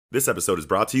This episode is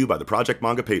brought to you by the Project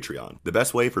Manga Patreon, the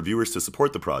best way for viewers to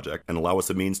support the project and allow us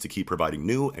a means to keep providing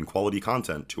new and quality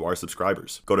content to our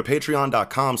subscribers. Go to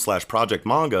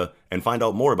patreon.com/projectmanga and find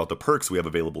out more about the perks we have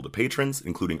available to patrons,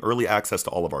 including early access to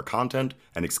all of our content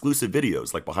and exclusive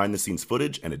videos like behind-the-scenes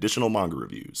footage and additional manga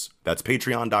reviews. That's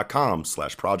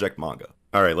patreon.com/projectmanga.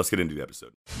 All right, let's get into the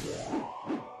episode.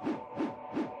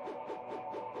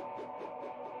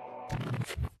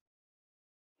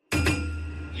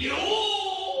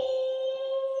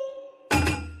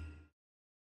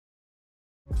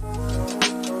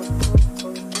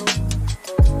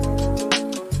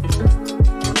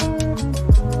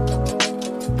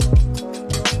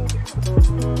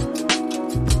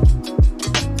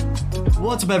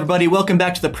 What's up, everybody? Welcome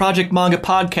back to the Project Manga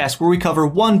Podcast, where we cover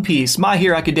One Piece, My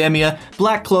Hero Academia,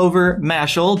 Black Clover,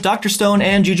 Mashle, Dr. Stone,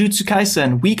 and Jujutsu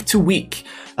Kaisen, week to week.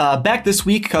 Back this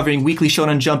week, covering Weekly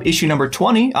Shonen Jump issue number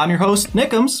 20. I'm your host,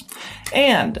 Nickums.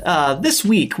 And this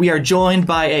week, we are joined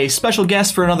by a special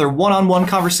guest for another one-on-one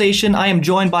conversation. I am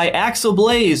joined by Axel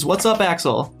Blaze. What's up,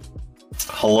 Axel?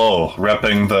 Hello,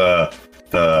 repping the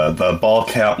ball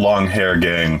cap long hair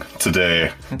gang today.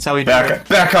 That's how we do it.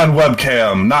 Back on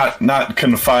webcam, not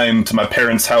confined to my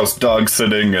parents' house dog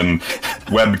sitting and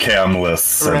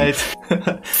webcam-less. Right.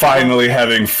 Finally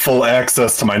having full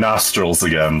access to my nostrils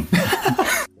again.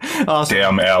 Awesome.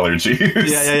 Damn allergies.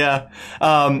 Yeah.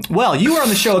 Well, you were on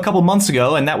the show a couple months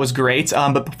ago, and that was great.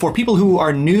 But for people who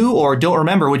are new or don't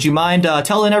remember, would you mind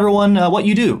telling everyone what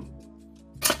you do?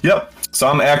 Yep. So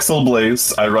I'm Axel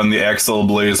Blaze. I run the Axel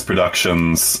Blaze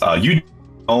Productions YouTube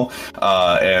channel,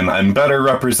 and I'm better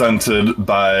represented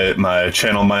by my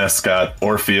channel mascot,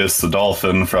 Orpheus the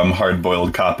Dolphin from Hard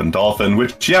Boiled Cop and Dolphin,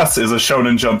 which, yes, is a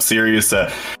Shonen Jump series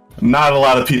that not a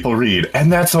lot of people read, and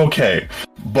that's okay.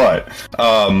 But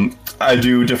I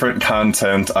do different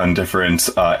content on different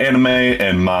anime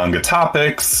and manga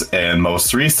topics, and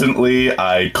most recently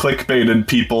I clickbaited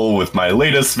people with my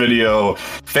latest video,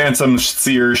 Phantom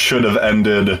Seer should have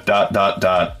ended ...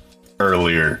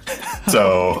 earlier.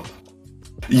 So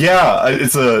yeah,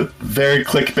 it's a very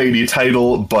clickbaity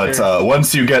title, but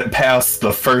once you get past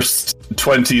the first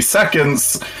 20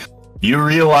 seconds, you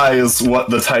realize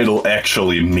what the title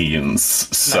actually means.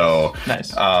 So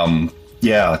Nice.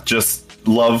 Yeah, just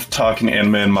love talking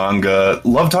anime and manga.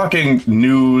 Love talking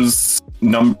news,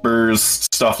 numbers,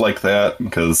 stuff like that.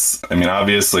 Because, I mean,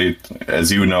 obviously,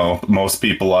 as you know, most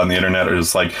people on the internet are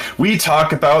just like, we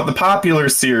talk about the popular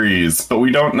series, but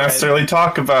we don't necessarily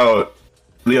talk about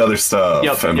the other stuff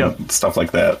stuff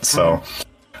like that. So,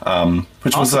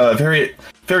 which was very,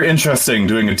 very interesting,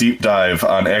 doing a deep dive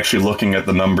on actually looking at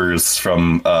the numbers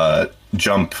from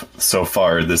Jump so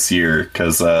far this year.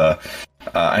 Because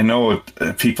I know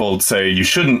people say you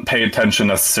shouldn't pay attention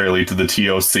necessarily to the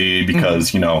TOC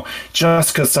because, you know,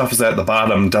 just because stuff is at the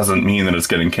bottom doesn't mean that it's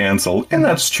getting canceled. And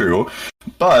that's true.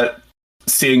 But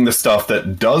seeing the stuff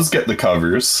that does get the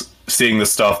covers, seeing the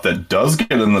stuff that does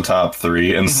get in the top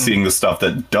 3, and seeing the stuff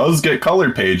that does get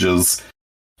color pages,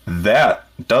 that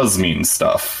does mean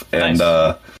stuff. And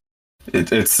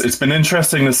it's been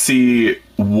interesting to see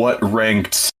what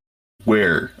ranked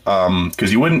where,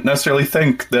 because you wouldn't necessarily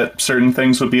think that certain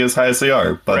things would be as high as they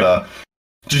are, but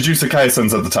Jujutsu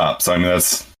Kaisen's at the top, so I mean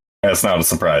that's not a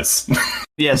surprise.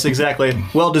 Yes, exactly.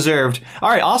 Well deserved. All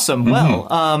right, awesome.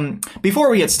 Well, before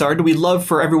we get started, we'd love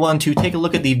for everyone to take a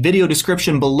look at the video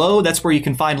description below. That's where you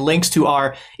can find links to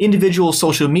our individual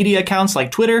social media accounts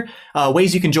like Twitter,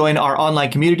 ways you can join our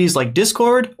online communities like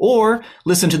Discord, or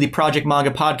listen to the Project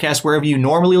Manga Podcast wherever you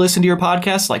normally listen to your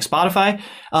podcasts like Spotify.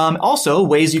 Also,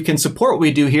 ways you can support what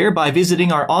we do here by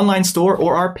visiting our online store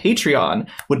or our Patreon.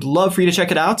 Would love for you to check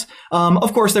it out.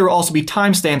 Of course, there will also be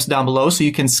timestamps down below, so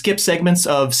you can skip segments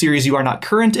of series you are not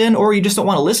current in or you just don't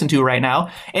want to listen to right now.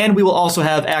 And we will also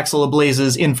have Axel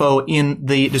Blaze's info in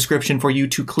the description for you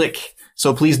to click.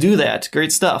 So please do that.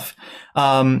 Great stuff.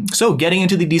 So getting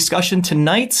into the discussion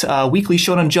tonight, Weekly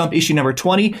Shonen Jump issue number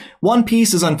 20. One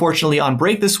Piece is unfortunately on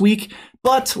break this week,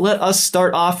 but let us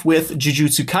start off with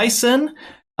Jujutsu Kaisen.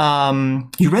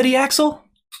 You ready, Axel?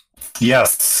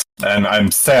 Yes, and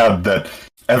I'm sad that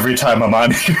every time I'm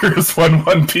on here is when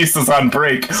One Piece is on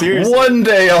break. Seriously? One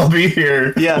day I'll be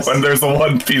here Yes. when there's a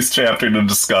One Piece chapter to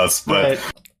discuss, but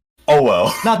oh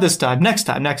well. Not this time. Next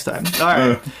time. All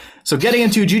right. So getting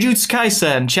into Jujutsu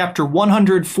Kaisen, chapter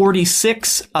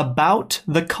 146, about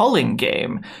the culling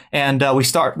game. And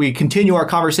we continue our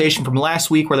conversation from last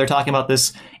week where they're talking about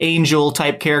this angel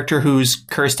type character whose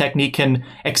curse technique can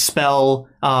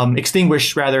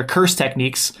extinguish curse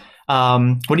techniques.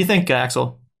 What do you think,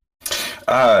 Axel?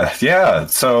 Yeah.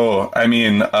 So, I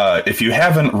mean, if you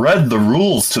haven't read the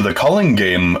rules to the culling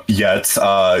game yet,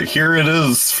 here it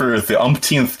is for the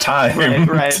umpteenth time.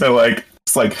 Right. So, like,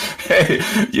 it's like, hey,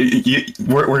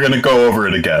 we're gonna go over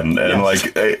it again, and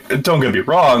like, don't get me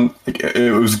wrong,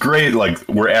 it was great. Like,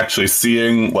 we're actually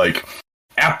seeing like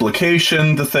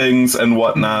application to things and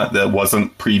whatnot that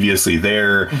wasn't previously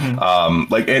there.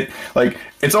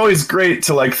 It's always great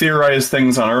to like theorize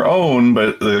things on our own,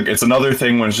 but it's another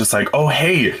thing when it's just like, oh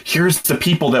hey, here's the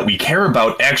people that we care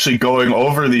about actually going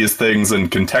over these things and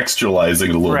contextualizing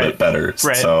it a little bit better.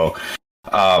 Right. So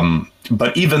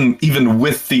but even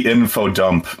with the info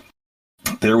dump,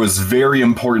 there was very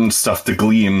important stuff to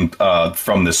glean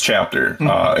from this chapter,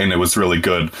 and it was really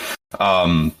good.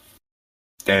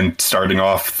 And starting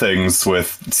off things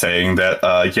with saying that,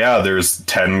 there's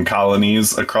 10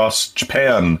 colonies across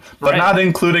Japan, but not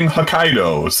including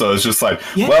Hokkaido. So it's just like,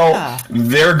 well,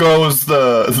 there goes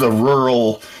the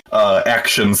rural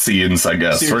action scenes, I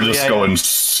guess. Seriously, we're just going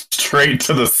straight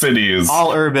to the cities,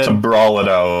 all urban, to brawl it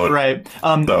out. Right.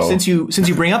 Since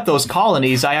you bring up those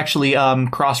colonies, I actually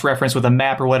cross-reference with a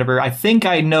map or whatever. I think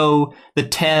I know the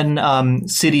 10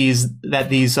 cities that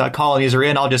these colonies are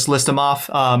in. I'll just list them off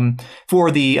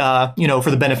for the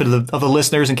for the benefit of the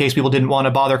listeners, in case people didn't want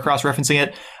to bother cross-referencing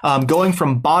it. Going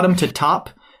from bottom to top.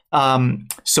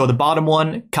 So the bottom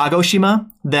one, Kagoshima,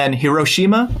 then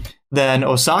Hiroshima, then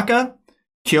Osaka,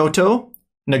 Kyoto,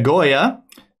 Nagoya,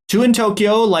 two in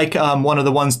Tokyo, like one of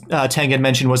the ones Tengen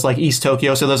mentioned was like East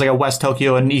Tokyo. So there's like a West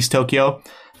Tokyo and East Tokyo.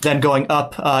 Then going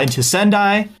up into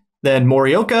Sendai, then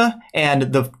Morioka.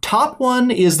 And the top one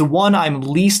is the one I'm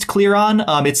least clear on.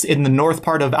 It's in the north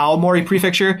part of Aomori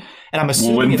Prefecture. And I'm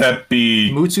assuming wouldn't that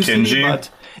be Mutsu Kinji? City,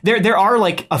 but there are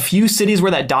like a few cities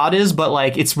where that dot is, but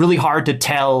like it's really hard to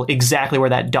tell exactly where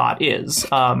that dot is. It's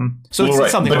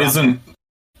something. But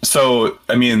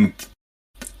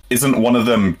isn't one of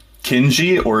them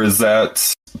Kinji, or is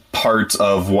that part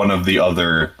of one of the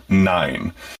other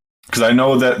 9? Because I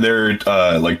know that they're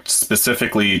like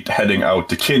specifically heading out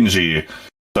to Kinji,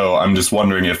 so I'm just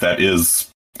wondering if that is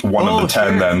one of the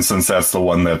 10 then, since that's the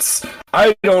one that's...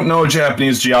 I don't know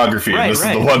Japanese geography, and this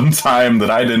is the one time that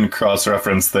I didn't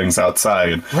cross-reference things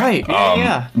outside. Right,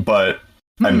 But...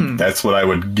 that's what I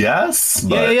would guess.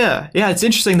 But... Yeah. It's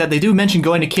interesting that they do mention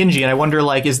going to Kinji, and I wonder,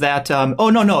 like, is that?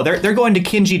 No, they're going to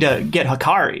Kinji to get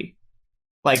Hikari.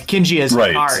 Like Kinji is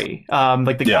Hikari,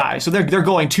 like the guy. So they're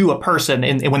going to a person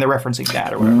when they're referencing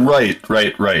that or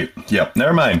whatever. Right. Yep.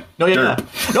 Never mind. Yeah.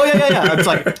 It's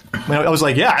like I was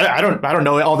like, I don't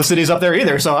know all the cities up there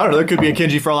either. So I don't know. There could be a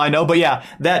Kinji for all I know. But yeah,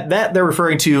 that they're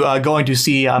referring to going to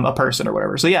see a person or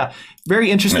whatever. So yeah.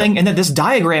 Very interesting. Yeah. And then this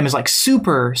diagram is like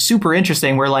super, super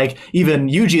interesting, where like even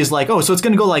Yuji is like, so it's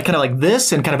going to go like kind of like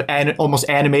this, and kind of almost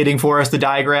animating for us the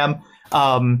diagram.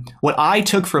 What I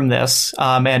took from this,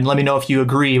 and let me know if you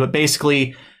agree, but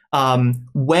basically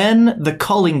when the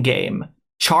culling game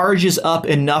charges up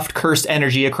enough cursed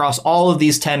energy across all of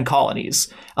these 10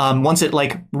 colonies, once it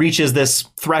like reaches this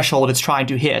threshold it's trying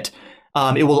to hit,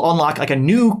 it will unlock like a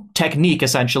new technique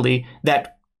essentially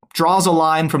that draws a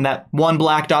line from that one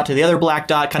black dot to the other black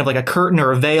dot, kind of like a curtain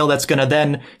or a veil that's going to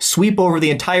then sweep over the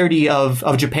entirety of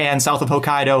Japan, south of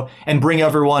Hokkaido, and bring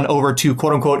everyone over to,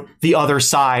 quote unquote, the other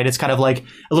side. It's kind of like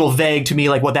a little vague to me,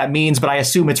 like what that means, but I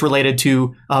assume it's related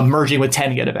to merging with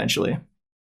Tengen eventually.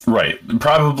 Right.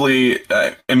 Probably,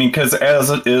 because as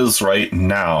it is right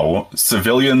now,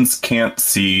 civilians can't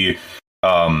see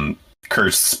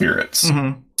cursed spirits.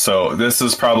 Mm-hmm. So this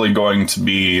is probably going to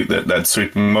be that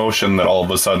sweeping motion that all of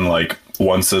a sudden, like,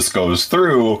 once this goes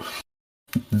through,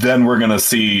 then we're going to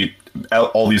see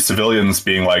all these civilians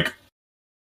being like,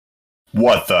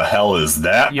 what the hell is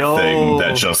that thing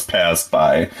that just passed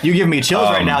by? You give me chills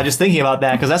right now just thinking about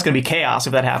that, because that's going to be chaos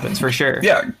if that happens, for sure.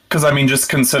 Yeah, because, just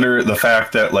consider the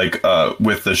fact that, like,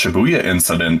 with the Shibuya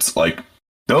incident, like,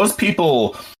 those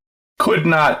people could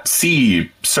not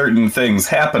see certain things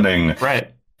happening.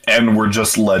 Right. And were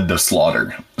just led to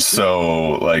slaughter.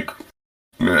 So, like,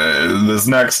 this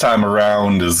next time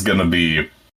around is going to be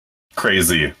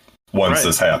crazy once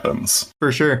this happens.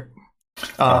 For sure.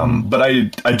 But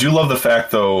I do love the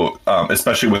fact, though,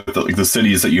 especially with the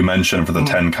cities that you mentioned for the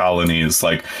 10 colonies,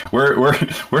 like, we're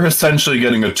essentially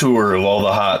getting a tour of all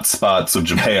the hot spots of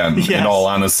Japan, in all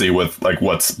honesty, with, like,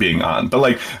 what's being on. But,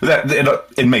 like, that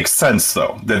it makes sense,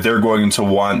 though, that they're going to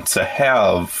want to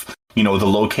have... the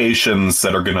locations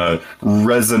that are going to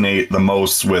resonate the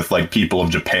most with, like, people of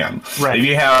Japan. Right. If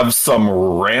you have some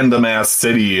random ass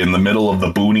city in the middle of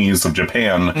the boonies of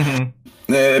Japan,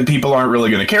 people aren't really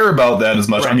going to care about that as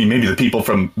much. Right. I mean, maybe the people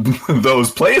from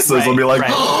those places will be like,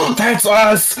 oh, that's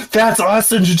us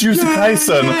in Jujutsu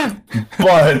Kaisen.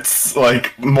 But,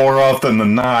 like, more often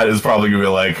than not, is probably going to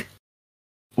be like,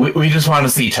 we just want to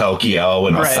see Tokyo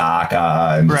and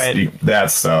Osaka and that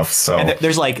stuff. So and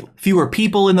there's like fewer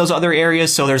people in those other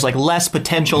areas, so there's like less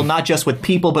potential, not just with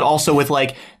people, but also with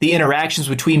like the interactions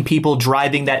between people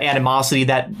driving that animosity,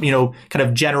 that, you know, kind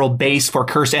of general base for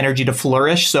cursed energy to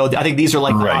flourish. So I think these are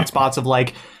like the hot spots of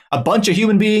like a bunch of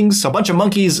human beings, a bunch of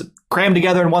monkeys crammed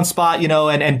together in one spot, you know,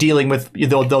 and dealing with, you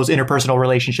know, those interpersonal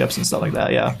relationships and stuff like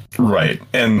that. Yeah. Right.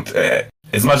 And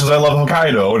as much as I love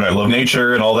Hokkaido and I love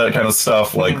nature and all that kind of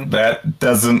stuff, like that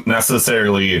doesn't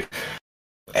necessarily,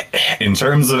 in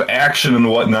terms of action and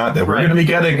whatnot, that we're going to be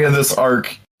getting in this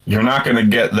arc, you're not going to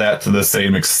get that to the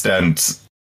same extent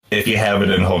if you have it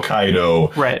in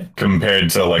Hokkaido compared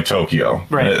to like Tokyo.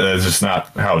 That's just not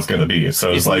how it's going to be.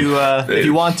 So it's if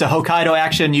you want Hokkaido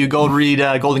action, you go read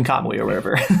Golden Kamuy or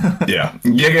whatever. Yeah.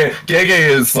 Gege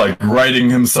is like writing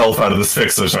himself out of this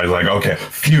fixer. So he's like, okay,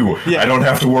 phew, I don't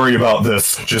have to worry about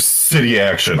this. Just city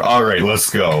action. All right, let's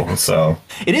go. So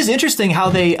it is interesting how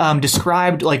they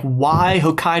described like why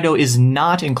Hokkaido is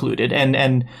not included.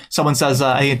 And someone says,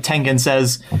 I think Tengen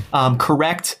says,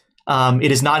 correct.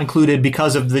 It is not included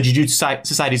because of the Jujutsu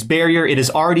Society's barrier. It has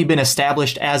already been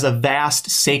established as a vast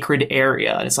sacred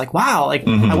area. And it's like, wow, like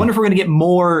I wonder if we're going to get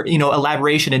more, you know,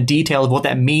 elaboration and detail of what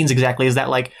that means exactly. Is that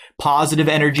like positive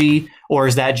energy, or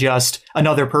is that just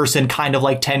another person kind of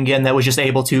like Tengen that was just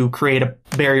able to create a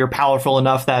barrier powerful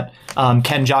enough that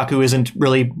Kenjaku isn't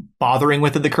really bothering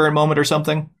with at the current moment or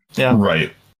something? Yeah.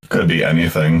 Right. Could be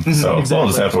anything. So we'll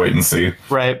just have to wait and see.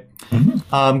 Right.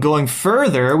 Going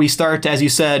further, we start, as you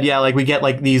said, like we get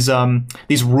like these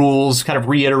rules kind of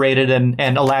reiterated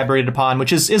and elaborated upon,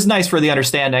 which is nice for the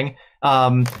understanding.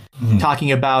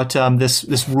 Talking about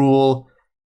this rule.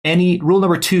 Rule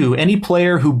number 2, any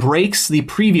player who breaks the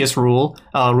previous rule,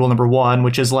 rule number 1,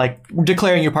 which is like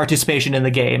declaring your participation in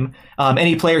the game.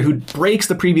 Any player who breaks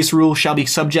the previous rule shall be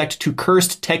subject to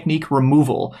cursed technique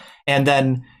removal. And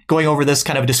then going over this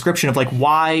kind of description of like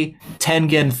why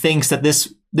Tengen thinks that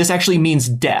this actually means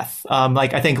death.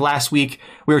 Like I think last week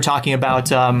we were talking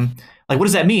about like what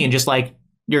does that mean? Just like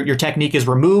your technique is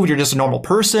removed, you're just a normal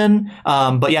person.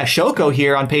 But yeah, Shoko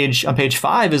here on page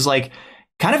 5 is like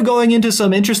kind of going into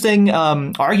some interesting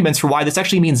arguments for why this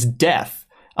actually means death.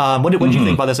 What did you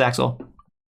think about this, Axel?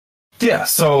 Yeah,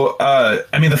 so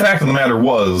I mean, the fact of the matter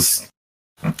was,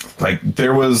 like,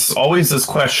 there was always this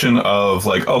question of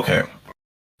like, okay,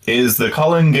 is the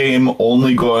Culling game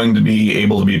only going to be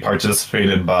able to be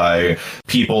participated by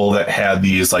people that had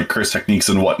these like curse techniques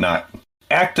and whatnot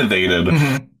activated,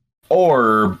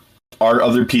 or are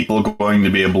other people going to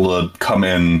be able to come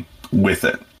in with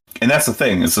it? And that's the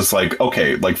thing. It's just like,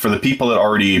 okay, like for the people that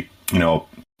already, you know,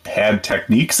 had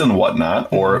techniques and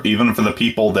whatnot, or even for the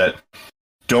people that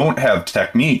don't have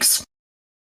techniques,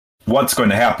 what's going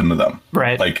to happen to them?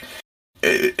 Right. Like,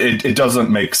 it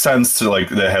doesn't make sense to like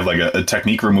they have like a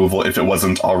technique removal if it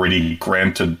wasn't already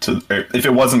granted to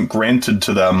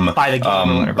them by the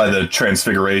game by the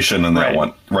transfiguration and that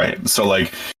one. Right. So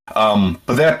like,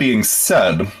 but that being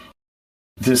said,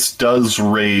 this does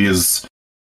raise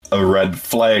a red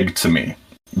flag to me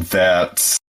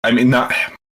that, I mean,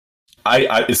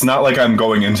 it's not like I'm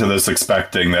going into this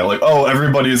expecting that like, oh,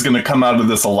 everybody's going to come out of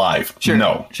this alive. Sure,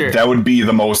 no, sure. That would be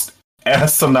the most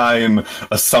asinine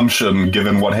assumption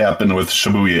given what happened with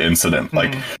Shibuya incident.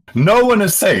 Like, no one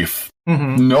is safe.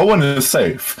 No one is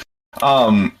safe.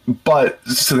 But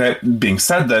so that being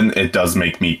said, then it does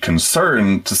make me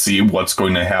concerned to see what's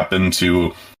going to happen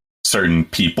to certain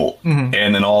people.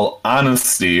 And in all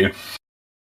honesty,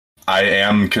 I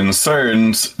am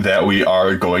concerned that we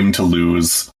are going to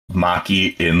lose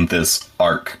Maki in this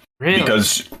arc. Really?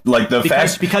 Because like the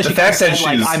fact that she's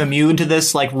like, I'm immune to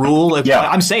this like rule,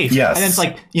 I'm safe. Yes. And it's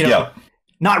like, you know,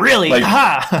 not really.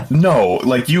 Like, no,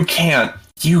 like you can't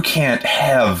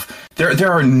have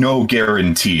there are no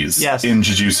guarantees in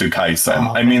Jujutsu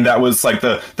Kaisen. I mean, that was like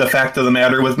the fact of the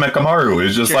matter with Mekamaru.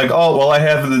 It's just like, oh well, I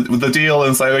have the deal,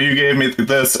 and it's like, oh, you gave me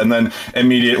this, and then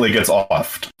immediately gets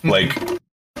offed. Like,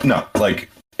 no, like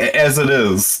as it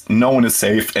is, no one is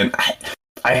safe, and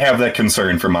I have that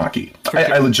concern for Maki.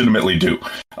 I legitimately do.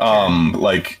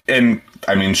 Like, and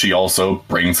I mean, she also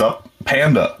brings up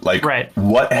Panda. Like,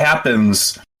 what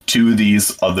happens to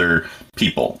these other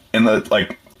people? And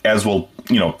like, as we'll,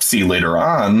 you know, see later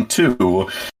on too,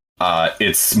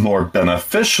 it's more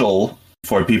beneficial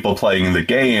for people playing the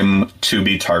game to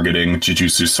be targeting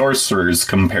Jujutsu sorcerers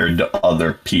compared to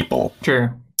other people.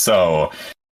 Sure. So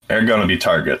are going to be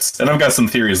targets. And I've got some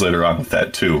theories later on with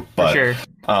that too. But For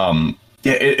sure.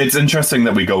 yeah, it's interesting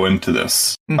that we go into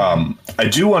this. I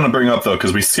do want to bring up, though,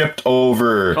 because we skipped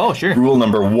over rule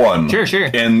number 1. Sure.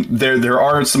 And there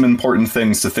are some important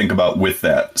things to think about with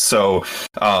that. So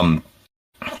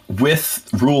with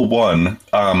rule 1,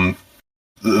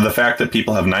 the fact that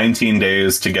people have 19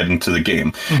 days to get into the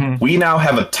game, we now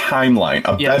have a timeline,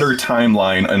 a better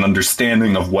timeline, an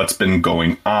understanding of what's been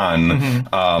going on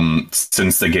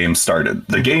since the game started.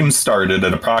 The game started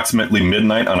at approximately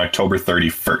midnight on October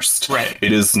 31st. Right.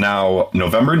 It is now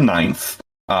November 9th,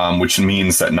 which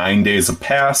means that 9 days have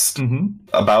passed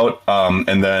about,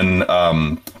 and then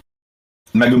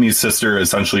Megumi's sister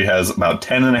essentially has about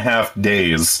 10 and a half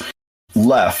days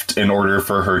left in order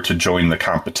for her to join the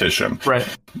competition. Right.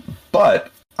 But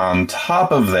on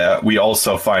top of that, we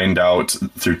also find out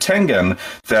through Tengen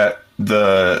that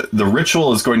the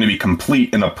ritual is going to be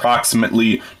complete in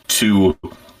approximately 2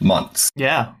 months.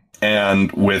 Yeah.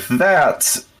 And with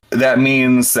that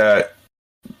means that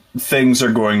things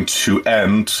are going to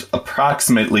end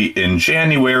approximately in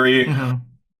January,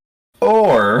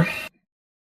 or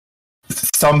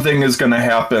something is going to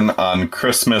happen on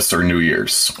Christmas or New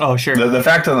Year's. Oh, sure. The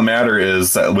fact of the matter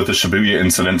is that with the Shibuya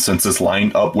incident, since it's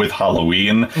lined up with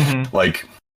Halloween, like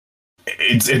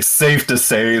it's safe to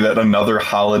say that another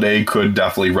holiday could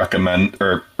definitely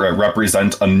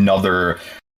represent another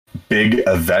big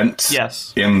event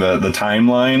in the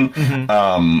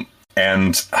timeline.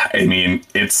 And I mean,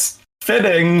 it's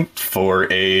fitting for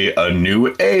a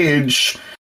new age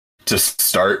to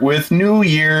start with New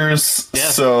Year's.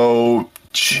 So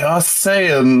just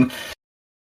saying,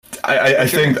 I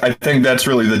think that's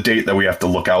really the date that we have to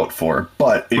look out for.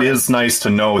 But it is nice to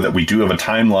know that we do have a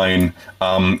timeline,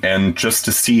 and just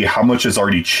to see how much has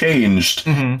already changed,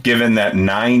 given that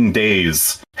 9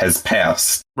 days has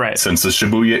passed since the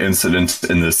Shibuya incident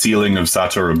and the sealing of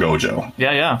Satoru Gojo.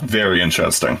 Yeah. Very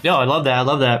interesting. Yeah, I love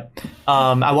that.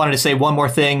 I wanted to say one more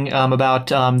thing about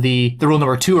the rule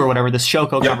number 2 or whatever, this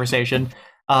Shoko conversation.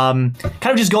 Kind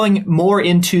of just going more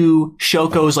into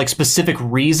Shoko's like specific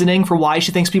reasoning for why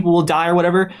she thinks people will die or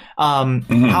whatever. How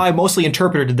I mostly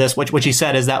interpreted this, which he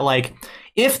said, is that like,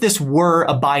 if this were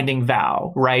a binding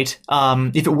vow, right?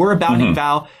 If it were a binding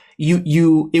vow,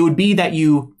 it would be that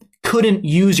you couldn't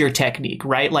use your technique,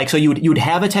 right? Like, so you would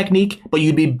have a technique, but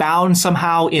you'd be bound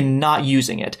somehow in not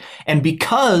using it. And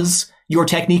because your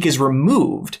technique is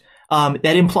removed,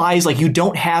 that implies like you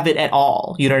don't have it at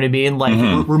all. You know what I mean? Like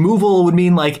removal would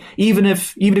mean like even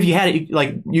if you had it,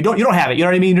 like you don't have it. You know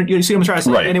what I mean? You see what I'm trying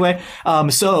to say? Anyway,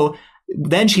 so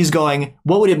then she's going,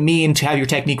 what would it mean to have your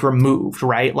technique removed,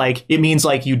 right? Like it means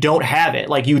like you don't have it,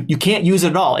 like you can't use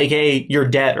it at all, aka you're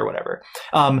dead or whatever.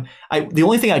 The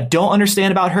only thing I don't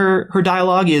understand about her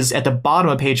dialogue is at the bottom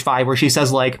of page 5 where she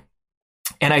says like,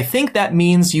 and I think that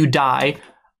means you die.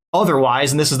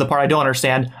 Otherwise, and this is the part I don't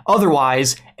understand,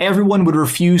 otherwise, everyone would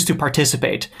refuse to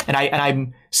participate. And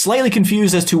I'm slightly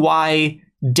confused as to why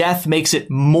death makes it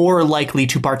more likely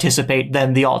to participate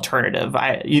than the alternative.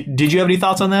 Did you have any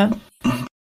thoughts on that?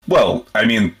 Well, I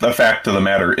mean, the fact of the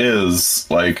matter is,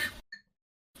 like,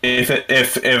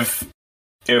 if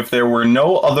there were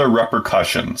no other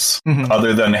repercussions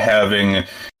other than having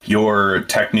your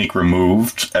technique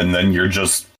removed and then you're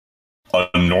just a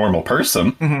normal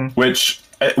person, which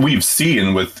we've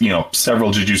seen with,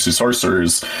 several Jujutsu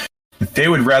sorcerers, they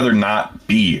would rather not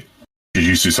be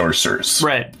Jujutsu sorcerers.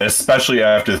 Right. Especially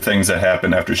after things that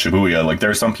happened after Shibuya. Like,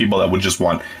 there are some people that would just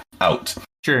want out.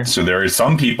 Sure. So there are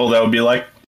some people that would be like,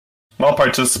 well,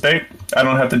 participate. I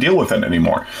don't have to deal with it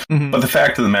anymore. But the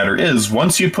fact of the matter is,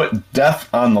 once you put death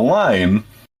on the line,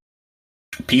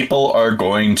 people are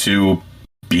going to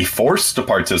be forced to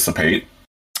participate,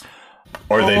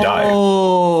 or they die.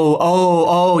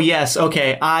 Oh, yes.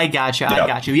 Okay, I gotcha.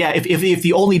 Yeah, if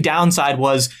the only downside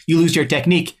was you lose your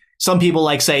technique, some people,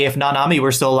 like, say if Nanami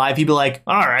were still alive, he'd be like,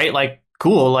 all right, like,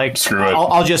 cool, like, screw it.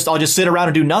 I'll just sit around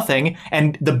and do nothing.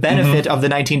 And the benefit of the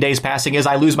 19 days passing is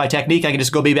I lose my technique, I can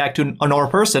just go be back to a normal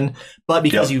person. But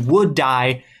because you would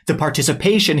die, the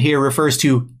participation here refers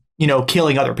to,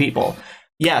 killing other people.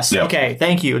 Yes. Okay.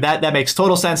 Thank you. That makes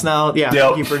total sense now. Yeah.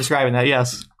 Thank you for describing that.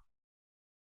 Yes.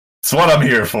 It's what I'm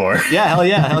here for. Yeah,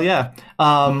 hell yeah.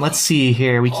 Let's see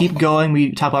here. We keep going.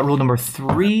 We talk about rule number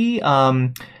 3.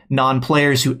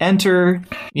 Non-players who enter,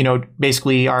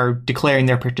 basically are declaring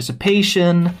their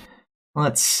participation.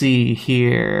 Let's see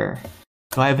here.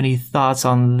 Do I have any thoughts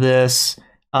on this?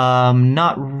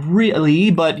 Not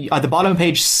really, but at the bottom of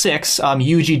page 6,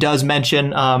 Yuji does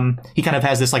mention, he kind of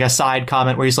has this like a side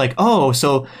comment where he's like, oh,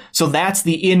 so that's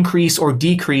the increase or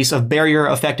decrease of barrier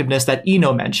effectiveness that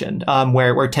Ino mentioned,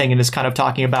 where Tengen is kind of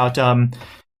talking about,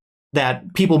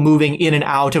 that people moving in and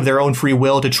out of their own free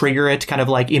will to trigger it kind of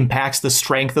like impacts the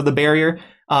strength of the barrier.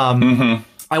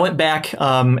 I went back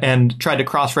and tried to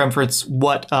cross-reference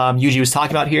what Yuji was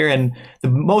talking about here, and the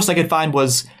most I could find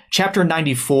was chapter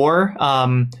 94.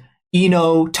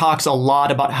 Ino talks a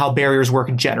lot about how barriers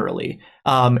work generally.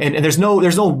 And there's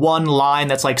no one line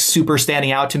that's like super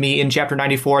standing out to me in chapter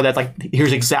 94 that's like,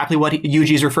 here's exactly what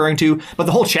Yuji's referring to. But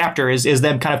the whole chapter is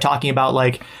them kind of talking about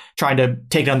like trying to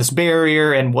take down this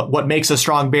barrier and what makes a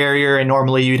strong barrier. And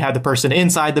normally you'd have the person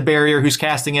inside the barrier who's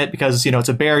casting it because, it's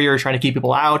a barrier trying to keep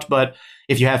people out. But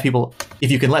if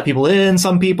you can let people in,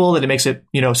 some people, that it makes it,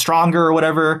 stronger or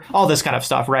whatever, all this kind of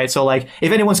stuff, right? So like,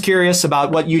 if anyone's curious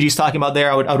about what Yuji's talking about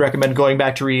there, I would recommend going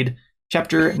back to read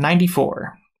chapter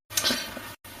 94.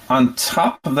 On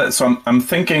top of that, so I'm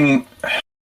thinking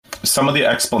some of the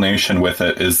explanation with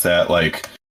it is that like,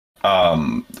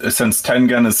 since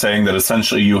Tengen is saying that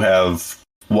essentially you have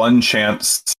one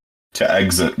chance to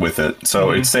exit with it.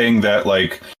 So it's saying that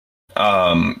like,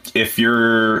 if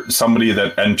you're somebody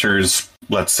that enters,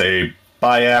 let's say,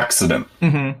 by accident,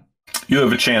 you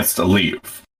have a chance to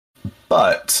leave.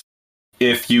 But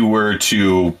if you were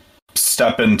to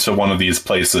step into one of these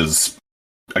places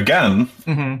again,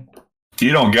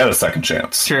 you don't get a second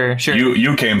chance. Sure.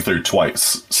 You came through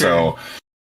twice. Sure. So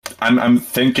I'm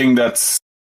thinking that's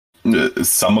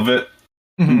some of it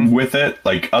with it.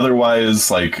 Like otherwise,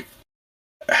 like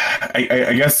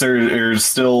I guess there's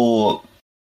still.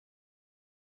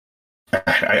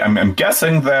 I'm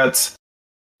guessing that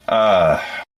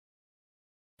I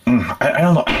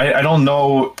don't know. I don't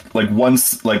know. Like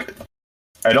once, like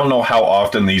I don't know how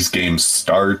often these games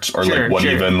start, or like what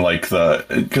even like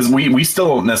because we still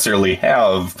don't necessarily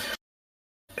have.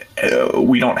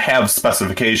 We don't have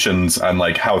specifications on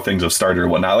like how things have started or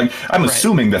whatnot. Like I'm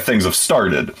assuming that things have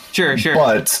started. Sure.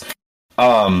 But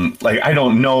like I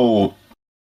don't know.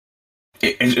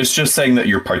 It's just saying that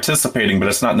you're participating, but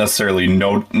it's not necessarily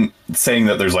saying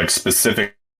that there's like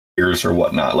specific years or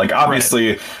whatnot. Like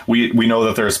obviously we know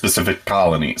that there are specific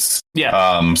colonies.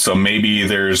 Yeah. So maybe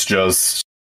there's just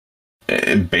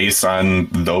based on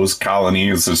those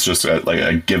colonies, it's just like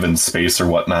a given space or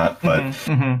whatnot. But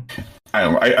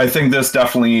I think this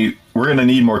definitely, we're going to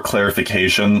need more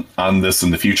clarification on this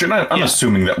in the future. And I'm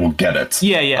assuming that we'll get it.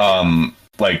 Yeah.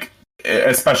 Like,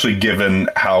 especially given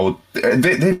how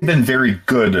they've been very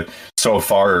good so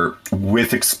far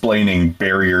with explaining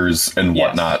barriers and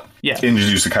whatnot in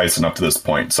Jujutsu Kaisen up to this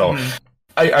point. So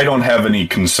I don't have any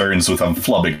concerns with them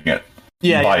flubbing it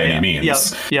by any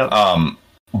means.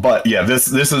 But yeah, this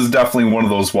is definitely one of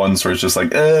those ones where it's just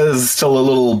like, it's still a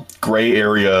little gray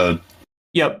area.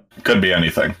 Yep. Could be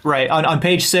anything. Right. On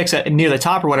page 6, near the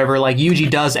top or whatever, like Yuji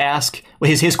does ask,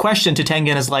 his question to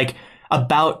Tengen is like,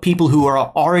 about people who are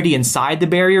already inside the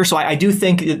barrier. So I do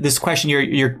think this question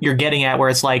you're getting at, where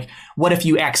it's like, what if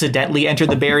you accidentally entered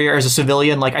the barrier as a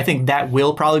civilian? Like, I think that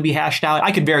will probably be hashed out.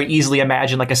 I could very easily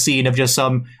imagine like a scene of just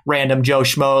some random Joe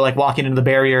Schmo like walking into the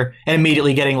barrier and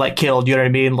immediately getting like killed. You know what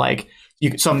I mean? Like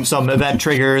some event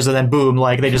triggers and then boom,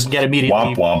 like they just get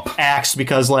immediately axed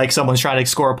because like someone's trying to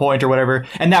score a point or whatever.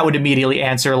 And that would immediately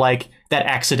answer like that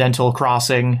accidental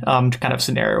crossing kind of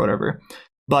scenario or whatever.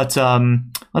 But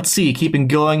let's see, keeping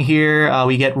going here,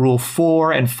 we get Rule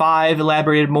 4 and 5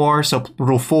 elaborated more. So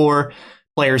Rule 4,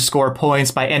 players score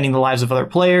points by ending the lives of other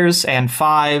players. And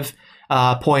 5,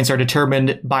 points are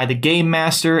determined by the game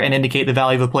master and indicate the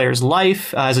value of a player's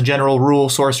life. As a general rule,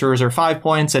 sorcerers are 5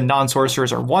 points and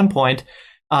non-sorcerers are 1 point.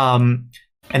 And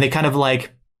they kind of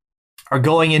like are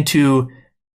going into...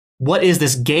 what is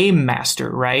this game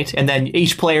master, right? And then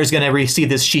each player is going to receive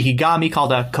this Shikigami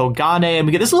called a Kogane, and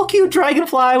we get this little cute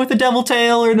dragonfly with a devil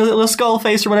tail or a little skull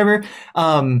face or whatever.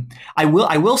 I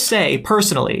will say,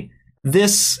 personally,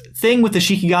 this thing with the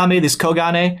Shikigami, this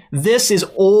Kogane, this is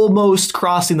almost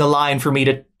crossing the line for me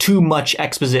to too much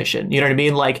exposition. You know what I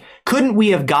mean? Like, couldn't we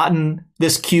have gotten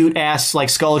this cute-ass, like,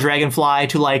 skull dragonfly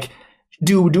to, like,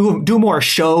 do more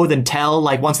show than tell?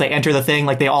 Like once they enter the thing,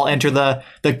 like they all enter the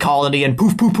colony and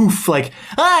poof poof poof, like,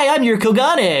 hi, I'm your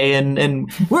Kogane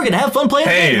and we're gonna have fun playing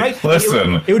the game, right?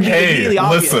 Listen. It would be really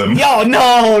obvious. Listen. Yo,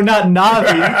 no, not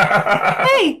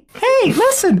Navi. hey,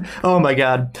 listen. Oh my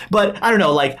god. But I don't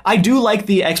know, like I do like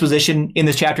the exposition in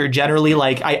this chapter generally.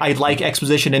 Like I like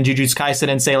exposition in Jujutsu Kaisen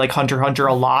and say like Hunter x Hunter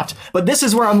a lot. But this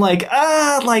is where I'm like,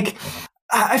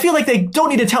 I feel like they don't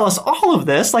need to tell us all of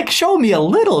this. Like, show me a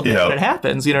little bit when it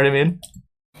happens. You know what I mean?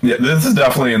 Yeah, this is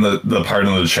definitely in the part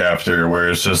of the chapter where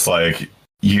it's just like,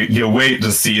 you wait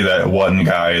to see that one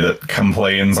guy that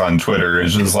complains on Twitter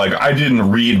is just like, I didn't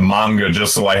read manga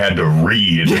just so I had to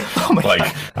read.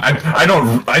 Like I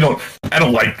don't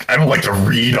like to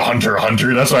read Hunter x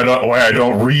Hunter. That's why I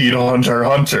don't read Hunter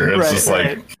x Hunter. It's just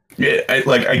like, yeah,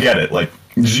 I get it. Like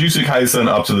Jujutsu Kaisen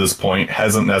up to this point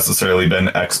hasn't necessarily been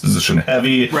exposition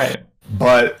heavy, right?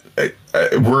 But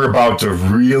we're about to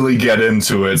really get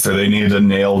into it, so they need to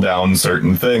nail down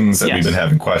certain things that we've been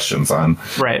having questions on.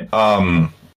 Right.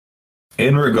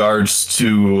 In regards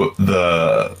to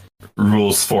the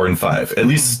rules 4 and 5, at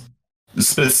least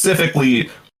specifically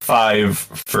 5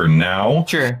 for now.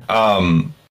 Sure.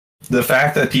 The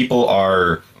fact that people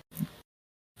are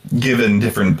given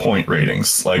different point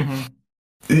ratings, like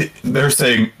they're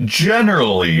saying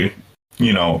generally,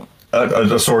 you know,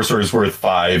 a sorcerer is worth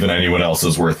 5 and anyone else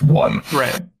is worth 1.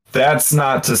 Right. That's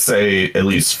not to say, at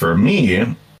least for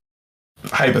me,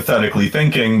 hypothetically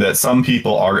thinking that some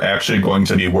people are actually going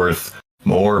to be worth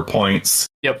more points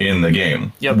in the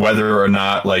game. Whether or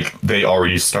not like they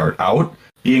already start out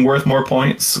being worth more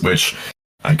points, which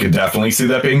I could definitely see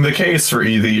that being the case for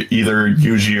either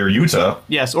Yuji or Yuta.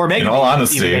 Yes, or Megumi. In all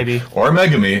honesty, or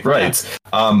Megumi, right?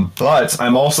 Yeah. But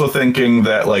I'm also thinking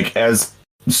that like as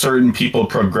certain people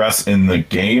progress in the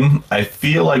game, I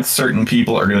feel like certain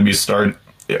people are going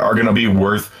to be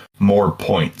worth more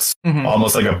points,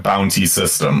 almost like a bounty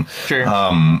system. Sure.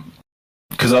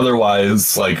 Because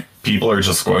otherwise, like people are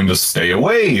just going to stay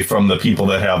away from the people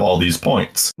that have all these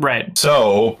points. Right.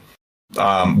 So,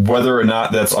 whether or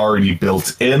not that's already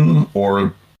built in,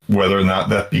 or whether or not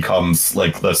that becomes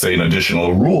like, let's say, an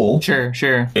additional rule. Sure.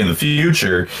 In the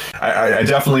future, I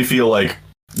definitely feel like,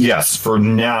 yes, for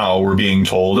now we're being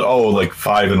told, oh, like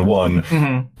 5 and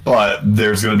 1, but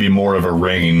there's going to be more of a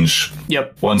range.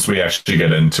 Once we actually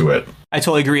get into it. I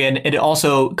totally agree, and it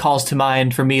also calls to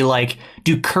mind for me, like,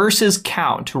 do curses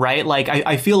count, right? Like,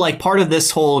 I feel like part of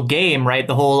this whole game, right,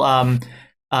 the whole,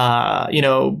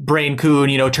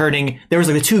 Brain-kun, turning, there was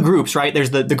like the two groups, right?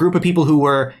 There's the group of people who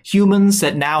were humans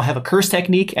that now have a curse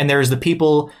technique, and there's the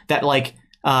people that, like,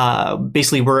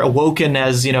 basically were awoken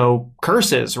as,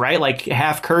 curses, right? Like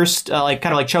half cursed, like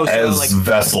kind of like Choso, as like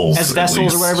vessels,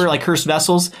 or whatever, like cursed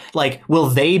vessels. Like, will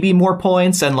they be more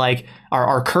points? And like,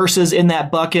 are curses in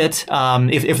that bucket?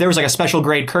 If there was like a special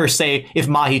grade curse, say if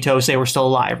Mahito, say, were still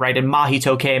alive, right? And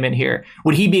Mahito came in here,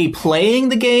 would he be playing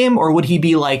the game, or would he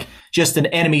be like just an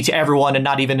enemy to everyone and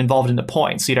not even involved in the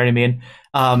points? You know what I mean?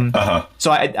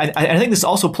 So I think this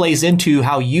also plays into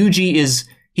how Yuji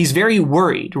he's very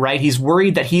worried, right? He's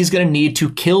worried that he's going to need to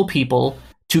kill people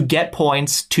to get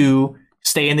points to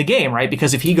stay in the game, right?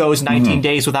 Because if he goes 19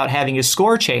 days without having his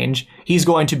score change, he's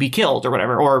going to be killed or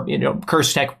whatever, or,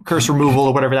 curse removal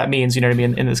or whatever that means, you know what I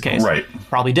mean? In this case, right?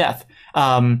 Probably death.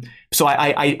 So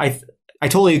I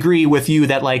totally agree with you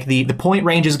that like the point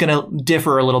range is going to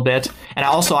differ a little bit. And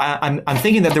I'm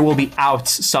thinking that there will be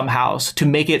outs somehow to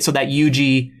make it so that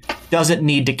Yuji doesn't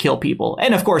need to kill people.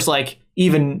 And of course, like,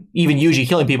 even Yuji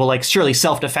killing people, like, surely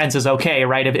self-defense is okay,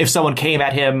 right? If someone came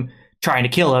at him trying to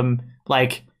kill him,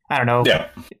 like, I don't know,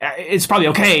 it's probably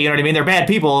okay, you know what I mean? They're bad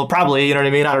people, probably, you know what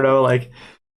I mean? I don't know, like,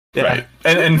 right.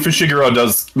 And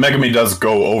Megumi does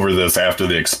go over this after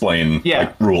they explain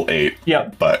like, Rule 8.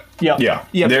 But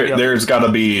there's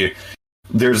gotta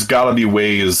be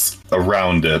ways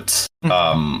around it.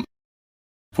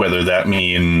 Whether that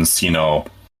means,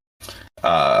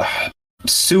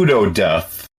 pseudo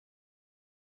death.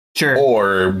 Sure.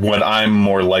 Or what I'm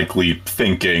more likely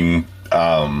thinking,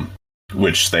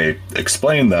 which they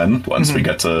explain then once we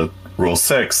get to Rule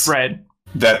 6, right?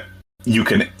 That you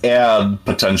can add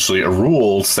potentially a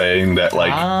rule saying that,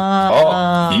 like,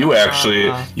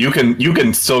 you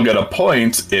can still get a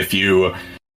point if you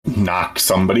knock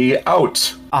somebody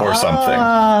out or something.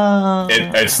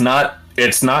 It's not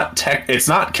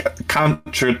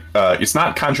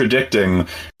contradicting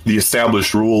the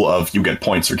established rule of you get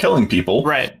points for killing people.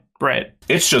 Right.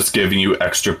 It's just giving you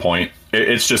extra point.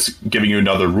 It's just giving you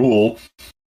another rule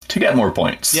to get more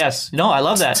points. Yes. No, I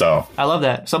love that. So I love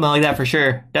that. Something like that for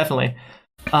sure. Definitely.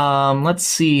 Let's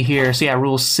see here. So yeah,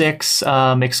 Rule 6,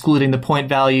 excluding the point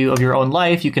value of your own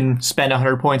life. You can spend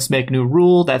 100 points to make a new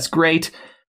rule. That's great.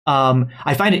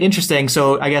 I find it interesting.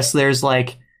 So I guess there's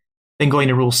like, then going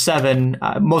to Rule 7,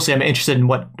 mostly I'm interested in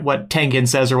what Tengen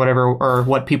says or whatever, or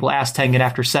what people ask Tengen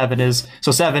after 7 is.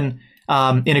 So 7,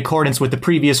 in accordance with the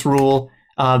previous rule,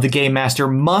 the Game Master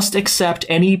must accept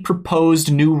any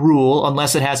proposed new rule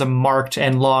unless it has a marked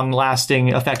and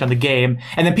long-lasting effect on the game.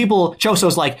 And then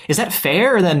Choso's like, is that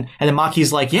fair? And then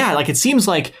Maki's like, yeah, like it seems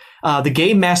like the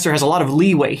Game Master has a lot of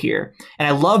leeway here. And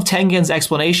I love Tengen's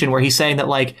explanation where he's saying that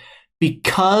like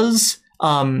because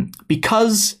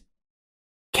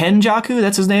Kenjaku,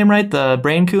 that's his name, right? The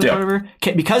Brain-kun or whatever.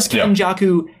 Because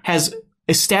Kenjaku has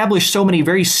established so many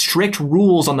very strict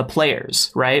rules on the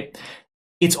players, right?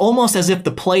 It's almost as if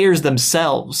the players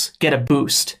themselves get a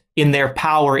boost in their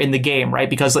power in the game, right?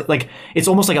 Because like it's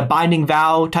almost like a binding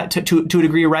vow to a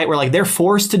degree, right? Where like they're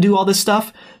forced to do all this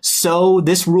stuff. So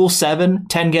this Rule 7,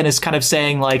 Tengen is kind of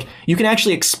saying like, you can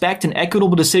actually expect an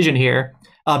equitable decision here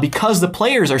because the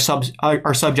players are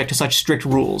subject to such strict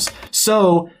rules.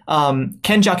 So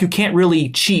Kenjaku can't really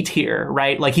cheat here,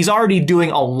 right? Like he's already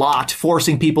doing a lot,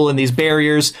 forcing people in these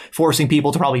barriers, forcing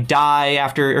people to probably die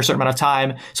after a certain amount of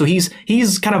time. So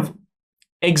he's kind of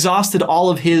exhausted all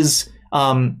of his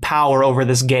power over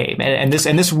this game, and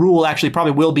this rule actually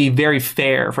probably will be very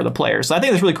fair for the players. So I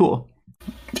think that's really cool.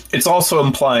 It's also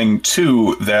implying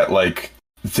too that like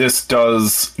this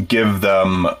does give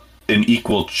them an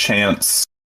equal chance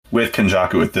with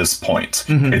Kenjaku at this point.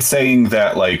 Mm-hmm. It's saying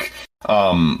that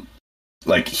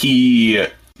he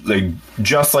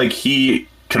just like he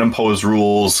can impose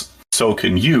rules, so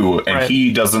can you, and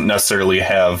he doesn't necessarily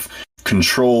have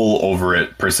control over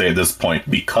it per se at this point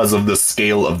because of the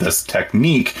scale of this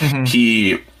technique. Mm-hmm.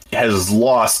 He has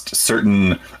lost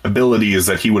certain abilities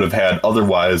that he would have had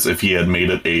otherwise if he had made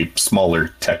it a smaller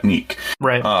technique.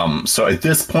 Right. So at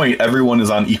this point, everyone is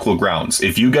on equal grounds.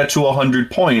 If you get to 100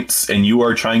 points and you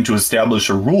are trying to establish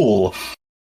a rule,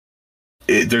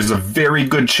 there's a very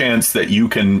good chance that you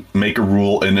can make a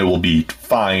rule and it will be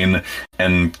fine,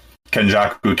 and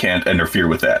Kenjaku can't interfere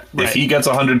with that. Right. If he gets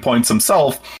 100 points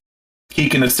himself, he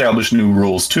can establish new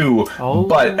rules too,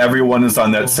 but everyone is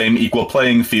on that same equal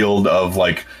playing field of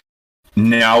like,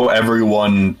 now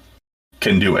everyone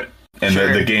can do it. And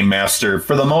the game master,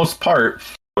 for the most part,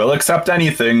 will accept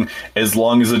anything as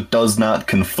long as it does not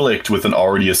conflict with an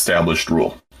already established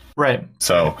rule. Right.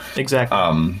 So exactly.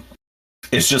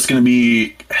 It's just going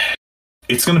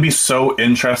to be so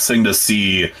interesting to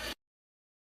see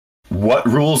what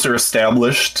rules are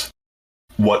established,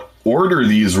 what order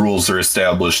these rules are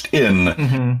established in,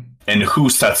 and who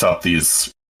sets up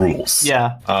these rules.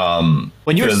 Yeah.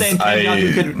 When you were saying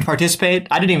Kenjaku could participate,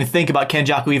 I didn't even think about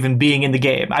Kenjaku even being in the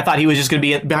game. I thought he was just going to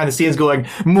be behind the scenes going,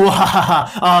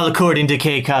 "Mwahaha, all according to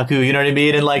Keikaku," you know what I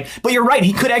mean? And like, but you're right,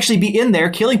 he could actually be in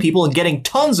there killing people and getting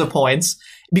tons of points,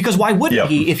 because why wouldn't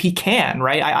he if he can,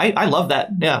 right? I love that.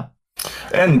 Yeah.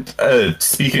 And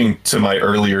speaking to my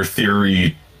earlier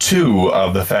theory too,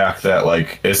 of the fact that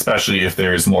like, especially if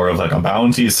there's more of like a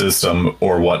bounty system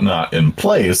or whatnot in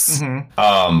place,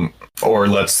 or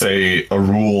let's say a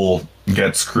rule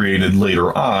gets created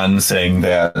later on saying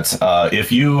that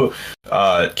if you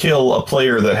kill a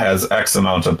player that has X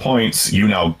amount of points, you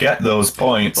now get those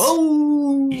points.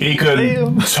 He could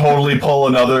totally pull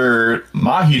another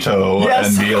Mahito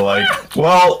and be like,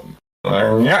 well,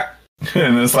 yeah.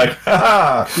 And it's like,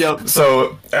 haha. Yep.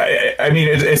 So, I mean,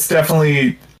 it's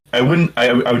definitely, I would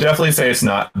definitely say it's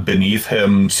not beneath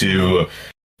him to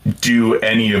do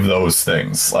any of those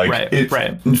things. Like,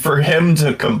 for him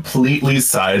to completely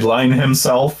sideline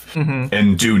himself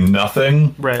and do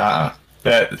nothing, that,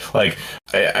 like,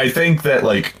 I think that,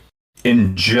 like,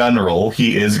 in general,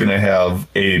 he is going to have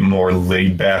a more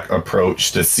laid-back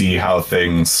approach to see how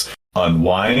things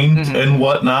unwind and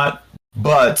whatnot,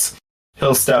 but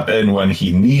he'll step in when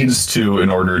he needs to in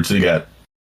order to get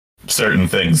certain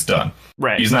things done.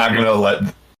 Right. He's not going to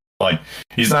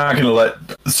let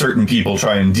certain people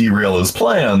try and derail his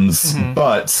plans,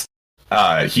 but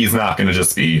he's not going to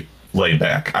just be laid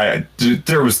back.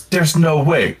 There's no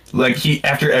way. Like,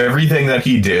 after everything that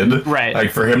he did,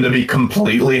 like, for him to be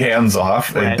completely hands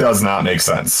off, it does not make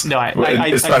sense. No,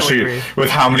 especially totally with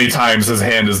how many times his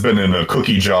hand has been in a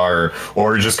cookie jar,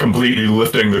 or just completely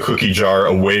lifting the cookie jar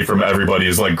away from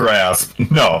everybody's like grasp.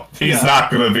 No, he's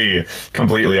not going to be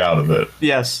completely out of it.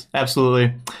 Yes,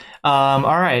 absolutely. All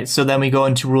right, so then we go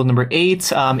into rule number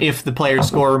 8. If the player's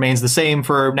score remains the same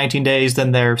for 19 days,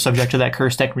 then they're subject to that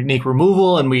curse technique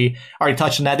removal, and we already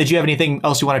touched on that. Did you have anything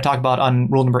else you want to talk about on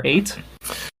rule number 8?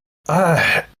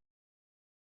 You're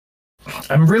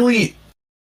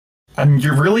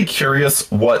really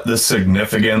curious what the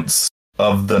significance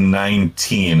of the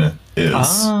 19 is.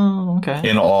 Oh, okay.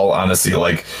 In all honesty,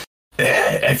 like,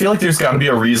 I feel like there's got to be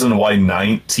a reason why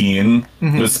 19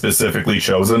 was specifically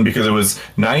chosen, because it was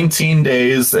 19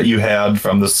 days that you had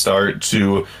from the start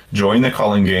to join the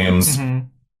Culling Games,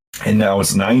 and now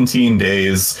it's 19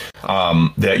 days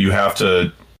that you have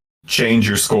to change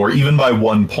your score even by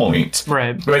 1 point.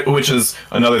 Right. Which is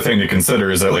another thing to consider,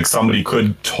 is that like somebody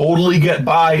could totally get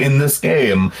by in this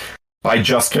game by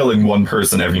just killing one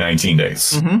person every 19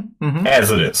 days,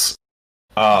 as it is.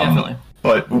 Definitely.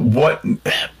 But what...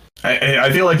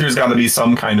 I feel like there's got to be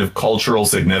some kind of cultural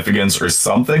significance or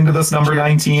something to this number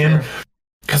 19,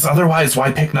 because otherwise,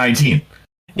 why pick 19?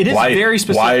 It is very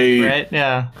specific, right?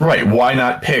 Yeah. Right. Why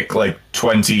not pick like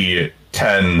 20,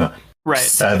 10,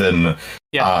 7,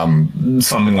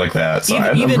 something like that? So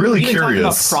I'm really curious.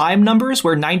 About prime numbers,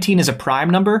 where 19 is a prime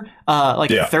number,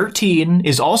 13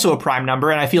 is also a prime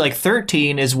number, and I feel like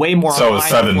 13 is way more. So is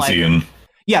 17.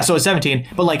 So it's 17,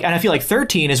 but and I feel like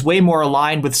 13 is way more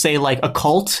aligned with, say, like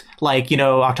occult, like,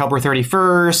 October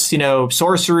 31st,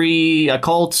 sorcery,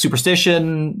 occult,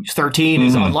 superstition. 13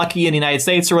 is unlucky in the United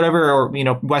States or whatever, or,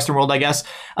 Western world, I guess.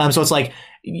 So it's like,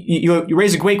 you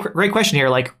raise a great question here.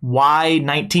 Like, why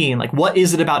 19? Like, what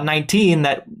is it about 19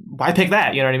 why pick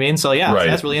that? You know what I mean? So yeah,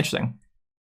 that's really interesting.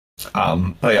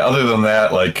 But other than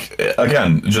that, like,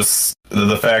 again, just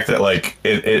the fact that like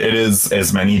it is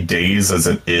as many days as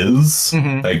it is,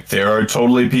 like there are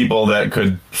totally people that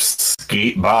could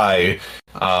skate by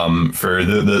for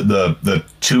the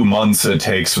 2 months it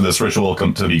takes for this ritual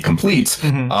to be complete,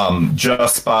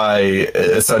 just by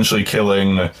essentially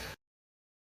killing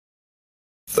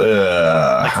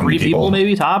like 3 people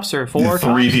maybe tops, or 4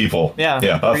 3 people.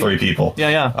 About 3 people.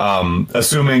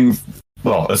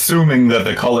 Assuming that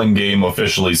the culling game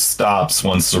officially stops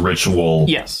once the ritual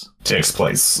takes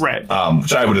place. Right.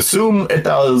 Which I would assume it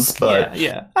does, but...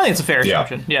 Yeah. I think it's a fair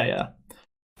assumption.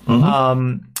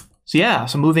 Yeah.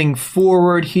 So moving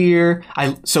forward here, I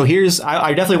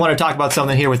definitely want to talk about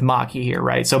something here with Maki here,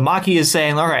 right? So Maki is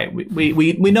saying, all right,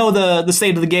 we know the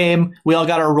state of the game. We all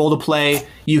got our role to play.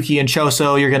 Yuki and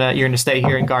Choso, you're gonna stay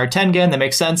here and guard Tengen. That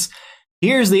makes sense.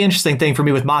 Here's the interesting thing for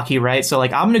me with Maki, right? So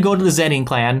like, I'm gonna go to the Zenin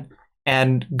clan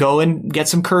and go and get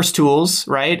some curse tools,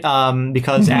 right?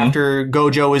 Because after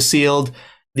Gojo was sealed,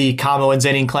 the Kamo and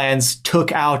Zenin clans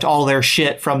took out all their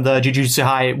shit from the Jujutsu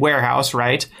High warehouse,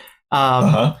 right?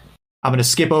 I'm going to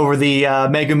skip over the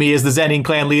Megumi as the Zenin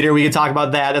clan leader. We can talk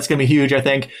about that. That's going to be huge, I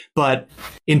think. But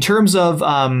in terms of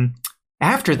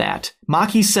after that,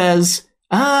 Maki says,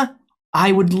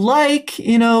 I would like,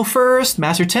 first,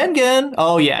 Master Tengen.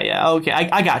 Oh, yeah. Okay,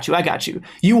 I got you.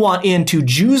 You want into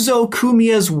Juzo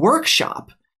Kumiya's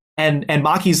workshop. And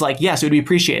Maki's like, yes, it would be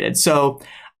appreciated. So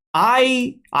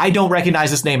I don't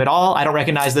recognize this name at all. I don't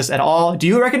recognize this at all. Do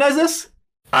you recognize this?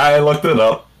 I looked it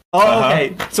up. Oh,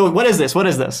 okay. So what is this?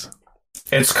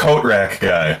 It's Coat Rack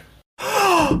Guy.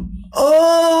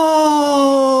 Oh!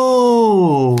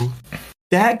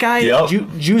 That guy, yep.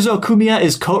 Juzo Kumiya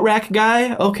is Coat Rack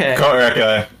Guy? Okay. Coat Rack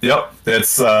Guy. Yep.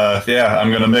 It's,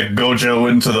 I'm gonna make Gojo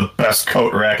into the best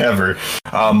coat rack ever.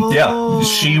 Yeah,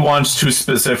 she wants to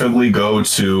specifically go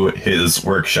to his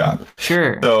workshop.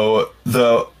 Sure. So,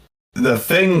 the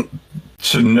thing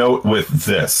to note with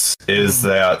this is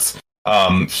that,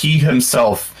 he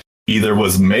himself either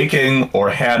was making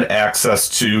or had access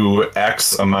to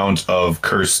X amount of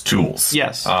cursed tools.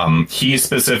 Yes. He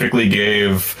specifically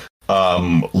gave...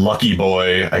 Lucky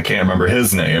Boy, I can't remember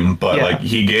his name, but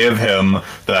he gave him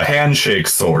the handshake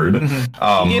sword.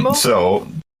 So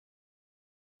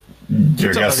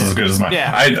your guess is as good as mine.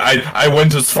 Yeah. I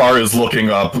went as far as looking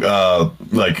up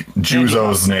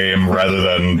Juzo's name rather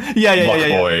than Lucky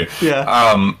Boy.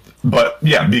 Yeah. But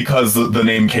yeah, because the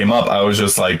name came up, I was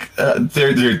just like,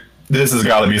 this has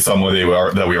got to be someone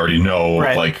that we already know.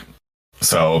 Right.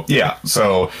 So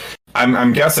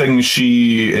I'm guessing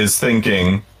she is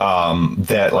thinking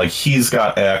that he's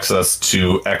got access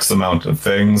to X amount of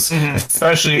things,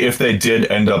 especially if they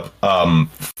did end up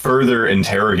further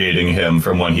interrogating him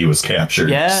from when he was captured.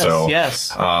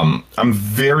 Yes. I'm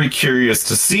very curious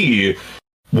to see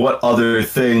what other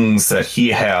things that he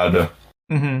had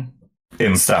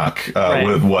in stock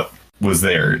with what was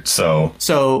there.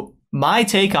 So my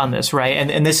take on this, right,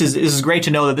 and this is great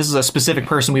to know that this is a specific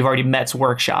person we've already met's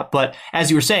workshop, but as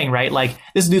you were saying, right,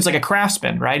 this dude's like a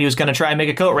craftsman, right? He was going to try and make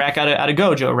a coat rack out of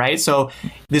Gojo, right? So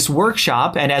this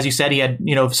workshop, and as you said, he had,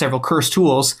 several cursed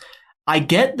tools. I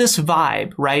get this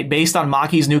vibe, right, based on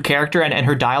Maki's new character and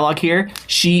her dialogue here.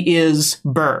 She is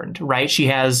burned, right? She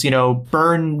has,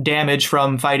 burn damage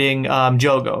from fighting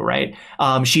Jogo, right?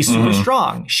 She's super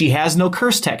strong. She has no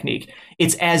curse technique.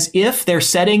 It's as if they're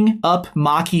setting up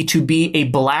Maki to be a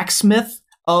blacksmith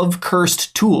of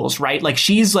cursed tools, right?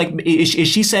 She's is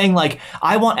she saying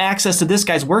I want access to this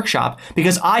guy's workshop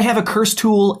because I have a cursed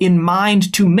tool in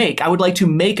mind to make. I would like to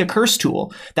make a cursed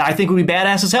tool that I think would be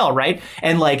badass as hell, right?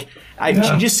 And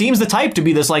she just seems the type to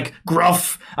be this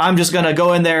gruff, I'm just gonna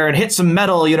go in there and hit some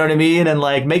metal, you know what I mean? And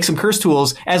make some curse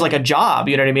tools as a job,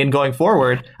 you know what I mean, going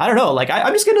forward. I don't know,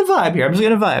 I'm just gonna vibe here. I'm just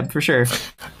gonna vibe for sure.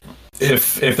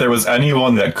 if there was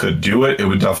anyone that could do it, it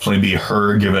would definitely be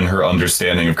her, given her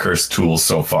understanding of cursed tools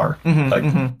so far.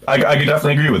 I could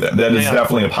definitely agree with that. That is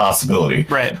definitely a possibility.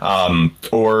 Right.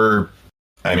 Or,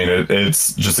 I mean,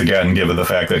 it's just, again, given the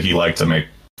fact that he liked to make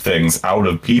things out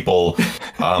of people,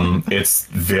 it's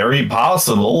very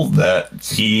possible that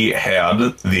he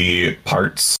had the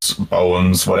parts,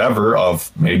 bones, whatever,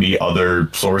 of maybe other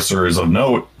sorcerers of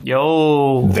note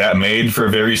that made for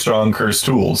very strong cursed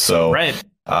tools. So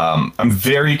I'm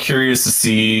very curious to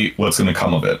see what's going to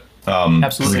come of it.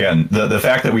 Absolutely. Again, the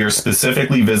fact that we are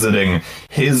specifically visiting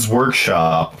his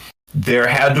workshop, there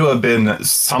had to have been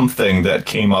something that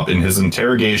came up in his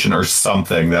interrogation or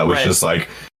something that was just like,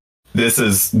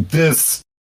 this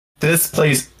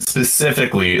place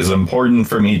specifically is important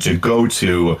for me to go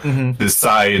to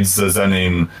besides the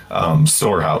Zenin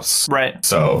storehouse. Right.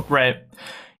 So. Right.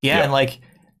 Yeah. And like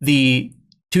the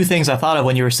two things I thought of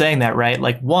when you were saying that, right?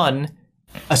 Like one,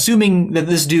 assuming that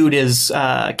this dude is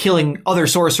killing other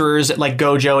sorcerers like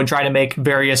Gojo and trying to make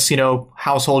various,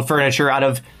 household furniture out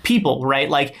of people, right?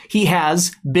 Like he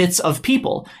has bits of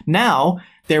people. Now,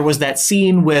 there was that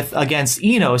scene against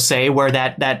Ino, say, where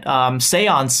that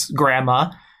seance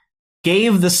grandma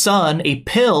gave the son a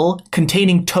pill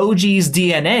containing Toji's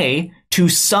DNA to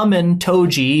summon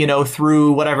Toji,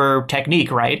 through whatever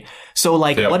technique, right? So,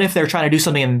 like, what if they're trying to do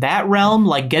something in that realm,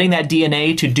 like getting that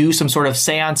DNA to do some sort of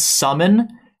seance summon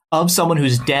of someone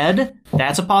who's dead?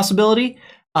 That's a possibility.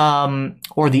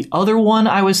 Or the other one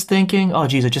I was thinking, oh,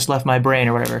 geez, it just left my brain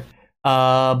or whatever.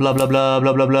 Blah, blah, blah,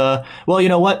 blah, blah, blah. Well, you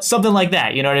know what? Something like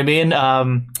that. You know what I mean?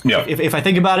 If I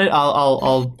think about it,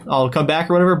 I'll come back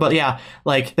or whatever. But yeah,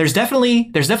 like there's definitely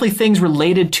things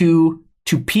related to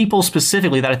people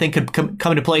specifically that I think could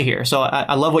come into play here. So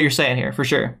I love what you're saying here for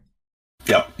sure.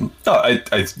 Yeah. No,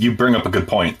 you bring up a good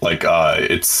point. Like,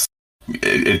 it's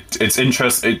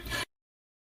interesting.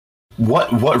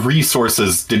 What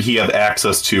resources did he have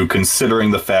access to,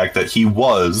 considering the fact that he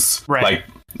was like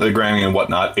the Granny and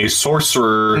whatnot, a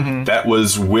sorcerer that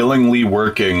was willingly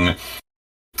working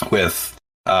with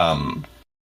Kujaku,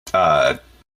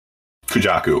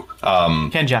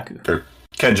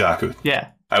 Kenjaku. Yeah.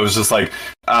 I was just like,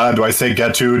 do I say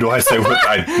Getu? Do I say what?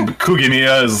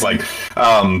 Kugimiya is like,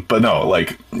 but no,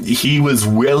 like he was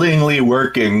willingly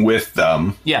working with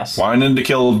them. Yes. Wanting to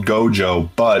kill Gojo,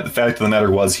 but the fact of the matter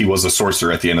was he was a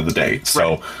sorcerer at the end of the day.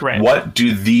 So what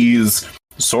do these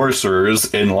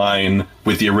sorcerers in line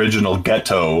with the original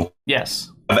Geto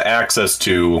have access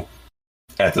to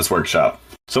at this workshop?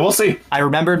 So we'll see. I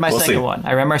remembered my second one.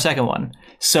 I remember our second one.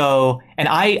 So, and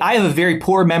I have a very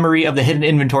poor memory of the hidden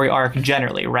inventory arc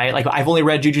generally, right? Like I've only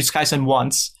read Jujutsu Kaisen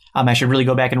once. I should really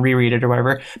go back and reread it or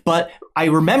whatever. But I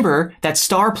remember that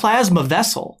Star Plasma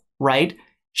vessel, right?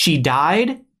 She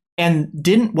died and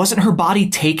wasn't her body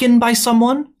taken by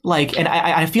someone? Like, and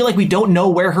I feel like we don't know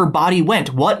where her body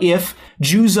went. What if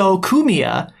Juzo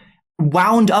Kumiya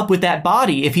wound up with that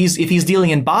body if he's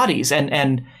dealing in bodies,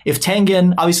 and if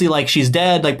Tengen, obviously, like she's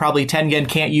dead, like probably Tengen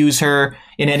can't use her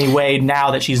in any way now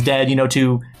that she's dead,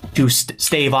 to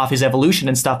stave off his evolution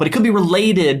and stuff, but it could be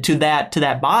related to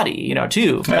that body,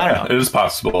 too. I don't know. It is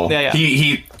possible.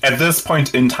 He at this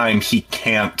point in time he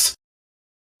can't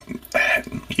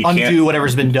undo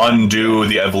whatever's been done. Undo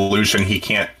the evolution. He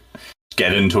can't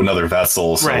get into another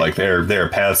vessel, so like they're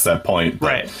past that point.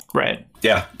 But, right.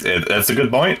 Yeah, that's a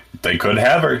good point. They could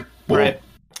have her. We'll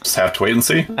just have to wait and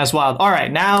see. That's wild. All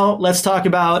right, now let's talk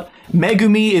about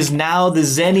Megumi is now the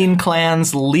Zenin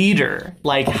clan's leader.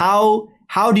 Like, how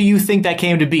do you think that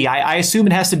came to be? I assume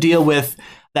it has to deal with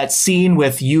that scene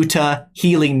with Yuta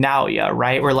healing Naoya,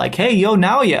 right? We're like, hey, yo,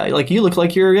 Naoya, like you look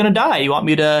like you're gonna die. You want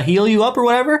me to heal you up or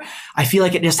whatever? I feel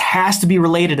like it just has to be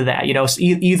related to that.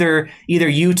 Either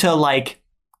Yuta like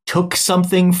took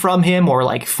something from him or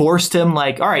like forced him,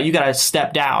 like, all right, you gotta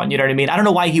step down. You know what I mean? I don't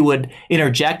know why he would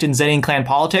interject in Zenin clan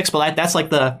politics, but that's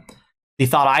like the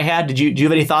thought I had. Do you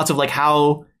have any thoughts of like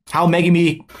how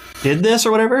Megumi did this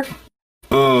or whatever?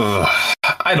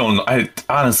 I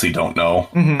honestly don't know.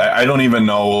 I don't even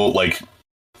know like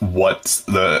what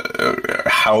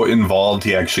how involved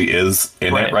he actually is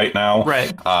in it right now.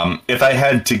 Right. If I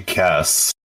had to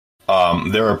guess,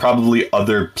 there are probably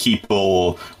other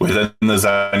people within the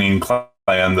Zenin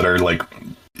clan that are like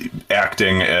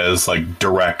acting as like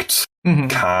direct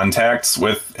contacts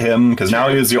with him, because now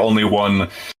he is the only one,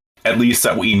 at least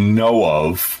that we know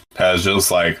of, has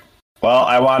just like, well,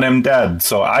 I want him dead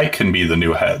so I can be the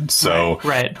new head. So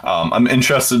I'm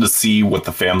interested to see what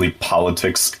the family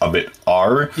politics of it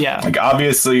are. Yeah. Like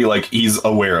obviously like he's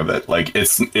aware of it. Like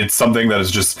it's something that is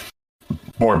just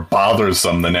more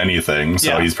bothersome than anything.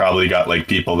 So he's probably got like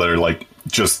people that are like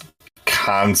just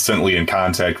constantly in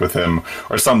contact with him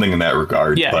or something in that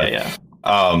regard. Yeah.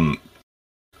 I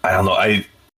don't know.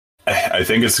 I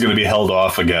think it's going to be held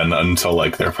off again until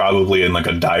like they're probably in like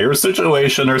a dire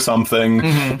situation or something.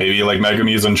 Maybe like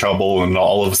Megumi's in trouble, and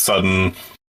all of a sudden,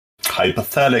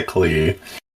 hypothetically,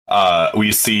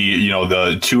 we see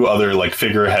the two other like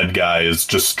figurehead guys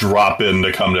just drop in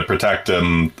to come to protect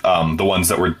him. The ones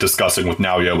that we're discussing with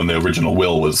Naoya when the original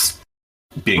will was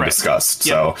being discussed.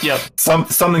 So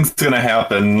something's going to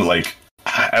happen. Like,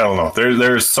 I don't know.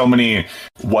 There's so many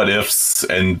what ifs,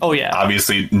 and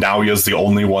obviously Naoya's the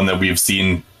only one that we've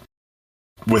seen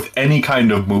with any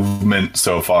kind of movement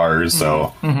so far. So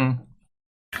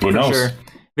who knows? Sure.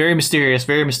 Very mysterious.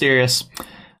 Very mysterious.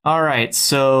 All right.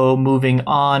 So moving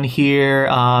on here.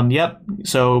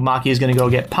 So Maki is going to go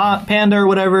get Panda or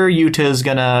whatever. Yuta's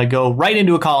going to go right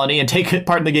into a colony and take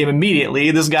part in the game immediately.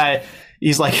 This guy,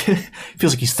 he's like,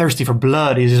 feels like he's thirsty for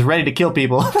blood. He's just ready to kill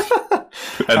people.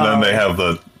 And then they have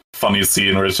the funny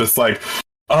scene where it's just like,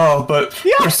 oh, but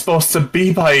we're supposed to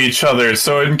be by each other,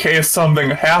 so in case something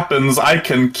happens, I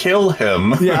can kill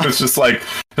him. Yeah. It's like,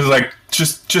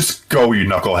 just go, you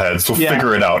knuckleheads. We'll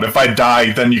figure it out. If I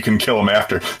die, then you can kill him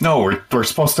after. No, we're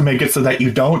supposed to make it so that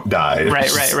you don't die.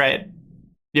 Right.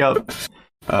 Yep.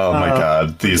 Oh my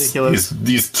god, these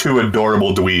two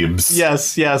adorable dweebs.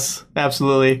 Yes,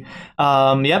 absolutely.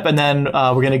 And then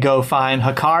we're gonna go find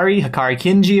Hakari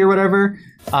Kinji or whatever,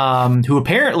 who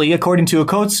apparently, according to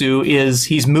Okotsu,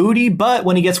 he's moody, but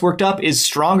when he gets worked up, is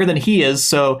stronger than he is.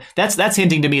 So that's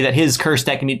hinting to me that his curse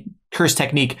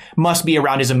technique must be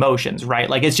around his emotions, right?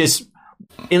 Like, it's just,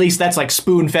 at least that's like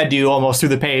spoon-fed to you almost through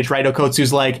the page, right?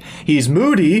 Okotsu's like, he's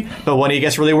moody, but when he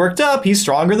gets really worked up, he's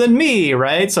stronger than me,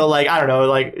 right? So, like, I don't know,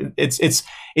 like, it's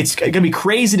gonna be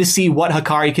crazy to see what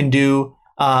Hakari can do,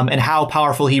 and how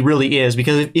powerful he really is,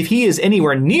 because if he is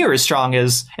anywhere near as strong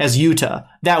as Yuta,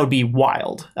 that would be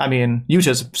wild. I mean,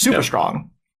 Yuta's super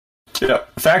strong. Yeah.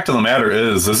 Fact of the matter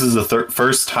is, this is the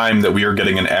first time that we are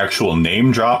getting an actual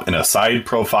name drop in a side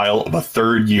profile of a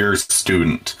third-year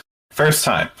student. First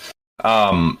time.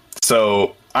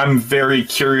 So I'm very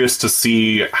curious to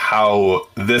see how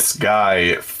this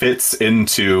guy fits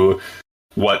into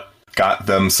what got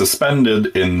them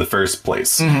suspended in the first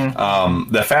place.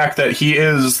 The fact that he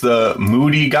is the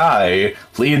moody guy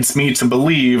leads me to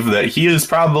believe that he is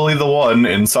probably the one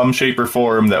in some shape or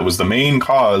form that was the main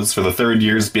cause for the third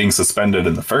years being suspended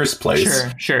in the first place.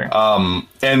 Sure.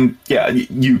 And yeah,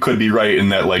 you could be right in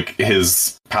that, like,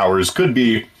 his powers could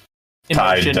be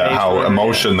tied to how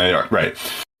emotion they are, right?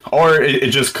 Or it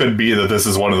just could be that this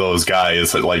is one of those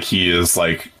guys that, like, he is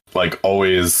like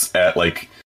always at like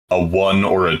a 1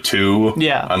 or a 2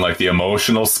 on like the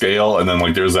emotional scale, and then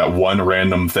like there's that one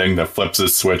random thing that flips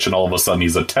his switch and all of a sudden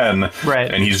he's a 10,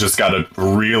 right? And he's just got a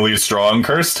really strong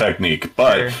curse technique,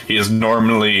 but he is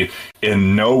normally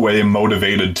in no way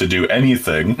motivated to do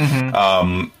anything,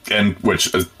 and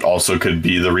which also could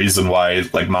be the reason why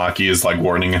like Maki is like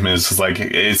warning him, is like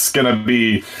it's gonna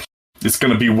be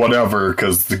whatever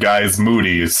because the guy's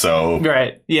moody. So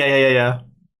yeah.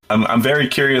 I'm very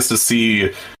curious to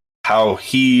see how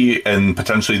he and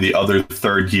potentially the other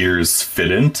third years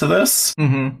fit into this.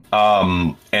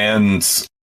 And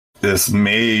this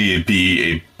may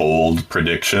be a bold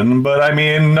prediction, but I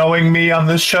mean, knowing me on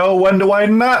this show, when do I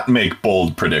not make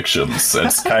bold predictions?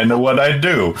 That's kind of what I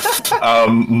do.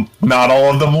 Not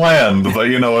all of them land, but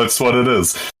you know, it's what it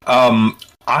is.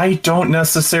 I don't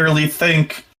necessarily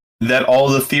think that all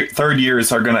the third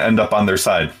years are going to end up on their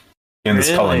side in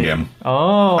this culling game.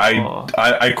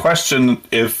 I question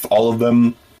if all of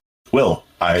them will.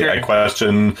 I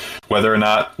question whether or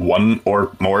not one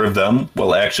or more of them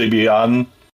will actually be on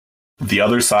the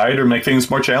other side or make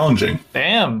things more challenging.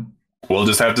 Damn. We'll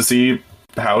just have to see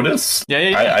how it is.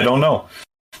 Yeah. I don't know.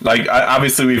 Like,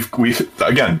 obviously,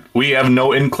 we have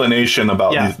no inclination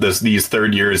about these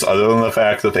third years other than the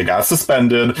fact that they got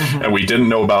suspended, and we didn't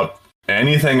know about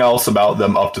anything else about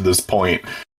them up to this point.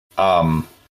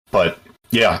 But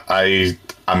yeah,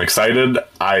 I'm excited.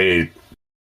 I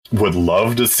would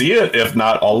love to see it if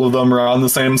not all of them are on the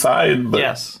same side. But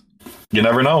yes, you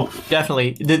never know.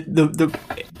 Definitely. The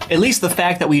at least the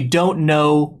fact that we don't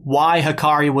know why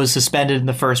Hakari was suspended in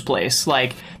the first place.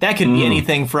 Like, that could be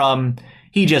anything from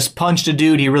he just punched a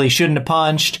dude he really shouldn't have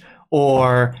punched,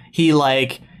 or he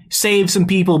like saved some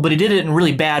people, but he did it in a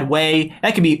really bad way.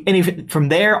 That could be anything from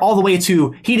there all the way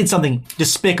to he did something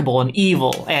despicable and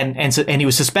evil, and he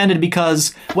was suspended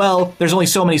because, well, there's only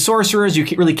so many sorcerers. You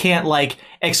really can't like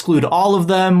exclude all of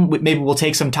them. Maybe we'll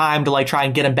take some time to like try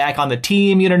and get him back on the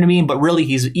team. You know what I mean? But really,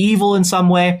 he's evil in some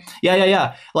way.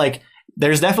 Yeah. Like,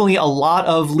 there's definitely a lot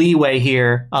of leeway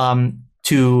here.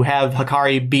 to have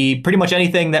Hikari be pretty much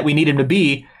anything that we need him to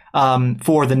be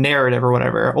for the narrative or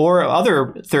whatever, or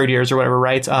other third years or whatever,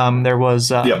 right? There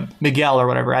was Miguel or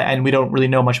whatever, and we don't really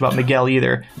know much about Miguel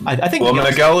either. I think. Well,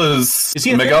 Miguel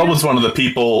was one of the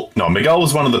people. No, Miguel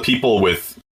was one of the people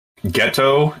with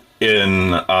Geto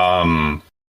in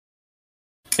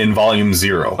Volume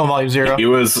 0. Oh, Volume 0. He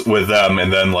was with them,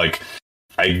 and then like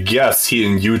I guess he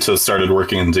and Yuta started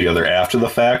working together after the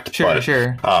fact. Sure.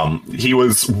 He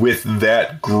was with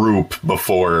that group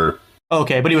before.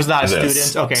 Okay, but he was not a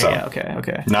this, student. Okay, so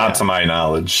okay. Not to my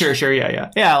knowledge. Sure,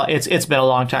 yeah. It's been a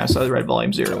long time since I read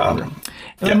Volume 0. Whatever.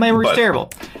 My memory's terrible.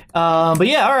 But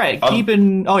yeah, all right. What do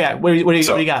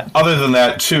you got? Other than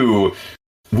that, too,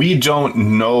 we don't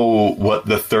know what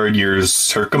the third year's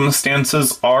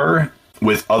circumstances are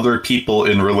with other people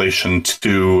in relation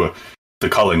to the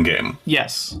Culling game.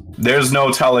 Yes. There's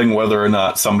no telling whether or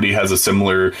not somebody has a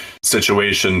similar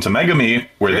situation to Megami,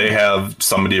 where they have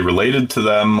somebody related to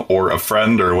them or a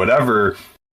friend or whatever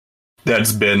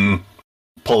that's been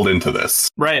pulled into this.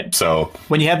 Right. So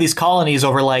when you have these colonies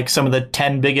over like some of the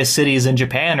 10 biggest cities in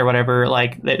Japan or whatever,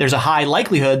 like there's a high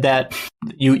likelihood that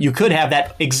you could have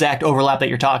that exact overlap that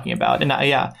you're talking about. And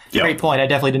great point. I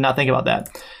definitely did not think about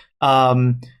that.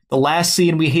 The last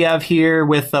scene we have here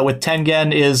with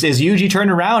Tengen is Yuji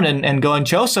turning around and going,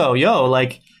 Choso, yo,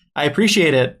 like, I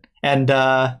appreciate it. And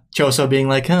Choso being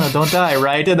like, don't die,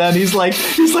 right? And then he's like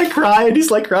crying,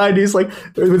 he's like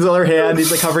with his other hand,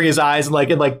 he's like covering his eyes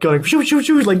and going,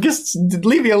 shoo, like, just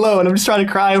leave me alone. I'm just trying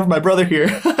to cry over my brother here.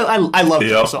 I love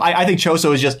Choso. I think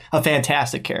Choso is just a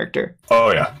fantastic character.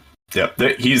 Oh, yeah. Yeah,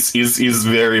 he's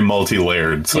very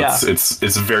multi-layered, so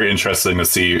it's very interesting to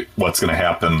see what's going to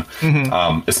happen,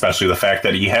 especially the fact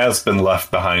that he has been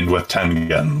left behind with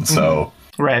Tengen, so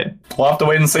right. We'll have to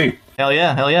wait and see. Hell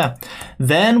yeah.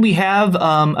 Then we have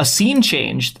a scene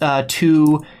change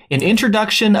to an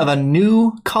introduction of a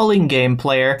new Culling game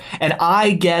player, and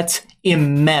I get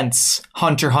immense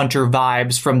Hunter x Hunter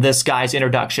vibes from this guy's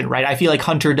introduction, right? I feel like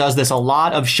Hunter does this a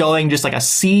lot of showing just like a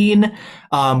scene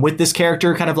with this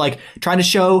character, kind of like trying to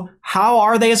show how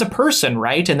are they as a person,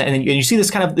 right? And you see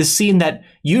this scene that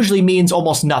usually means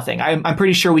almost nothing. I'm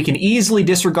pretty sure we can easily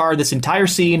disregard this entire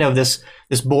scene of this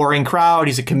boring crowd.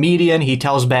 He's a comedian. He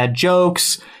tells bad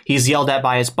jokes. He's yelled at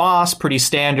by his boss. Pretty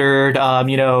standard,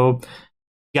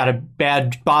 got a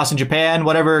bad boss in Japan,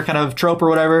 whatever kind of trope or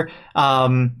whatever.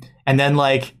 And then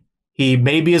like he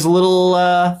maybe is a little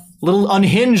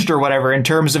unhinged or whatever in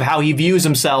terms of how he views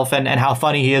himself and how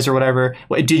funny he is or whatever.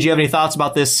 Did you have any thoughts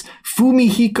about this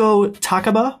Fumihiko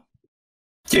Takaba?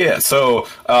 Yeah, so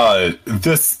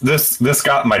this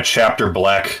got my Chapter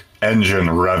Black engine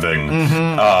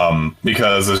revving,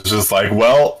 because it's just like,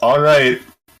 well, all right,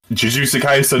 Jujutsu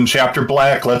Kaisen Chapter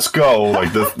Black, let's go.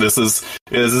 Like this is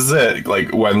it.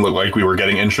 Like when we were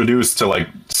getting introduced to like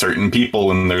certain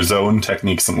people and their zone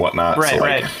techniques and whatnot. Right, so,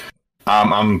 right.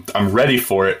 I'm ready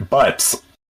for it, but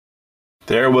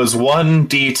there was one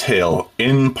detail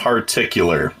in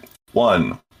particular,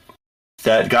 one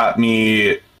that got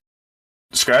me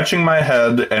scratching my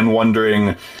head and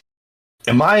wondering,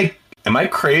 am I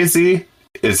crazy?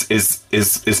 Is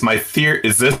my theory?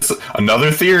 Is this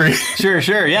another theory?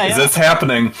 Sure, yeah. Is this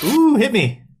happening? Ooh, hit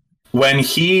me. When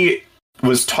he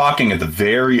was talking at the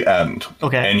very end,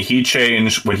 okay, and he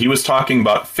changed when he was talking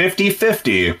about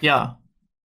 50-50. Yeah.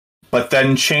 But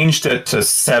then changed it to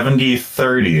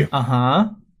 70-30. Uh-huh.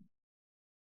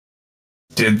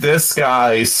 Did this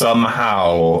guy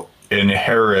somehow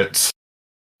inherit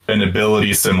an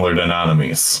ability similar to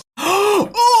Nanamis?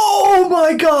 Oh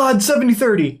my god,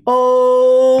 70-30.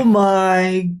 Oh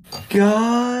my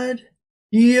god.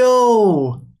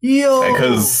 Yo.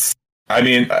 Because, I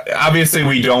mean, obviously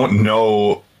we don't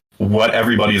know what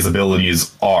everybody's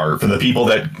abilities are for the people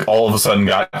that all of a sudden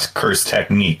got cursed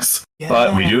techniques. Yeah.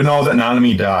 But we do know that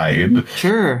Nanami died.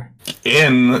 Sure.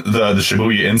 In the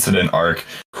Shibuya incident arc.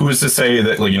 Who's to say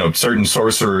that, certain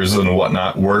sorcerers and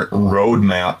whatnot weren't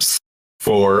roadmaps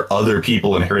for other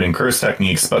people inheriting curse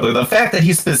techniques, but the fact that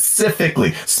he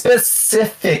specifically said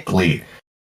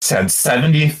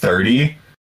 70-30,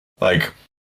 like,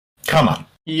 come on.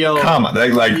 Yo. Come on.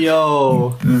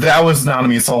 Yo. That was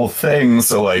Nanami's whole thing,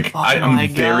 so, I'm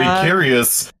very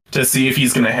curious to see if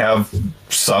he's going to have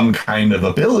some kind of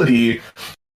ability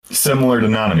similar to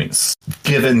Nanami's,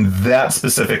 given that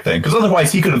specific thing. Because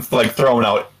otherwise, he could have, thrown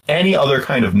out any other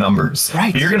kind of numbers.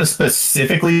 Right. But you're going to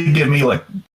specifically give me,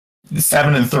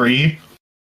 7 and 3.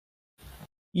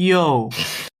 Yo.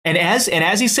 And as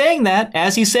he's saying that,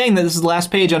 this is the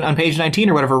last page on page 19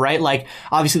 or whatever, right? Like,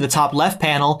 obviously the top left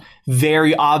panel,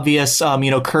 very obvious,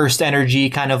 cursed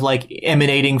energy kind of like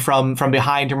emanating from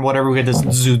behind him, whatever. We get this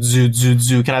zoot, zoot, zoot,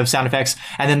 zoot kind of sound effects.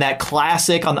 And then that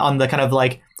classic on the kind of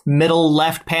like middle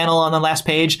left panel on the last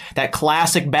page, that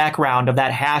classic background of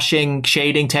that hashing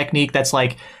shading technique that's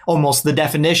like almost the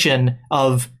definition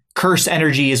of curse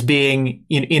energy is being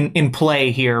in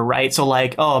play here, right? So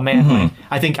like, oh man, like,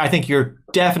 I think you're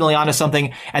definitely onto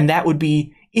something, and that would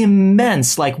be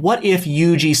immense. Like, what if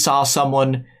Yuji saw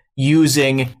someone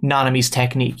using Nanami's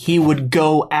technique? He would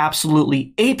go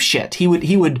absolutely apeshit. He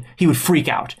would freak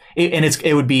out.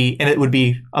 It would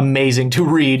be amazing to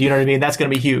read. You know what I mean? That's going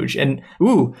to be huge. And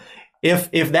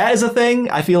if that is a thing,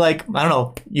 I feel like, I don't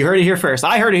know, you heard it here first.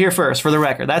 I heard it here first, for the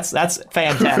record. That's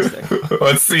fantastic.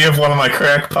 Let's see if one of my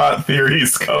crackpot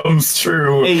theories comes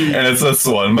true. Hey. And it's this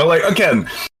one. But like, again,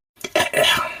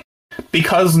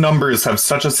 because numbers have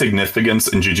such a significance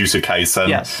in Jujutsu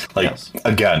Kaisen,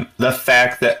 again, the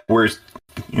fact that we're,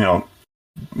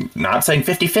 not saying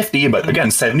 50-50, but again,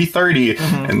 70-30,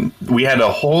 and we had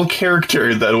a whole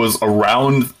character that was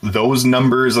around those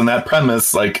numbers and that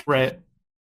premise, like, right.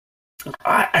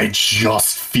 I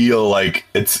just feel like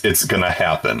it's gonna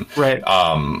happen. Right.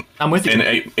 I'm with you.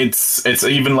 And it's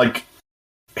even like,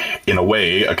 in a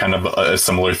way, a kind of a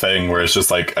similar thing where it's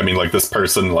just like, I mean, like, this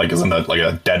person like is in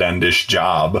a dead-endish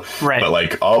job, right? But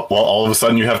like, oh well, all of a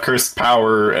sudden you have cursed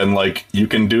power and like you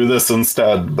can do this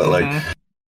instead. But like,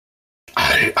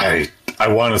 I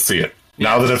want to see it.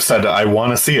 Now that I've said it, I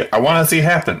want to see it. I want to see it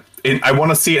happen. I want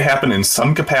to see it happen in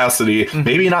some capacity,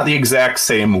 maybe not the exact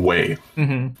same way,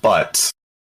 but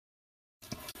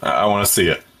I want to see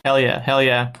it. Hell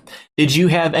yeah. Did you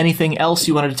have anything else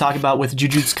you wanted to talk about with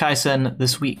Jujutsu Kaisen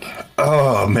this week?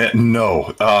 Oh, man,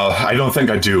 no. I don't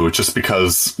think I do, just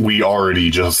because we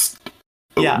already just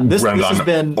this has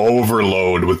been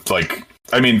overload with, like,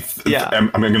 I mean, I'm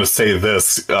going to say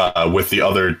this with the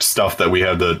other stuff that we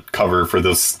had to cover for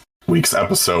this week's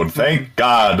episode. Thank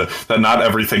God that not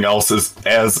everything else is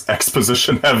as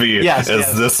exposition heavy as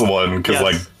this one, because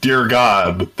like, dear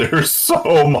God, there's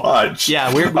so much.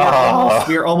 Yeah,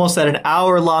 we're almost at an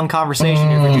hour-long conversation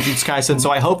here for Jujutsu Kaisen,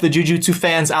 so I hope the Jujutsu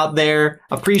fans out there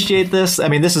appreciate this. I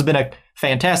mean, this has been a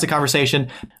fantastic conversation.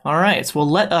 All right, well,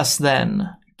 let us then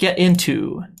get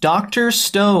into Dr.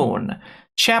 Stone,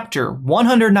 chapter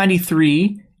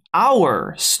 193,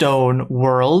 Our Stone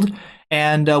World.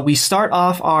 And we start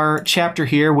off our chapter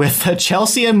here with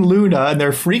Chelsea and Luna, and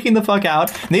they're freaking the fuck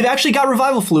out. And they've actually got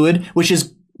revival fluid, which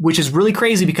is really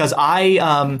crazy, because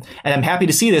and I'm happy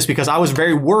to see this, because I was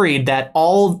very worried that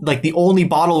the only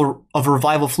bottle of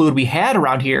revival fluid we had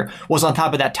around here was on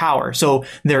top of that tower. So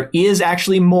there is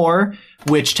actually more,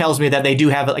 which tells me that they do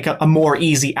have like a more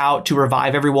easy out to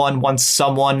revive everyone once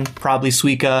someone, probably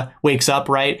Suika, wakes up,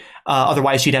 right?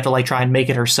 Otherwise she'd have to like try and make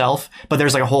it herself. But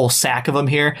there's like a whole sack of them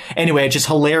here. Anyway, it's just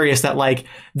hilarious that like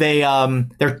they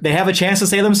have a chance to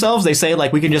save themselves. They say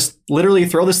like, we can just literally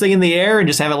throw this thing in the air and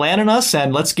just have it land on us,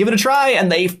 and let's give it a try.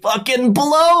 And they fucking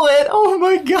blow it. Oh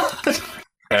my God.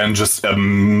 And just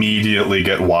immediately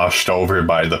get washed over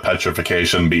by the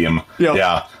petrification beam. Yep.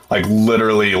 Yeah, like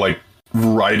literally, like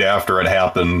right after it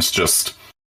happens, just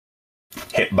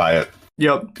hit by it.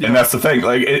 Yep. And that's the thing.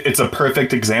 Like, it's a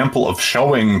perfect example of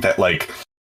showing that, like,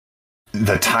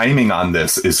 the timing on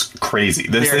this is crazy.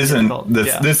 This isn't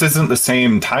the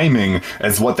same timing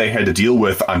as what they had to deal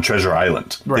with on Treasure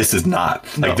Island. Right. This is not.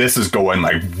 No. Like, this is going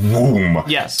like boom.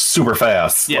 Yes. Super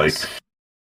fast. Yes.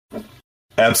 Like,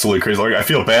 absolutely crazy. Like, I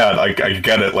feel bad. Like, I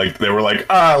get it. Like, they were like,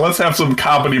 let's have some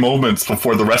comedy moments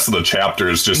before the rest of the chapter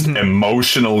is just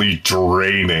emotionally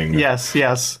draining.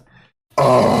 Yes.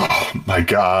 Oh my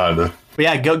God. But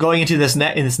yeah, going into this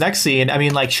next scene, I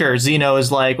mean, like, sure, Zeno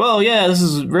is like, well, yeah, this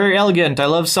is very elegant. I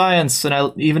love science,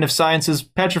 and even if science is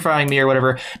petrifying me or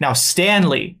whatever. Now,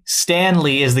 Stanley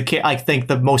is I think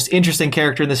the most interesting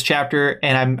character in this chapter,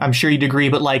 and I'm sure you'd agree.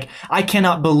 But like, I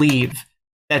cannot believe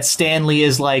that Stanley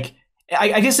is like.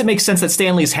 I guess it makes sense that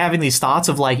Stanley is having these thoughts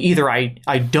of like, either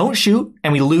I don't shoot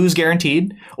and we lose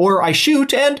guaranteed, or I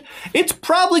shoot and it's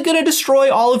probably going to destroy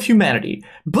all of humanity,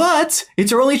 but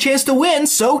it's our only chance to win.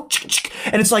 So,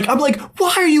 and it's like, I'm like,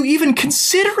 why are you even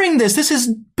considering this? This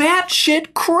is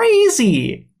batshit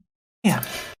crazy. Yeah.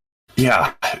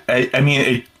 Yeah. I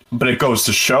mean, but it goes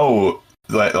to show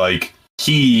that like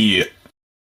he,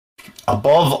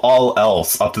 above all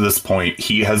else up to this point,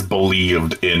 he has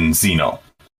believed in Zeno.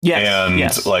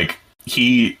 Yes, like,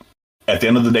 he, at the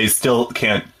end of the day, still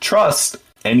can't trust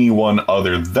anyone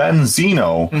other than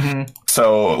Zeno.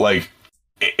 So, like,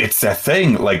 it's that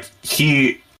thing. Like,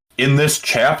 he, in this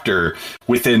chapter,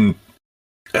 within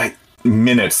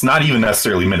minutes, not even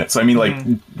necessarily minutes. I mean, like,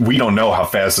 we don't know how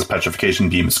fast this petrification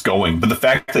beam is going, but the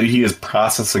fact that he is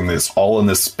processing this all in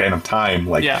this span of time,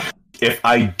 like, if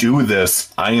I do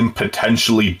this, I am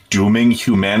potentially dooming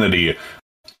humanity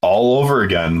all over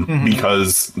again,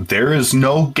 because there is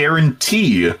no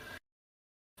guarantee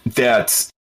that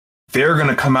they're going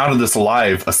to come out of this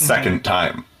alive a second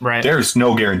time. Right. There's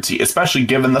no guarantee, especially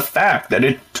given the fact that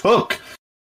it took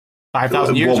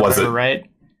 5,000 years or whatever, right?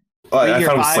 I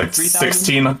thought it was like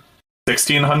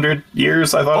 1,600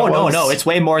 years, I thought it was. No, it's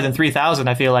way more than 3,000,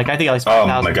 I feel like. I think at least 5,000.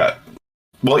 Oh my god.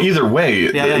 Well, either way,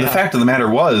 the fact of the matter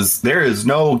was, there is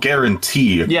no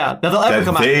guarantee that they'll ever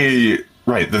come out.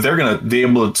 That they're going to be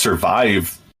able to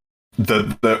survive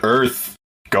the Earth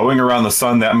going around the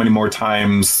sun that many more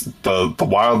times, the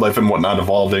wildlife and whatnot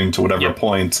evolving to whatever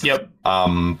point.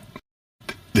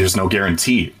 There's no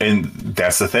guarantee. And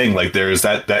that's the thing. Like, there's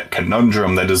that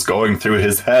conundrum that is going through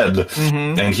his head.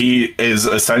 And he is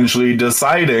essentially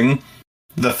deciding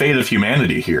the fate of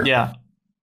humanity here. Yeah.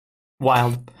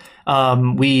 Wild.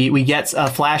 We get a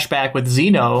flashback with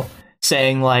Zeno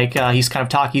saying, like, he's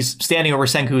standing over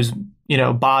Senku's,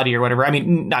 body or whatever. I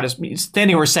mean, he's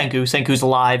standing over Senku. Senku's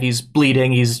alive. He's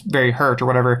bleeding. He's very hurt or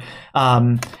whatever.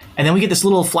 And then we get this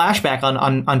little flashback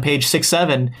on page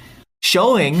 6-7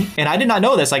 showing, and I did not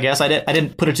know this, I guess. I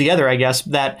didn't put it together, I guess,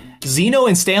 that Zeno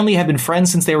and Stanley have been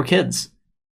friends since they were kids.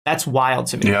 That's wild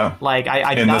to me. Yeah. Like,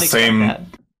 I did not expect that.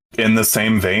 In the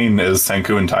same vein as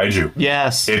Senku and Taiju.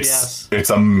 Yes. It's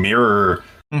a mirror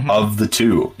of the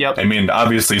two. Yep. I mean,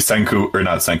 obviously Stanley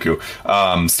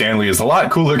is a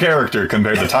lot cooler character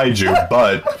compared to Taiju,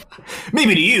 but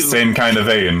maybe to you. Same kind of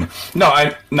vein. No,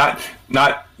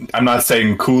 I'm not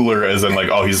saying cooler as in like,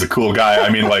 oh, he's a cool guy. I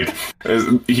mean, like,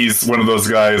 he's one of those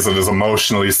guys that is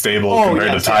emotionally stable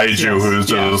compared to Taiju, who's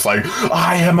just like,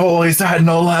 I am always at an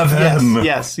 11.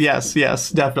 Yes,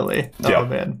 definitely. Oh,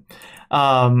 man.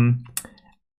 And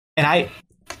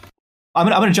I'm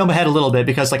gonna jump ahead a little bit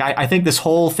because, like, I think this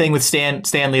whole thing with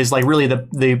Stanley is like really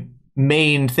the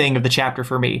main thing of the chapter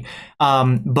for me.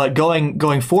 But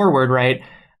going forward, right?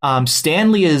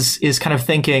 Stanley is kind of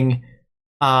thinking,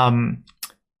 Senku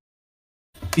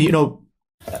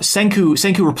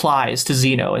replies to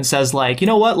Zeno and says, like, you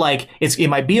know what, like, it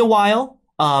might be a while,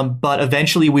 but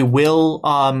eventually we will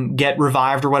get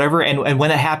revived or whatever, and when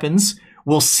that happens,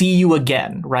 we'll see you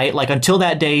again, right? Like, until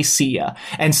that day, see ya.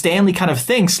 And Stanley kind of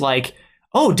thinks, like,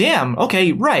 oh, damn,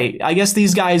 okay, right. I guess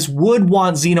these guys would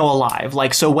want Zeno alive.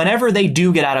 Like, so whenever they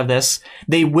do get out of this,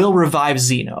 they will revive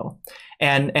Zeno.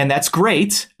 And that's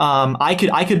great.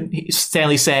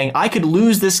 Stanley saying, I could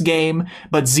lose this game,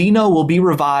 but Zeno will be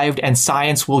revived and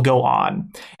science will go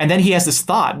on. And then he has this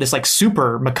thought, this like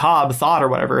super macabre thought or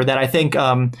whatever, that I think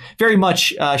very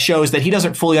much shows that he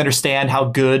doesn't fully understand how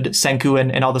good Senku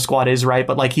and all the squad is, right?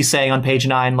 But like he's saying on page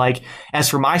 9, like, as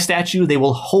for my statue, they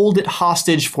will hold it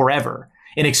hostage forever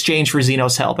in exchange for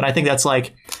Zeno's help. And I think that's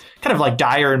like kind of like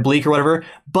dire and bleak or whatever.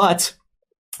 But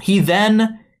he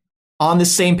then, on the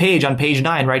same page, on page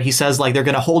 9, right, he says, like, they're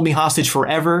going to hold me hostage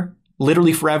forever,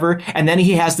 literally forever. And then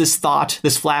he has this thought,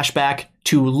 this flashback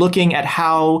to looking at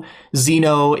how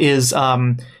Zeno is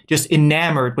just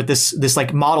enamored with this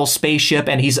like model spaceship,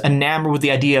 and he's enamored with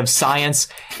the idea of science.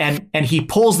 And he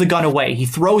pulls the gun away. He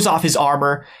throws off his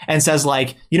armor and says,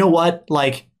 like, you know what,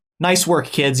 like, nice work,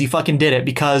 kids. You fucking did it,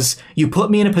 because you put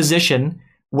me in a position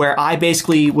where I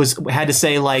basically had to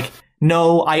say, like,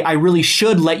 no, I really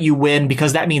should let you win,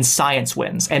 because that means science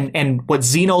wins. And what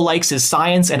Zeno likes is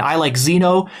science, and I like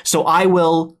Zeno, so I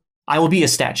will be a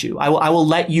statue. I will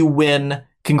let you win.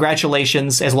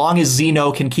 Congratulations. As long as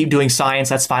Zeno can keep doing science,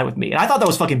 that's fine with me. And I thought that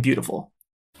was fucking beautiful.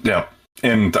 Yeah.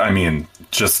 And I mean,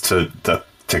 just to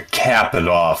cap it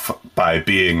off by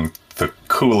being the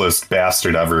coolest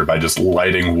bastard ever, by just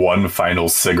lighting one final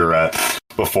cigarette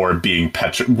before being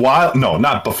while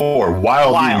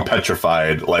being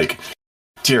petrified. Like,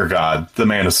 dear God, the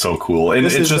man is so cool. And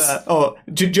it's just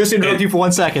just interrupt you for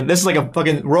 1 second. This is like a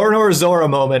fucking Roronoa Zoro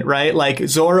moment, right? Like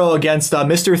Zoro against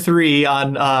Mr. 3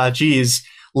 on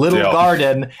Little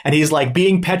Garden, and he's like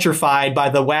being petrified by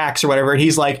the wax or whatever, and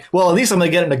he's like, well, at least I'm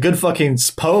gonna get in a good fucking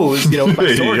pose, with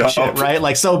my sword and shit, right?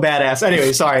 Like, so badass.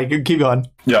 Anyway, sorry, keep going.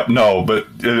 Yeah, no, but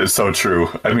it is so true.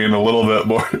 I mean, a little bit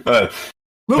more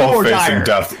both facing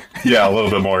death. Yeah, a little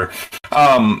bit more.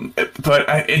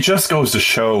 But it just goes to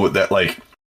show that, like,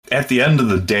 at the end of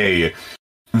the day,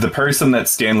 the person that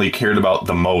Stanley cared about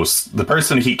the most, the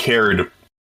person he cared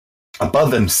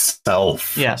above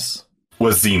himself,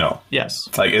 was Zeno. Yes.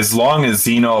 Like, as long as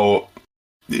Zeno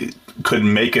could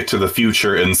make it to the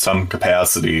future in some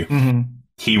capacity,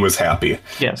 he was happy.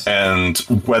 Yes. And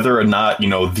whether or not,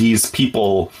 these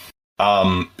people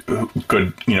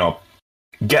could,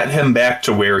 get him back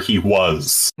to where he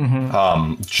was.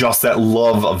 Just that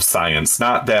love of science,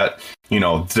 not that,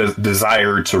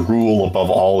 desire to rule above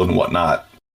all and whatnot.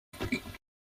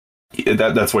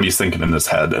 That's what he's thinking in his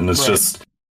head. And it's just,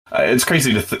 it's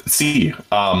crazy to see.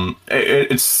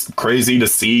 It's crazy to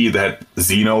see that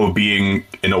Zeno being,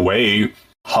 in a way,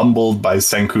 humbled by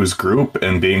Senku's group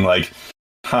and being like,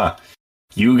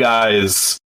 you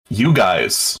guys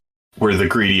were the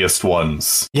greediest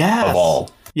ones of all.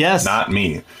 Yes. Not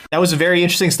me. That was a very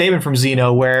interesting statement from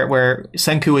Zeno where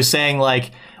Senku is saying,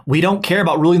 like, we don't care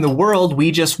about ruling the world.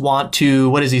 We just want to,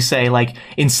 what does he say? Like,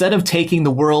 instead of taking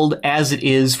the world as it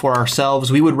is for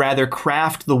ourselves, we would rather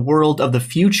craft the world of the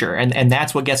future. And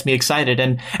that's what gets me excited.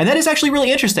 And that is actually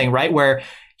really interesting, right? Where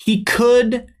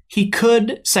Senku,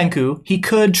 he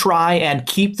could try and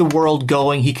keep the world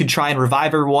going. He could try and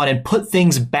revive everyone and put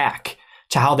things back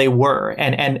to how they were.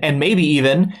 And maybe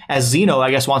even, as Zeno, I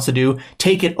guess, wants to do,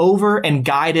 take it over and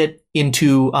guide it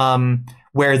into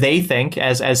where they think,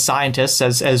 as scientists,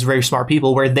 as very smart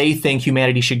people, where they think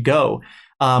humanity should go.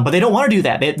 But they don't want to do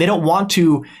that. They don't want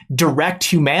to direct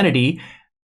humanity.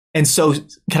 And so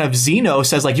kind of Zeno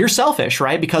says, like, you're selfish,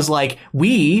 right? Because, like,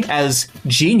 we as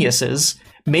geniuses,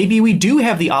 maybe we do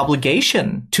have the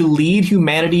obligation to lead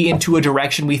humanity into a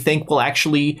direction we think will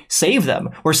actually save them.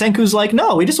 Where Senku's like,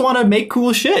 no, we just want to make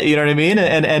cool shit, you know what I mean?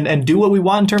 And do what we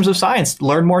want in terms of science,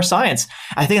 learn more science.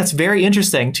 I think that's very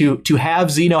interesting to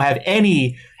have Zeno have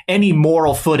any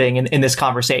moral footing in this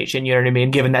conversation, you know what I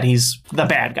mean? Given that he's the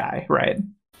bad guy, right?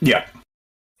 Yeah.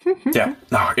 Yeah.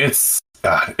 No, it is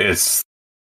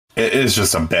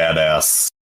just a badass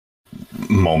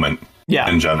moment. Yeah.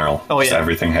 In general. Oh, yeah. Just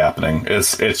everything happening.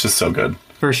 It's just so good.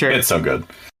 For sure. It's so good.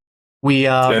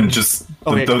 And just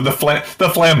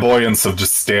the flamboyance of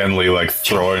just Stanley, like,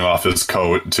 throwing off his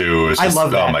coat too. Just, I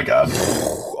love that. Oh my god.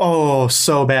 Oh,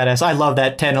 so badass. I love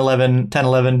that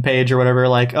 10-11 page or whatever.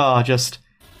 Like, oh, just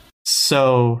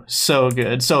so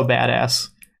good. So badass.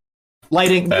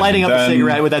 Lighting up a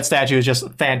cigarette with that statue is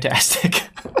just fantastic.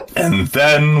 And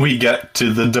then we get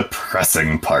to the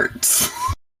depressing parts.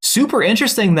 Super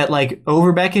interesting that, like,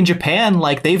 over back in Japan,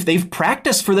 like, they've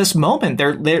practiced for this moment.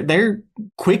 They're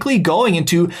quickly going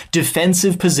into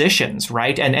defensive positions,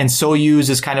 right? And Soyuz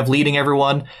is kind of leading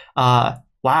everyone.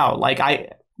 Wow,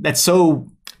 like, that's so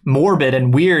morbid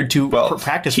and weird to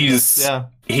practice.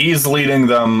 He's leading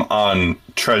them on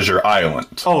Treasure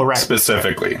Island. Oh, right.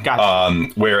 Specifically. Gotcha.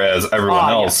 Whereas everyone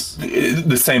else,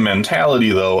 the same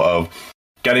mentality, though, of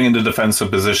getting into defensive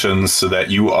positions so that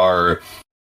you are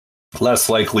less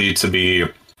likely to be,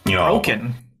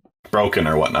 broken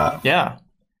or whatnot. Yeah,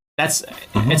 it's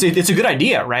a good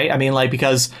idea, right? I mean, like,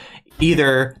 because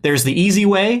either there's the easy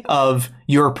way of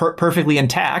you're perfectly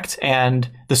intact and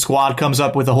the squad comes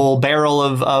up with a whole barrel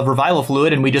of revival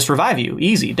fluid and we just revive you,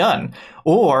 easy, done.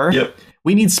 Or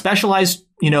we need specialized,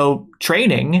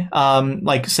 training,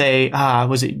 like, say,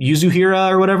 was it Yuzuhira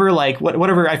or whatever, like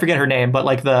whatever, I forget her name, but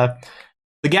like the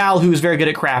gal who's very good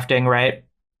at crafting, right?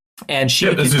 And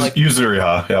she this is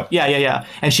Yuzuriha. Yeah.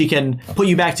 And she can put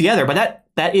you back together. But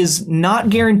that is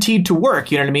not guaranteed to work.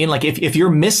 You know what I mean? Like, if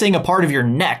you're missing a part of your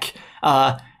neck,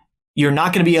 you're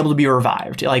not going to be able to be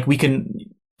revived. Like, you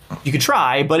could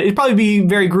try, but it'd probably be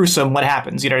very gruesome what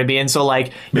happens. You know what I mean? So,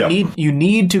 like, you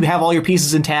need to have all your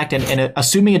pieces intact, and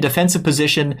assuming a defensive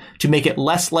position to make it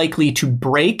less likely to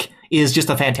break is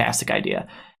just a fantastic idea.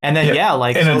 And then,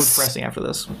 so depressing after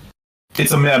this.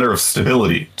 It's a matter of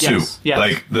stability too. Yes.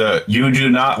 Like, you do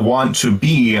not want to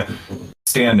be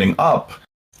standing up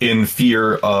in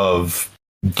fear of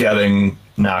getting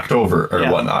knocked over or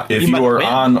whatnot. If you are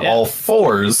on all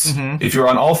fours, if you're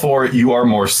on all four, you are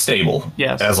more stable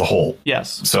as a whole.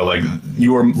 Yes. So, like,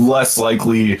 you are less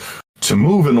likely to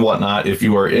move and whatnot if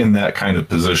you are in that kind of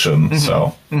position.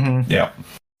 So, yeah.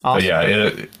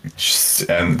 Awesome. But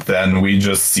and then we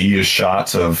just see a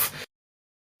shot of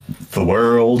the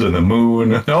world and the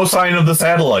moon. No sign of the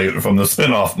satellite from the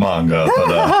spin-off manga,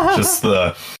 but just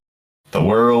the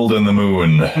world and the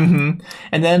moon.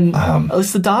 And then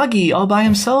it's the doggy all by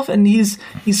himself, and he's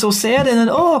so sad. And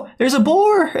then there's a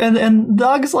boar, and the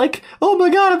dog is like, oh my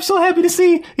god, I'm so happy to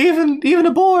see even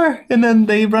a boar. And then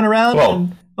they run around.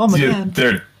 And, oh my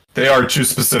god, they are two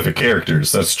specific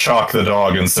characters. That's Chalk the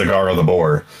dog and Sagara the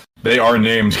boar. They are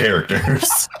named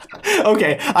characters.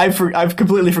 Okay, I've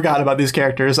completely forgotten about these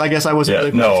characters. I guess I wasn't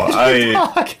really. No,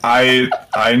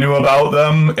 I knew about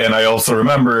them, and I also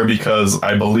remember because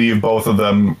I believe both of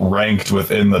them ranked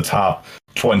within the top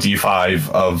 25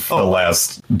 of the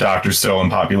last Dr. Stone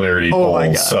popularity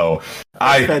poll. So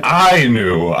I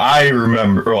knew. I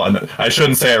remember. Well, I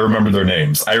shouldn't say I remember their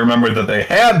names. I remember that they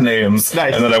had names,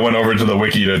 Nice. and then I went over to the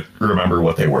wiki to remember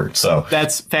what they were. So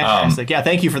That's fantastic. Yeah,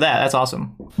 thank you for that. That's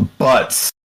awesome.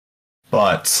 But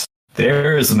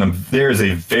there's a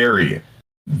very,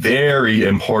 very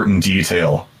important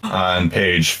detail on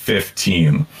page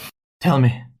 15. Tell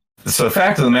me. So the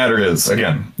fact of the matter is,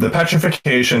 again, the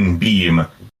petrification beam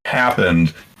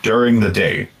happened during the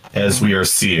day, as we are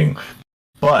seeing.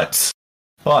 But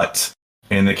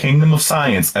in the Kingdom of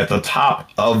Science, at the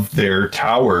top of their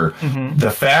tower,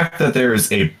 the fact that there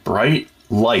is a bright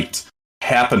light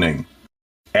happening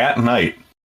at night,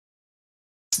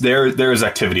 there is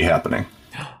activity happening.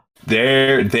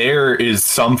 There is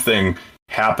something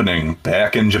happening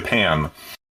back in Japan.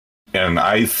 And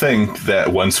I think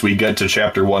that once we get to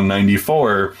chapter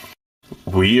 194,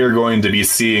 we are going to be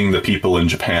seeing the people in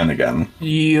Japan again.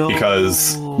 Yo.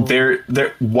 Because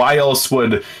why else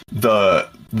would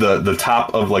the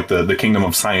top of like the Kingdom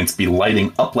of Science be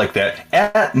lighting up like that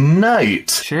at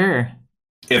night? Sure.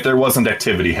 If there wasn't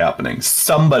activity happening,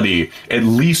 somebody, at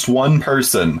least one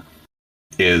person,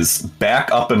 is back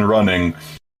up and running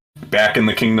back in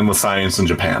the Kingdom of Science in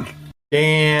Japan.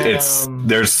 Damn.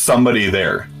 There's somebody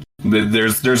there.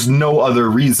 There's no other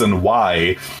reason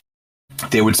why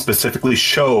they would specifically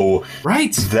show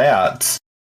that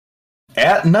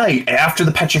at night, after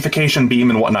the petrification beam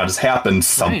and whatnot has happened,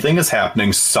 something is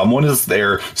happening, someone is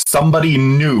there, somebody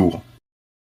knew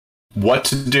what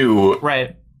to do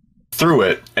through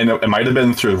it, and it might have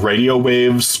been through radio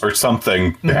waves or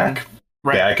something back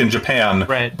in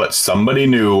Japan, but somebody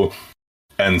knew,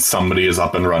 and somebody is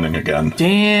up and running again.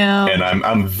 Damn. And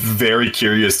I'm very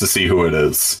curious to see who it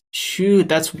is. Shoot,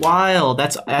 that's wild.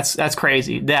 That's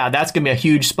crazy. Yeah, that's gonna be a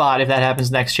huge spot if that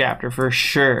happens next chapter for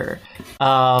sure.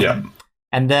 Yeah.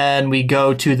 And then we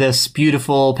go to this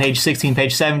beautiful page 16,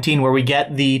 page 17, where we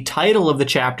get the title of the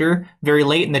chapter, very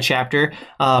late in the chapter.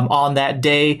 On that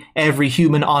day, every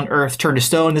human on Earth turned to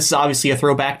stone. This is obviously a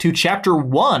throwback to chapter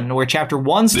 1, where chapter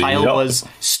 1's title was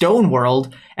Stone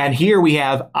World. And here we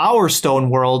have our Stone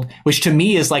World, which to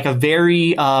me is like a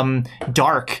very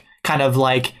dark kind of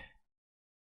like,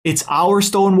 it's our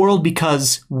Stone World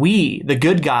because we, the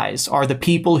good guys, are the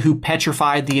people who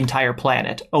petrified the entire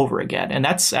planet over again. And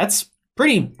that's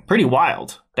pretty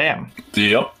wild. Damn.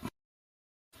 Yep.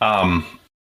 And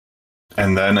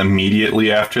then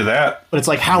immediately after that, but it's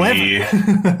like, however,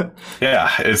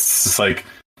 yeah, it's just like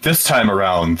this time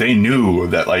around they knew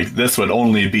that like this would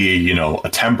only be, a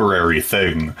temporary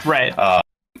thing, right?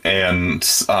 And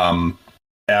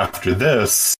after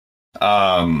this,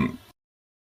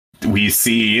 we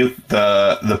see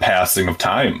the passing of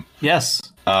time. Yes.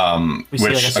 We see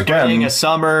which like a spring, again, a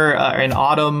summer, an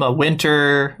autumn, a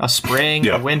winter, a spring,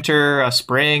 a winter, a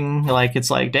spring. Like it's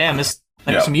like, damn, this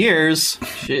like some years.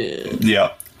 Shit.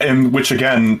 Yeah, and which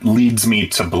again leads me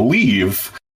to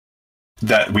believe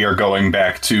that we are going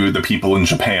back to the people in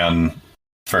Japan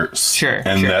first,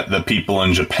 and that the people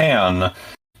in Japan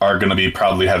are going to be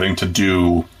probably having to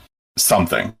do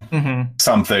something.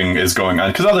 Something is going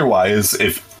on, because otherwise,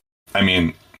 if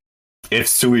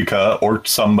Suika or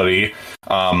somebody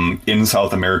in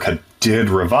South America did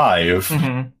revive,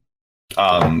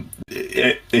 I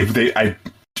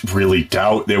really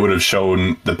doubt they would have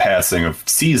shown the passing of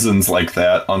seasons like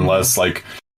that, unless like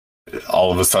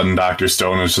all of a sudden Dr.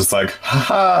 Stone is just like,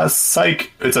 haha,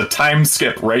 psych, it's a time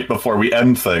skip right before we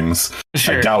end things.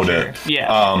 I doubt it.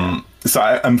 Yeah. So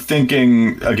I'm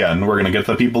thinking, again, we're going to get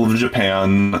the people of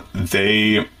Japan.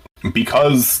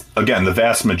 Because, again, the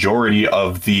vast majority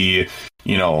of the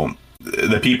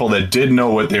people that did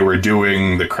know what they were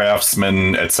doing, the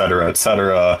craftsmen, et cetera,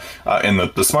 and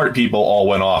the smart people all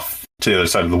went off to the other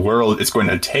side of the world. It's going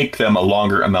to take them a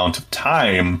longer amount of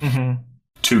time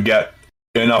to get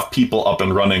enough people up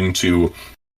and running to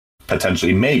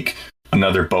potentially make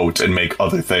another boat and make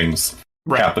other things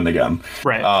happen again.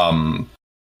 Right.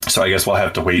 So I guess we'll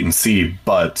have to wait and see.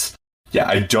 But yeah,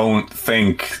 I don't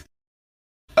think,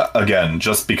 again,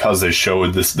 just because they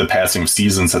showed the passing of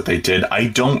seasons that they did, I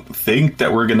don't think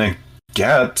that we're going to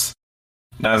get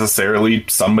necessarily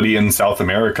somebody in South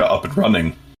America up and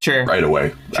running right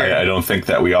away. I don't think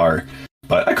that we are.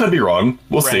 But I could be wrong.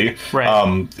 We'll see.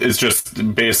 Right. It's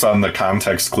just based on the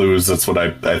context clues. That's what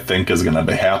I think is going to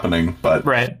be happening. But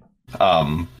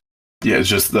yeah, it's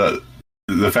just the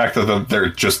fact that they're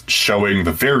just showing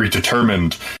the very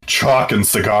determined Chalk and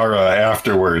Sagara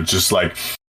afterwards, just like,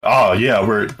 oh yeah,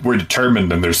 we're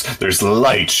determined, and there's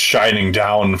light shining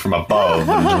down from above,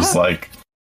 and just like,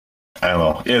 I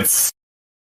don't know.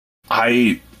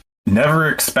 I never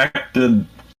expected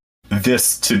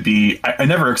this to be. I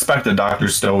never expected Dr.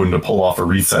 Stone to pull off a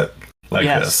reset like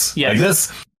Yes, this. yes. Like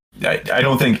this, I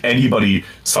don't think anybody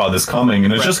saw this coming,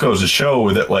 and it just goes to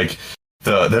show that like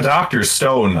the Dr.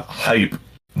 Stone hype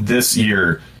this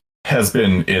year has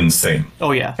been insane.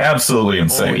 Oh yeah, Absolutely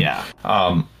insane. oh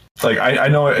yeah. Like I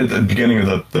know at the beginning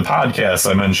of the podcast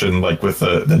I mentioned like with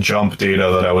the jump data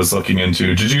that I was looking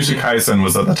into, Jujutsu Kaisen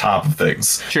was at the top of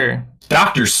things. Sure.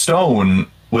 Dr. Stone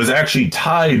was actually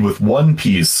tied with One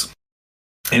Piece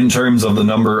in terms of the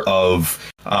number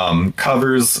of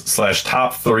covers /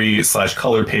 top 3 /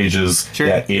 color pages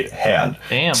that it had.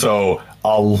 Damn. So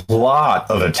a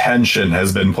lot of attention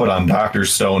has been put on Dr.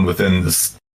 Stone within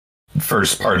this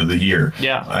first part of the year.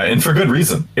 Yeah. And for good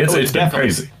reason. It's been definitely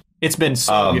crazy. It's been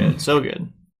so good, so good.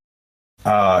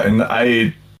 And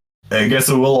I guess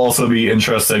it will also be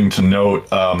interesting to note,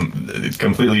 it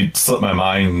completely slipped my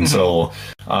mind until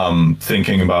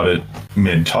thinking about it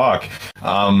mid-talk.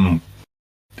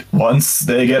 Once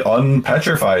they get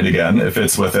unpetrified again, if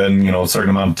it's within, a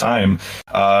certain amount of time,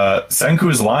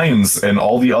 Senku's lines and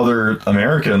all the other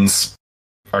Americans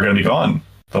are going to be gone,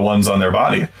 the ones on their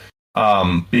body.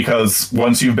 Because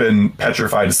once you've been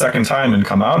petrified a second time and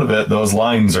come out of it, those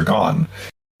lines are gone.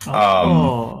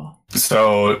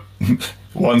 So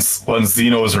once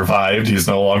Zeno is revived, he's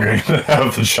no longer going to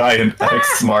have the giant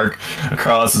X mark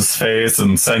across his face,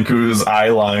 and Senku's eye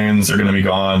lines are going to be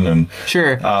gone. And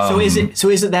sure. So is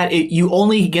it that you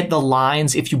only get the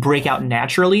lines if you break out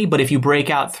naturally, but if you break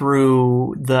out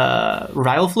through the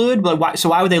revival fluid, but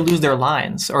why would they lose their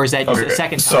lines, or is that just a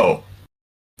second time? So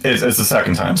it's the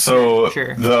second time. So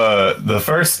Sure. the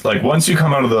first, like once you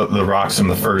come out of the rocks from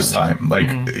the first time, like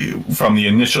from the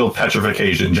initial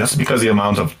petrification, just because the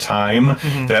amount of time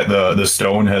that the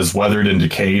stone has weathered and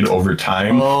decayed over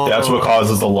time, that's what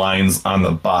causes the lines on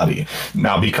the body.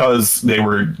 Now, because they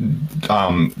were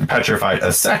petrified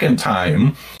a second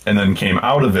time and then came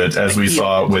out of it, as we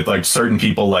saw with like certain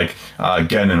people like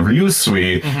Gen and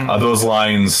Ryusui, those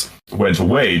lines went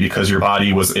away because your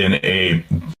body was in a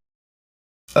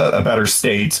better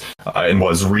state and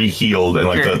was re-healed, and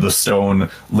like the stone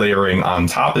layering on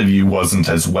top of you wasn't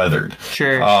as weathered.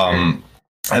 Sure.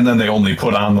 And then they only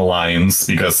put on the lines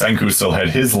because Senku still had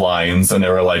his lines, and they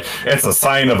were like, it's a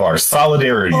sign of our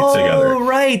solidarity together. Oh,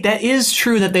 right. That is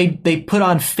true that they put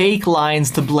on fake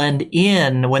lines to blend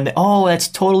in when they, that's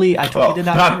totally, I totally did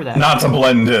not remember that. Not to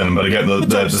blend in, but again,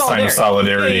 the sign of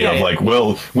solidarity of like,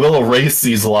 we'll erase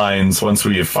these lines once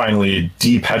we have finally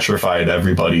depetrified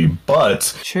everybody.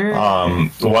 But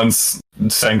once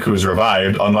Senku's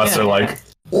revived, unless they're like,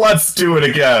 let's do it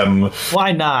again.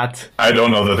 Why not? I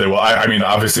don't know that they will. I mean,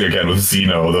 obviously, again, with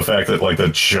Zeno, the fact that, like, the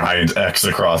giant X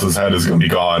across his head is going to be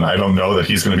gone, I don't know that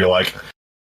he's going to be like,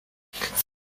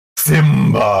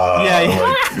 Simba!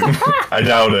 Yeah. Like, I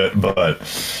doubt it, but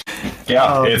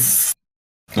yeah,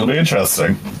 it'll be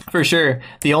interesting. For sure.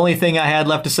 The only thing I had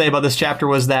left to say about this chapter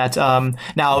was that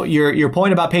now your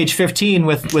point about page 15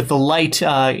 with the light,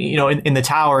 in the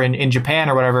tower in Japan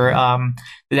or whatever,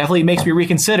 it definitely makes me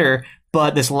reconsider.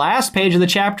 But this last page of the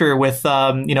chapter with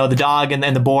the dog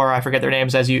and the boar, I forget their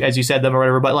names as you said them or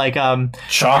whatever, but like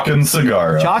Chalk and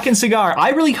Cigar. Chalk and Cigar.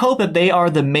 I really hope that they are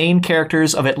the main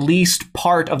characters of at least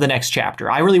part of the next chapter.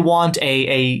 I really want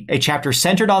a chapter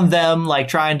centered on them, like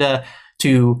trying to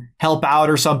help out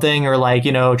or something, or like,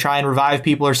 try and revive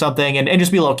people or something, and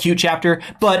just be a little cute chapter.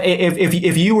 But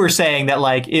if you were saying that,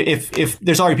 like, if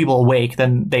there's already people awake,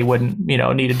 then they wouldn't, need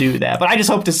to do that. But I just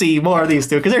hope to see more of these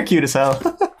two because they're cute as hell.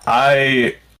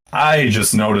 I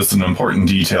just noticed an important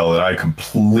detail that I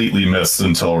completely missed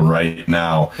until right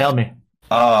now. Tell me.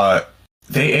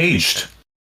 They aged.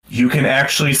 You can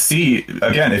actually see,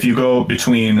 again, if you go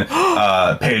between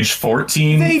page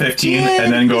 14, 15,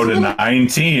 and then go to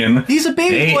 19. He's a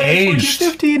baby boy at 14,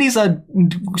 15. He's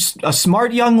a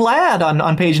smart young lad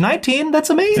on page 19. That's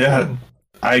amazing. Yeah,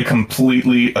 I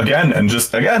completely, again,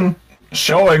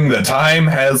 showing that time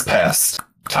has passed.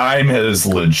 Time has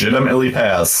legitimately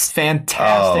passed.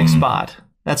 Fantastic spot.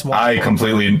 That's wonderful. I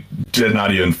completely did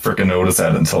not even frickin' notice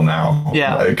that until now.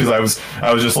 Yeah, because I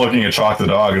was just looking at Chalk the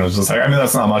dog, and I was just like, I mean,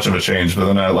 that's not much of a change. But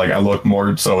then I looked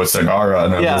more so at Sagara,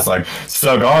 and I was just like,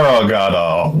 Sagara got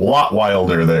a lot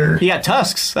wilder there. He got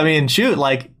tusks. I mean, shoot,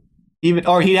 like even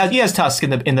he has tusks in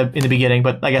the beginning,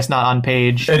 but I guess not on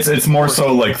page. It's more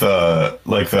so like the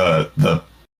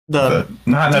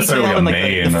not necessarily a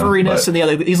mane, the furriness, and the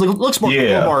other. He looks more, a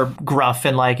little more gruff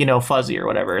and like fuzzy or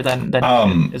whatever than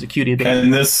as a cutie.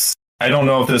 And this, I don't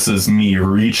know if this is me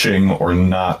reaching or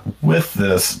not with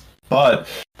this, but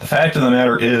the fact of the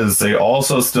matter is they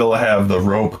also still have the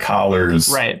rope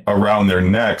collars around their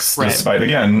necks, despite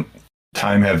again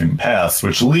time having passed,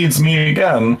 which leads me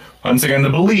once again to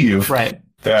believe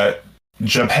that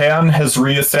Japan has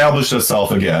reestablished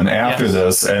itself again after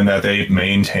this, and that they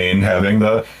maintain having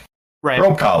the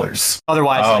rope collars.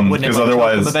 Otherwise, wouldn't it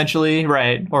otherwise them eventually,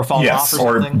 right? Or fall off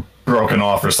or something? Or broken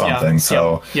off or something.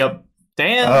 Yep.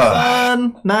 Damn,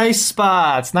 son. Nice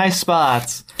spots.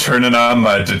 Turning on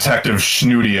my Detective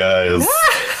Schnooty eyes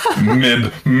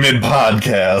mid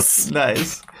podcast.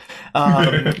 Nice.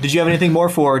 Did you have anything more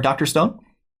for Dr. Stone?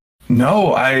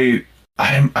 No, I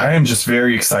am just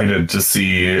very excited to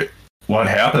see what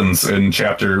happens in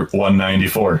chapter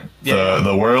 194. Yeah.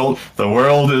 The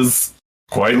world is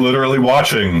quite literally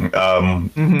watching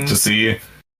to see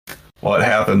what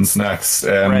happens next.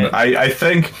 And I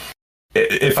think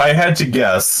if I had to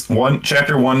guess,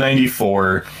 chapter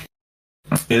 194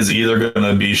 is either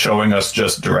going to be showing us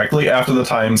just directly after the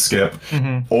time skip,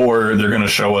 or they're going to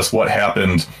show us what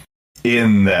happened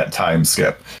in that time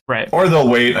skip. Right. Or they'll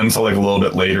wait until like a little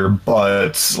bit later,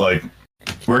 but like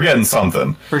we're getting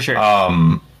something. For sure.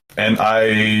 And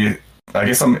I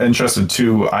guess I'm interested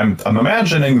too. I'm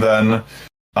imagining then,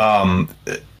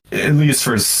 at least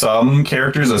for some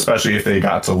characters, especially if they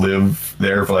got to live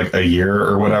there for like a year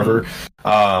or whatever,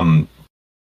 and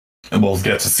we'll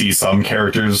get to see some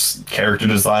character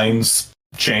designs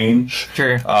change.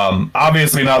 Sure.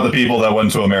 Obviously not the people that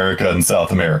went to America and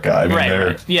South America. I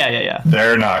mean,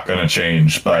 they're not going to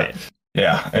change, but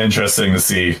yeah, interesting to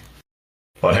see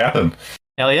what happened.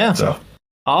 Hell yeah. So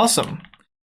awesome.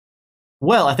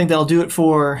 Well, I think that'll do it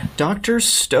for Dr.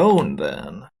 Stone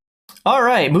then. All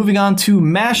right, moving on to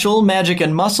Mashle, Magic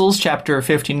and Muscles, chapter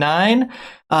 59.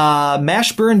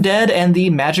 Mash Burn Dead and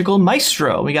the Magical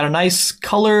Maestro. We got a nice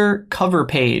color cover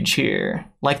page here,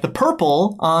 like the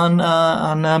purple on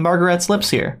Margaret's lips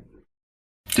here.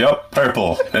 Yep,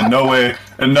 purple. In no way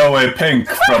pink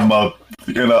from a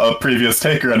previous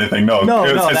take or anything. No,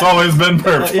 it's always been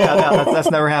purple.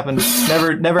 That's never happened.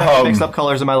 Never had mixed up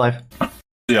colors in my life.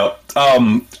 Yeah.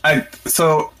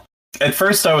 So at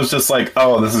first I was just like,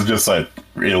 oh, this is just a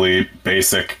really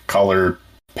basic color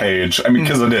page. I mean,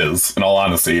 because it is, in all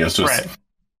honesty, it's just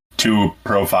two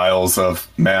profiles of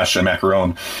Mash and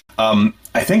Macaron.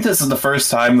 I think this is the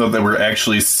first time though that we're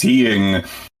actually seeing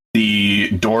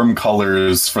the dorm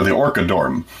colors for the Orca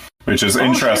dorm, which is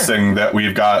interesting that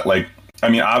we've got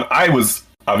I was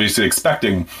obviously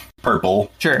expecting purple,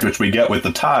 which we get with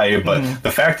the tie, but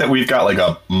the fact that we've got like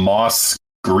a moss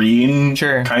green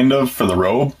kind of for the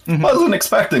robe, wasn't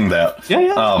expecting that.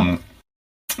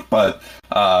 But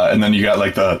and then you got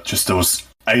like just those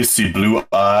icy blue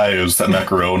eyes that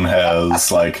Macaron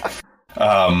has,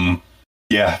 I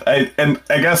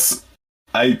guess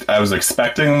I was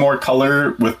expecting more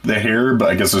color with the hair, but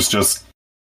I guess it's just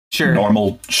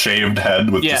normal shaved head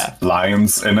with just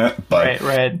lines in it. But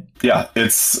yeah,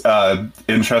 it's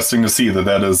interesting to see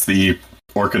that is the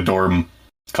Orca dorm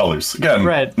colors. Again,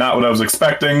 not what I was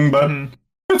expecting, but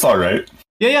it's all right.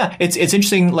 Yeah. It's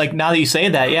interesting, like, now that you say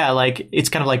that, like, it's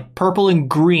kind of like purple and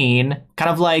green, kind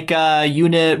of like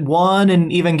Unit 1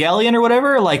 and Evangelion or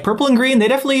whatever. Like, purple and green, they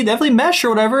definitely mesh or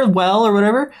whatever, or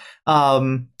whatever.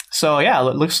 So, yeah,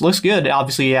 it looks good.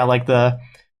 Obviously, like the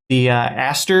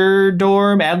Aster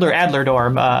dorm, Adler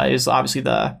dorm is obviously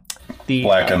the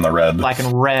black and the red. Black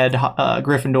and red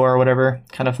Gryffindor or whatever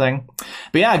kind of thing.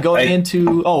 But yeah, going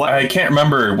into... I can't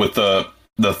remember with the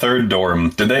third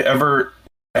dorm. Did they ever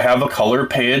have a color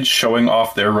page showing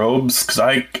off their robes? Because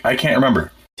I can't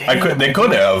remember. They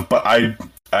could have, but I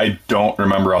don't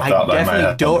remember off the top of my head. I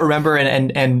definitely don't remember,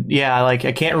 and yeah, like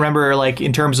I can't remember, like,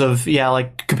 in terms of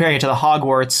like comparing it to the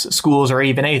Hogwarts schools or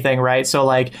even anything, right? So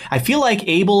like I feel like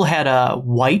Abel had a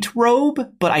white robe,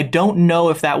 but I don't know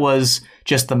if that was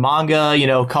just the manga,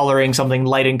 coloring something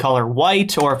light in color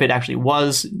white, or if it actually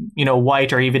was,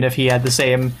 white, or even if he had the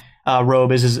same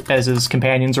robe as his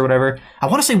companions or whatever. I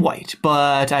want to say white,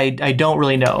 but I don't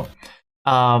really know.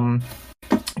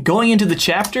 Going into the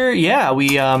chapter,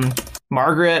 we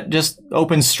Margaret just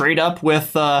opens straight up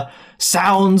with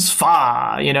sounds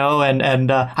fa,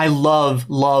 and I love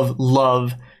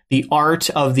the art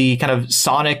of the kind of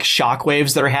sonic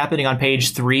shockwaves that are happening on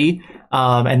page 3,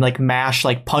 and like Mash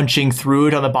like punching through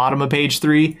it on the bottom of page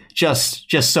 3, just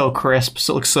so crisp.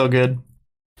 So it looks so good.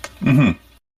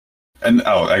 And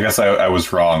I guess I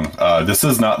was wrong. This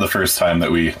is not the first time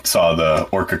that we saw the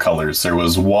Orca colors. There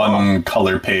was one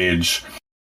color page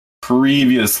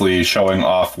previously showing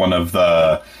off one of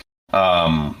the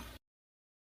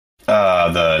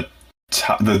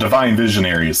Divine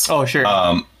Visionaries. Oh, sure.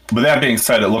 But that being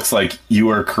said, it looks like you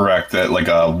are correct that like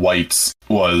white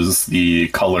was the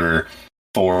color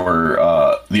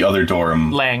for the other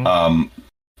dorm. Lang.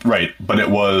 Right, but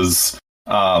it was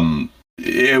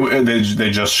they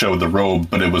just showed the robe,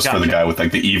 but it was for the guy with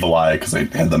like the evil eye because they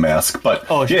had the mask. But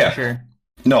sure.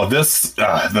 No, this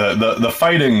the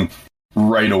fighting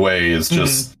right away is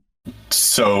just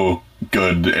so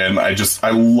good, and I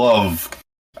love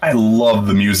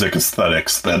the music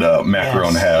aesthetics that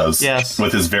Macaron has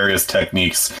with his various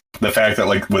techniques. The fact that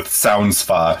like with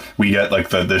Soundsfa, we get like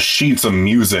the sheets of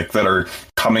music that are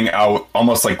coming out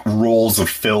almost like rolls of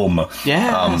film.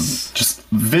 Yes. Just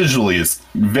visually is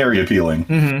very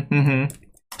appealing.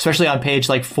 Especially on page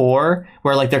like 4,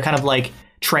 where like they're kind of like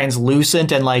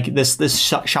translucent and like this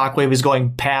shockwave is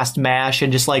going past Mash,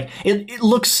 and just like it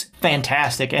looks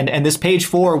fantastic. And this page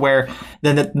 4 where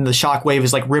then the shockwave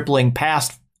is like rippling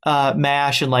past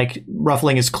Mash and like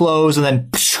ruffling his clothes, and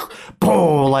then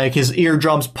boom, like his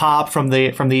eardrums pop from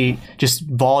the just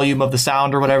volume of the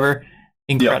sound or whatever.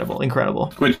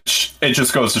 Incredible. Which it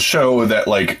just goes to show that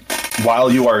like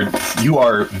while you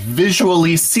are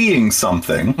visually seeing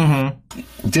something,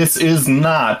 this is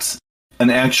not an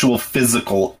actual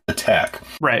physical attack.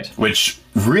 Right. Which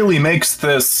really makes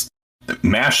this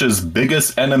Mash's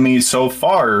biggest enemy so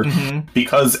far,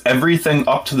 because everything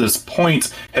up to this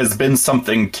point has been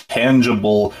something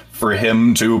tangible for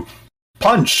him to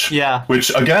punch. Yeah.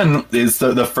 Which again is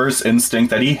the first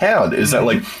instinct that he had, is that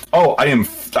like, oh, I am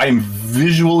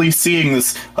visually seeing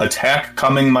this attack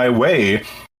coming my way.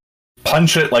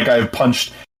 Punch it like I've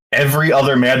punched every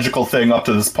other magical thing up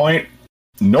to this point.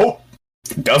 Nope.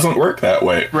 It doesn't work that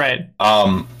way. Right.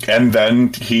 And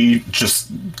then he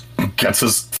just gets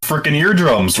his freaking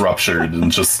eardrums ruptured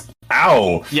and just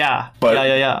ow. Yeah. But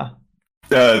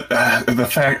the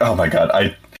fact, oh my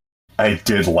god, I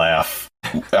did laugh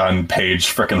on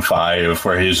page frickin' 5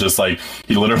 where he's just like,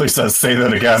 he literally says, say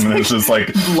that again, and it's just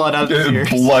like blood out of his ears.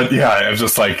 Blood, yeah, it's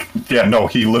just like, yeah, no,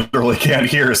 he literally can't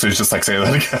hear, so he's just like, say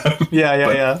that again.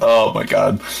 Yeah. Oh my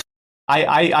god.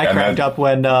 I cracked up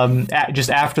when just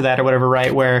after that or whatever,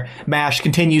 right, where Mash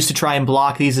continues to try and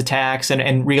block these attacks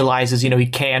and realizes, he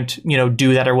can't,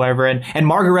 do that or whatever. And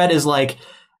Margaret is like,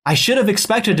 I should have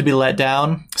expected to be let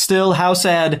down. Still, how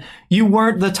sad. You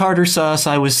weren't the tartar sauce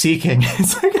I was seeking.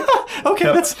 It's like,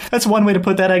 okay, that's one way to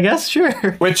put that, I guess.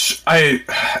 Sure. Which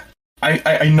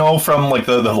I know from like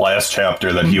the last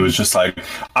chapter that he was just like,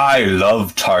 I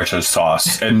love tartar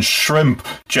sauce and shrimp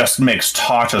just makes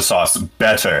tartar sauce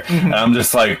better. And I'm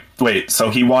just like, wait,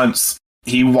 so he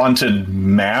wanted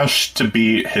Mash to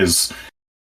be his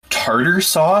tartar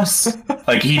sauce?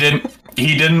 Like he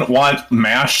didn't want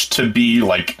Mash to be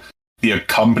like the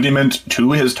accompaniment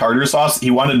to his tartar sauce.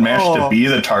 He wanted Mash to be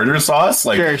the tartar sauce.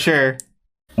 Like sure.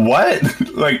 What?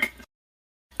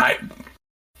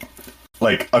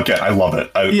 Okay, I love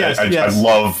it. I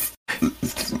love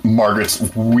Margaret's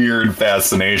weird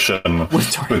fascination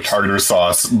with tartar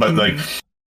sauce, but like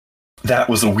that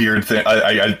was a weird thing.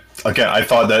 I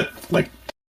thought that like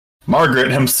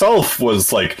Margaret himself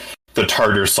was like the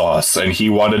tartar sauce, and he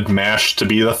wanted Mash to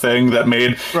be the thing that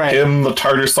made him the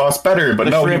tartar sauce better. But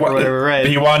no,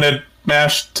 he wanted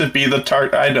Mash to be the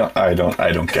tart. I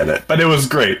don't get it. But it was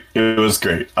great. It was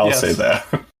great. I'll say that.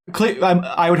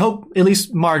 I would hope at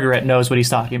least Margaret knows what he's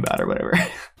talking about or whatever.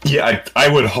 Yeah, I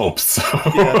would hope so.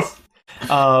 Yes.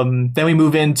 Then we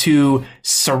move into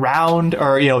sounds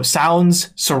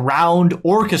surround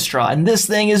orchestra, and this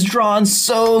thing is drawn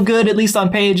so good, at least on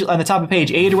the top of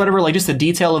page 8 or whatever, like just the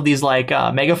detail of these like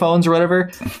megaphones or whatever.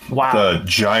 Wow. The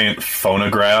giant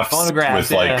phonographs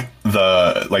with like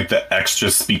the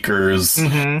extra speakers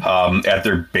at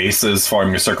their bases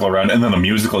forming a circle around, and then the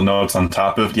musical notes on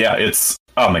top of it's,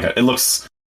 oh my god, it looks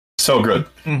so good.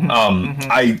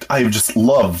 I just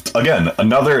loved, again,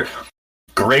 another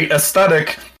great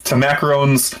aesthetic to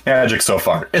Macaron's magic so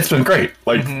far. It's been great.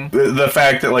 Like the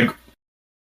fact that like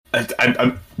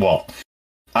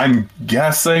I'm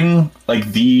guessing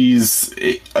like these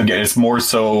again, it's more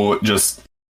so just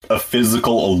a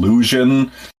physical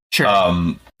illusion.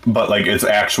 Sure. But like it's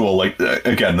actual, like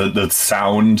again, the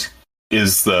sound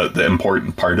is the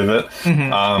important part of it.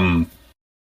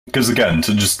 Because again,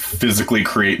 to just physically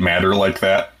create matter like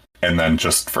that and then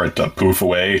just for it to poof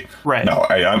away. Right. No,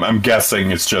 I'm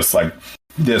guessing it's just like,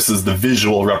 this is the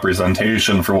visual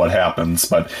representation for what happens,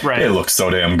 but it looks so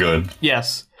damn good.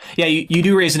 Yes. Yeah, you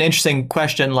do raise an interesting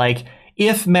question, like,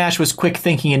 if Mash was quick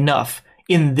thinking enough,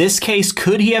 in this case,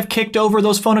 could he have kicked over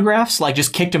those phonographs? Like,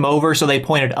 just kicked them over so they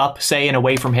pointed up, say, and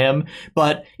away from him?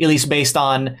 But at least based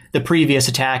on the previous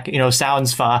attack,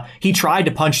 Soundsfa, he tried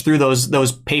to punch through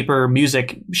those paper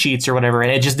music sheets or whatever, and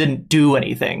it just didn't do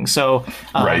anything. So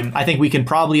I think we can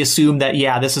probably assume that,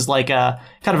 this is like a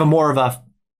kind of a more of a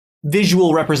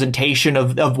visual representation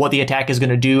of what the attack is going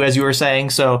to do, as you were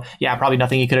saying. So yeah, probably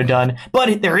nothing he could have done.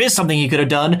 But there is something he could have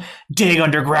done: dig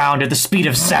underground at the speed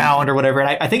of sound or whatever. And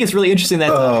I think it's really interesting that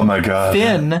oh my god,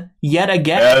 Finn yet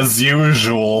again, as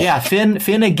usual. Yeah,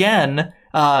 Finn again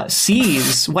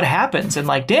sees what happens and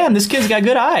like, damn, this kid's got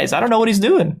good eyes. I don't know what he's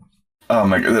doing. Oh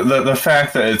my god, the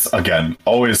fact that it's again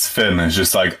always Finn is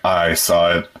just like, I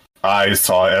saw it. I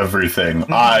saw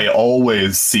everything. I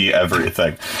always see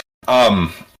everything.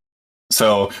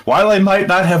 So, while I might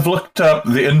not have looked up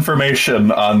the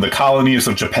information on the colonies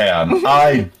of Japan,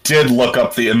 I did look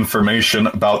up the information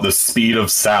about the speed of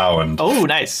sound. Oh,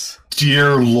 nice.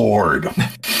 Dear Lord. A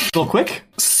little quick?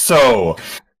 So,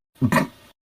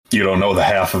 you don't know the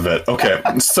half of it. Okay,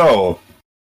 so,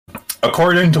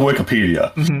 according to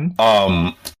Wikipedia,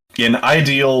 in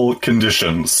ideal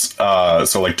conditions,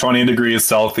 so like 20 degrees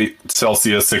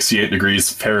Celsius, 68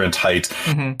 degrees Fahrenheit,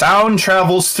 sound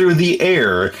travels through the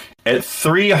air at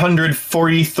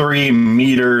 343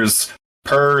 meters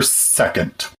per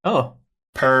second. Oh.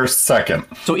 Per second.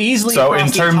 So easily so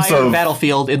across in terms the entire of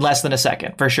battlefield in less than a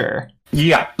second, for sure.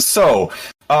 Yeah, so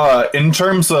in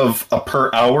terms of a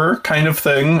per hour kind of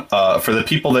thing, for the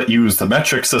people that use the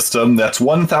metric system, that's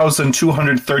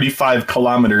 1,235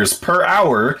 kilometers per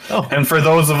hour. Oh. And for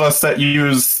those of us that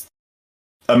use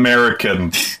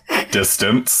American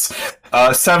distance,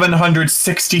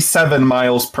 767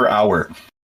 miles per hour.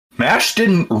 MASH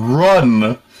didn't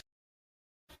run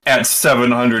at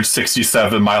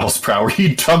 767 miles per hour.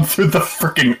 He dug through the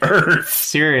freaking earth.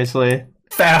 Seriously.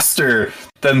 Faster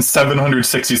than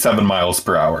 767 miles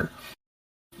per hour.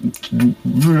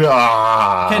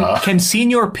 Can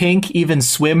Senior Pink even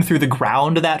swim through the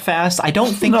ground that fast? I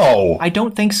don't think No. I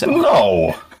don't think so.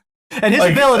 No. And his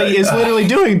ability is literally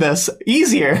doing this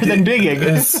easier than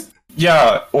digging.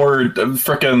 Yeah, or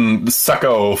frickin'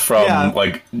 Sekko from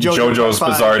JoJo's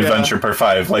Bizarre Adventure Part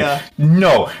 5.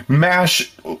 No, MASH,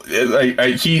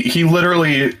 he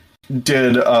literally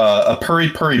did a Puri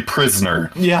Puri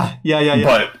Prisoner. Yeah.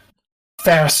 But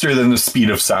faster than the speed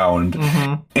of sound.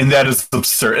 And that is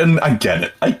absurd. And I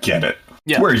get it.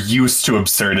 Yeah. We're used to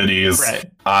absurdities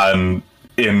in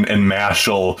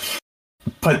Mashal.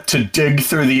 But to dig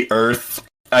through the earth,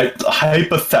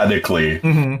 hypothetically,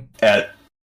 at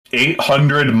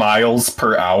 800 miles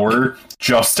per hour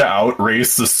just to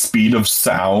outrace the speed of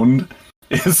sound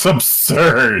is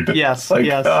absurd. Yes.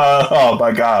 Oh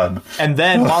my god. And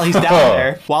then while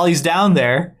he's down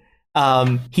there,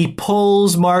 he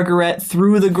pulls Margaret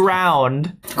through the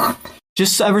ground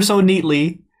just ever so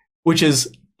neatly, which is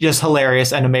just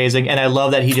hilarious and amazing. And I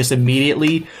love that he just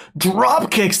immediately drop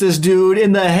kicks this dude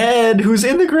in the head who's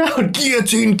in the ground.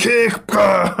 Guillotine kick.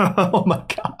 Oh my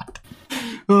god.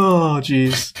 Oh,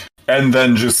 jeez. And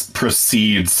then just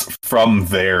proceeds from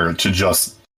there to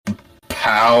just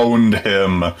pound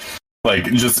him,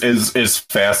 just as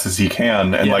fast as he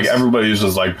can. And, everybody's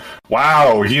just like,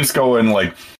 wow, he's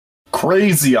going,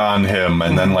 crazy on him.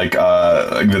 And then,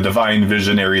 the divine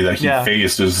visionary that he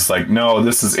faced is just like, no,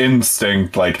 this is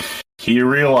instinct. He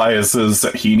realizes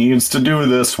that he needs to do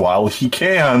this while he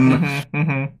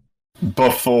can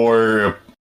before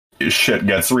shit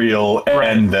gets real,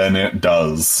 and then it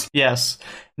does. Yes.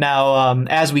 Now,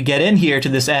 as we get in here to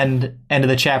this end of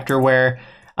the chapter where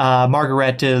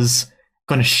Margaret is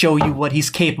going to show you what he's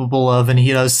capable of, and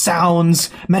he does sounds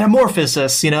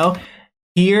metamorphosis,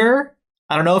 Here,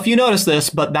 I don't know if you noticed this,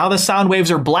 but now the sound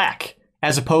waves are black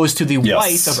as opposed to the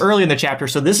white of early in the chapter.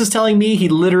 So this is telling me he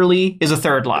literally is a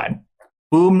third line.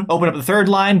 Boom, open up the third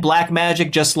line, black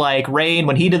magic, just like Rain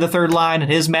when he did the third line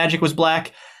and his magic was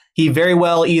black. He very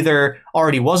well either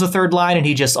already was a third line and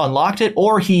he just unlocked it,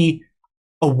 or he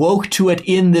awoke to it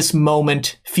in this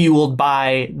moment, fueled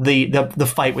by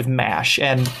the fight with MASH.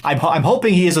 And I'm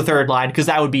hoping he is a third line, because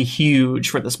that would be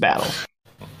huge for this battle.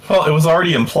 Well, it was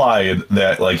already implied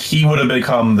that he would have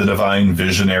become the divine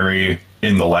visionary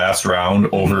in the last round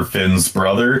over Finn's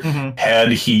brother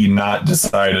had he not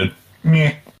decided,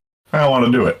 I don't want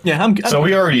to do it. Yeah, so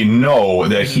we already know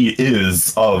that he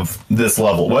is of this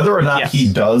level. Whether or not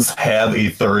he does have a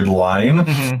third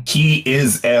line, he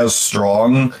is as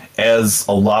strong as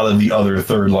a lot of the other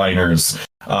third liners.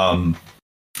 And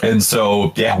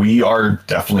so, we are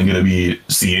definitely going to be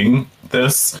seeing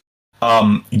this.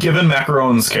 Given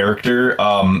Macaron's character,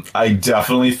 I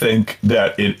definitely think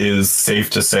that it is safe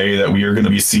to say that we are going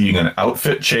to be seeing an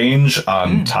outfit change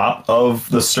on top of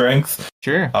the strength.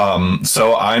 Sure.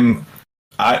 So I'm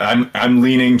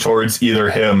leaning towards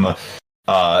either him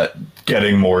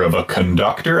getting more of a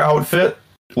conductor outfit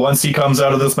once he comes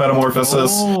out of this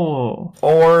metamorphosis,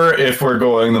 or if we're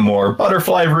going the more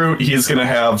butterfly route, he's going to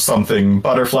have something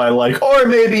butterfly-like, or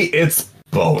maybe it's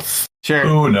both. Sure.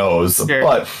 Who knows? Sure.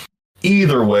 But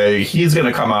either way, he's going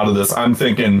to come out of this, I'm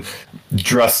thinking,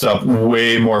 dressed up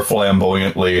way more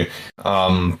flamboyantly.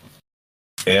 And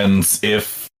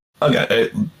if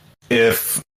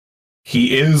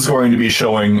he is going to be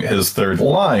showing his third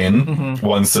line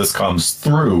once this comes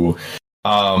through,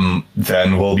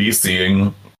 then we'll be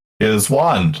seeing his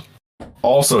wand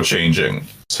also changing.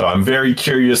 So I'm very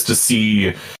curious to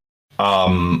see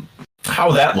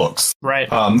how that looks. Right.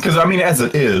 Because, I mean, as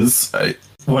it is,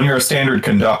 when you're a standard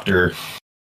conductor,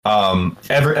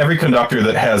 every conductor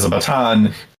that has a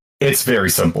baton, it's very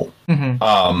simple.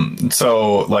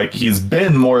 So, like, he's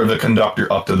been more of a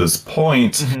conductor up to this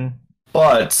point,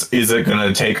 but is it going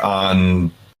to take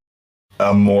on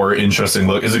a more interesting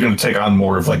look? Is it going to take on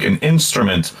more of, like, an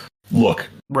instrument look?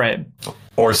 Right.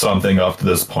 Or something up to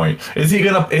this point. Is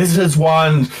his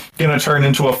wand gonna turn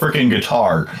into a freaking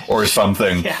guitar or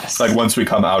something? Yes. Like once we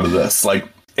come out of this, like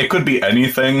it could be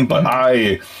anything. But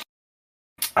I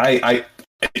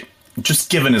just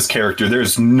given his character,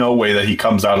 there's no way that he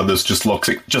comes out of this just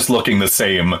looking the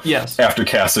same. Yes. After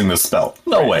casting this spell,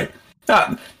 no way.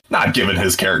 Not given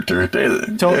his character.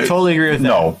 Totally agree with that.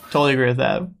 No. Totally agree with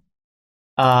that.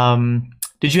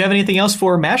 Did you have anything else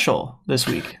for Mashal this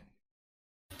week?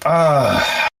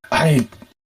 I'm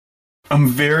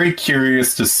very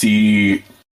curious to see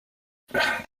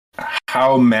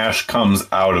how Mash comes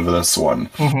out of this one.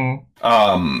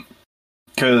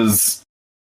 Because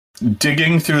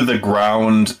digging through the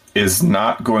ground is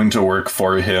not going to work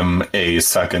for him a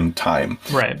second time.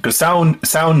 Right. Because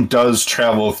sound does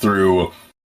travel through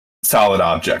solid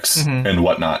objects and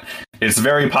whatnot. It's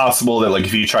very possible that, like,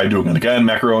 if he tried doing it again,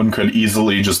 Macaron could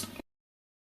easily just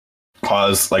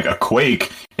cause like a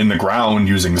quake in the ground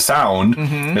using sound,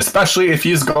 especially if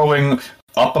he's going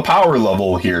up a power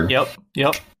level here.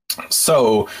 Yep.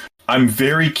 So I'm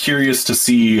very curious to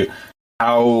see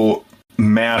how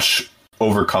Mash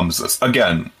overcomes this.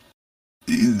 Again,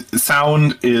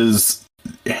 sound is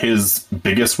his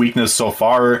biggest weakness so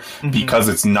far because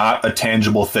it's not a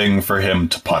tangible thing for him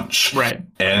to punch. Right.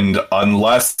 And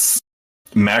unless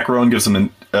Macaron gives him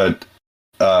an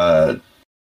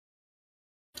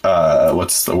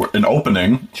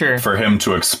opening for him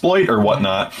to exploit or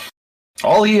whatnot,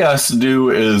 all he has to do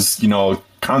is,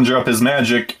 conjure up his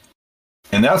magic,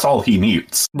 and that's all he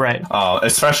needs. Right.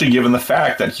 Especially given the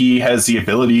fact that he has the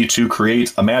ability to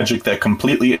create a magic that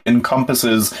completely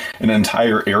encompasses an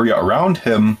entire area around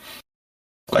him.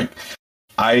 Like,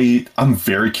 I'm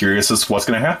very curious as to what's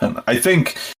going to happen. I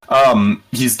think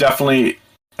he's going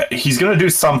to do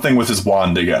something with his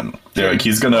wand again. Like,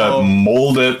 he's going to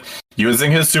mold it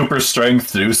using his super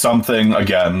strength to do something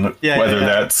again.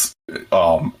 That's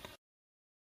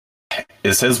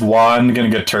is his wand going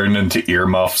to get turned into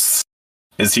earmuffs?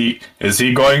 Is he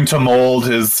going to mold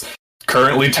his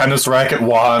currently tennis racket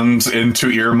wand into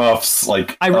earmuffs?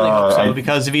 Like, I really hope so,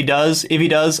 because if he does,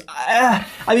 I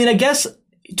mean, I guess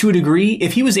to a degree,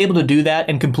 if he was able to do that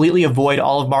and completely avoid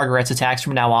all of Margaret's attacks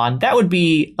from now on, that would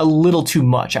be a little too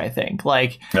much, I think.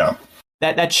 Like,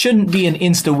 that shouldn't be an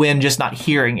insta win just not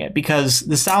hearing it, because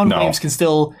the sound waves can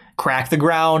still crack the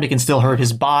ground, it can still hurt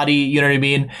his body, you know what I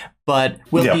mean? But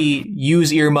will he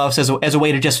use earmuffs as a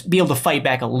way to just be able to fight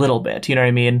back a little bit, you know what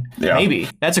I mean? Maybe.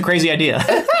 That's a crazy idea.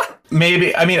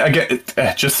 Maybe. I mean, again,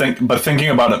 thinking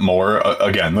about it more,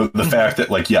 again, the fact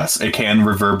that, like, yes, it can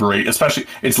reverberate, especially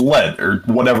it's lead or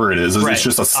whatever it is. It's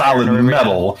just a solid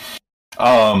metal.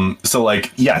 So,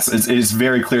 like, yes, it's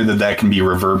very clear that can be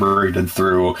reverberated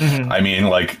through. I mean,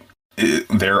 like,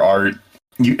 there are...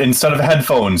 instead of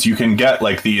headphones, you can get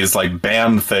like these like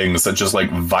band things that just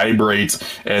like vibrate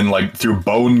and like through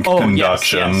bone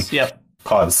conduction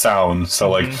cause sound. So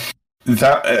like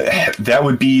that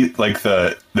would be like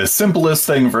the simplest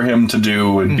thing for him to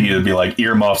do would be to be like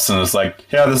earmuffs, and it's like,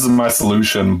 yeah, this is my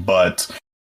solution. But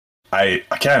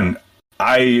I'm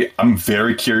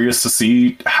very curious to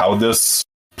see how this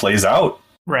plays out.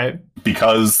 Right.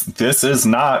 Because this is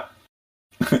not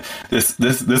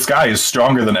this guy is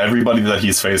stronger than everybody that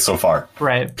he's faced so far.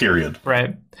 Right. Period. Right.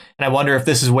 And I wonder if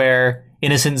this is where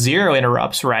Innocent Zero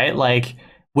interrupts, right? Like,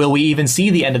 will we even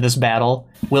see the end of this battle?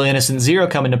 Will Innocent Zero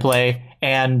come into play?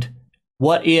 And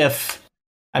what if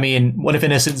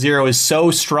Innocent Zero is so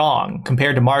strong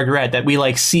compared to Margaret that we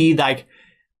like see like,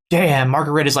 damn,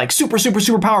 Margaret is like super, super,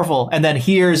 super powerful. And then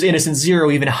here's Innocent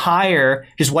Zero even higher,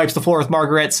 just wipes the floor with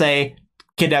Margaret, say,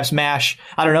 kidnaps Mash.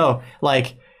 I don't know.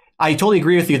 Like, I totally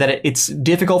agree with you that it's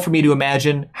difficult for me to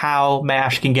imagine how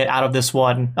Mash can get out of this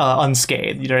one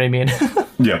unscathed. You know what I mean?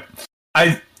 Yeah.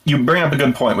 You bring up a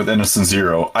good point with Innocent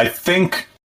Zero. I think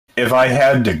if I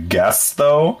had to guess,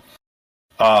 though,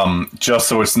 just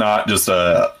so it's not just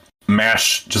a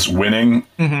MASH just winning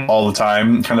all the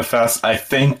time kind of fest. I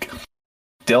think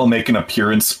they'll make an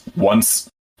appearance once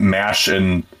MASH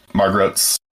and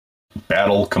Margaret's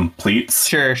battle completes.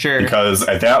 Sure. Because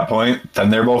at that point, then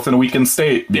they're both in a weakened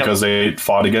state because they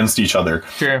fought against each other.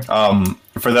 Sure.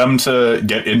 For them to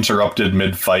get interrupted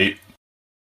mid-fight,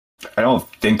 I don't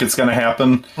think it's going to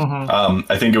happen.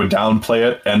 I think it would downplay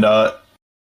it, and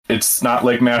it's not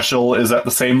like Mashal is at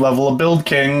the same level of Build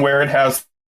King where it has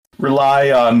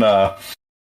rely on the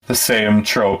same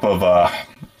trope of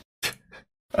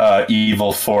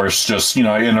evil force just,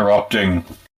 interrupting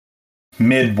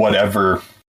mid whatever.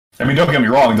 I mean, don't get me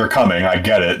wrong, they're coming. I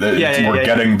get it. We're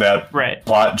getting that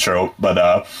plot trope,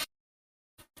 but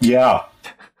yeah.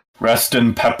 Rest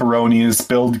in pepperoni's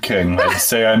Build King. I'd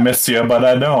say I miss you, but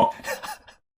I don't.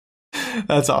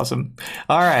 That's awesome.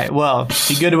 All right. Well,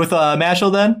 you good with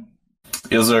Mashal then?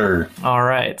 Yes, sir. All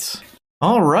right.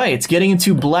 Getting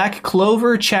into Black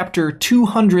Clover, chapter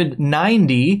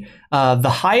 290, the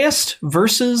highest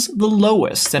versus the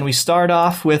lowest. And we start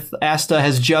off with Asta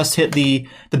has just hit the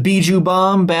Biju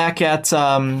bomb back at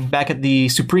the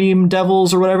Supreme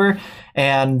Devils or whatever.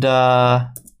 And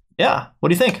what do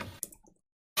you think?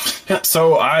 Yeah,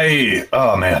 so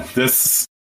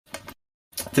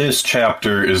this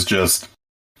chapter is just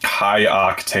high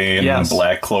octane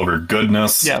Black Clover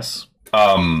goodness. Yes.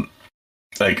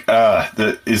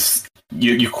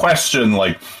 You question,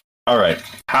 like, all right,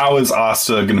 how is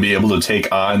Asta going to be able to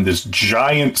take on this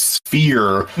giant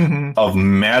sphere of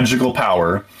magical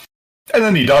power? And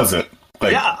then he does it.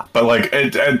 But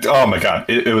oh my god,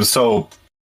 it was so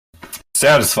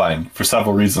satisfying for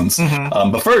several reasons.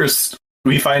 But first,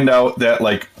 we find out that,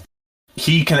 like,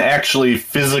 he can actually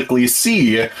physically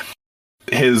see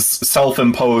his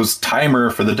self-imposed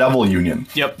timer for the Devil Union.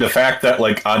 Yep. The fact that,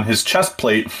 like, on his chest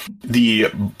plate, the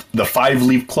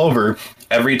 5-leaf clover,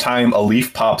 every time a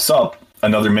leaf pops up,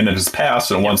 another minute has passed,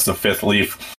 and once the 5th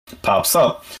leaf pops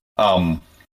up, then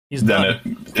it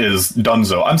is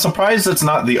donezo. I'm surprised it's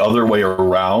not the other way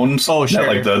around. Oh, sure. That,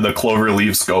 like, the clover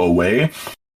leaves go away.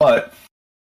 But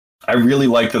I really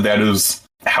like that is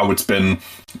how it's been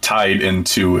tied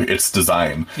into its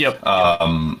design. Yep.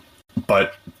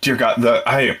 But dear God,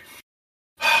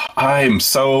 I'm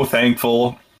so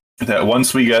thankful that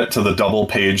once we get to the double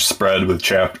page spread with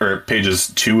pages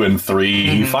 2 and 3,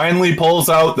 he finally pulls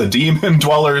out the Demon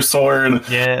Dweller sword.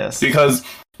 Yes. Because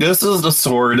this is the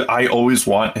sword I always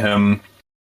want him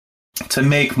to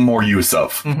make more use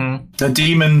of. The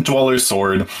Demon Dweller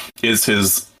sword is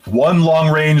his one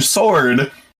long range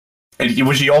sword,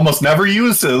 which he almost never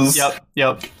uses.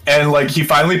 Yep. And, like, he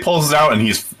finally pulls it out, and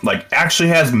he's, like, actually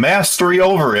has mastery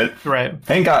over it. Right.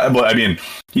 Thank God. Well, I mean,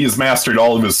 he has mastered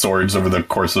all of his swords over the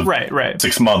course of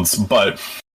 6 months, but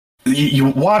you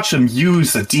watch him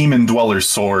use the Demon Dweller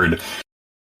sword,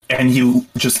 and he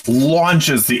just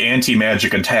launches the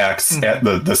anti-magic attacks at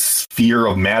the sphere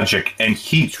of magic, and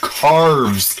he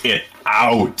carves it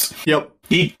out. Yep.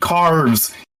 He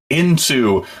carves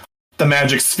into the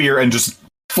magic sphere and just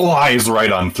flies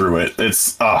right on through it.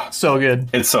 It's so good.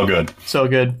 It's so good. So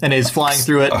good. And he's flying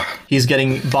through it. He's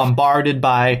getting bombarded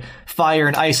by fire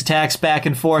and ice attacks back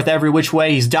and forth every which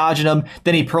way. He's dodging them.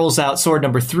 Then he pulls out sword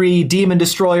number 3, Demon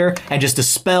Destroyer, and just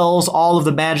dispels all of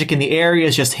the magic in the area.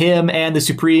 It's just him and the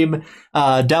Supreme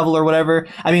Devil or whatever.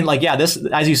 I mean, like, yeah, this,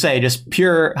 as you say, just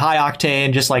pure high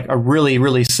octane, just like a really,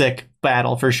 really sick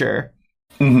battle for sure.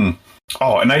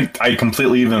 Oh, and I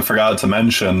completely even forgot to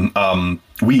mention,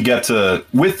 we get to,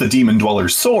 with the Demon Dweller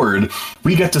sword,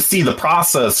 we get to see the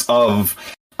process of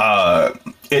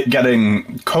it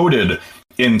getting coded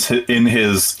in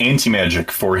his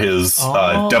anti-magic for his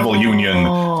Devil Union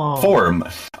form,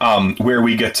 where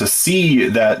we get to see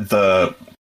that the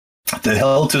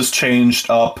hilt is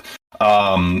changed up,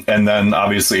 and then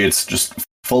obviously it's just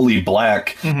fully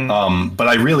black. But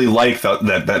I really like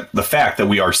that the fact that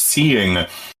we are seeing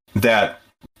that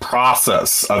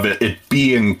process of it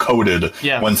being coded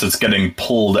once it's getting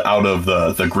pulled out of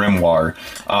the grimoire,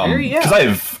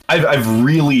 because I've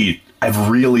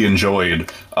really enjoyed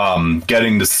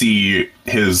getting to see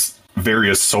his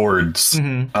various swords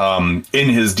in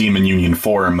his Demon Union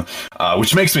form,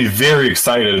 which makes me very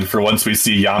excited for once we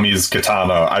see Yami's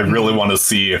katana. I really want to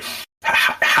see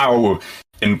how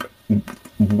and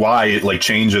why it, like,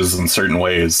 changes in certain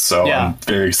ways, so I'm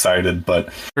very excited.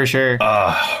 But for sure,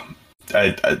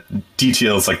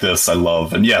 details like this I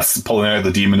love. And yes, pulling out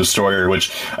the Demon Destroyer,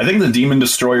 which I think the Demon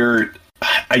Destroyer,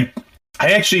 I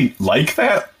actually like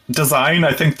that design,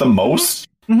 I think, the most.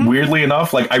 Weirdly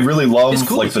enough, like, I really love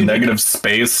cool, like the negative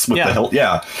space with the hilt.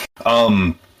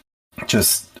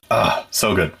 Just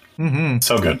so good.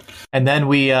 So good. And then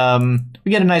we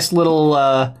get a nice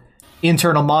little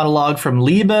internal monologue from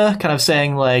Liebe, kind of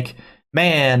saying like,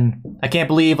 man, I can't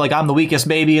believe like I'm the weakest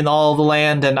baby in all of the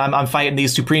land, and I'm fighting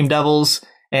these supreme devils.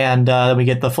 And then we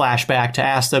get the flashback to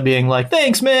Asta being like,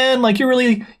 thanks, man. Like,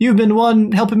 you've been the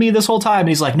one helping me this whole time. And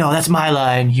he's like, no, that's my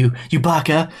line, you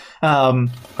baka.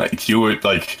 Like, you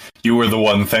were the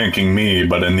one thanking me,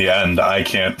 but in the end, I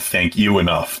can't thank you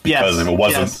enough. Because if it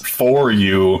wasn't for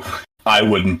you, I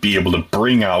wouldn't be able to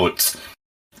bring out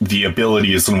the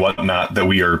abilities and whatnot that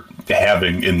we are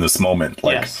having in this moment.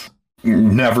 Like,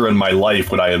 never in my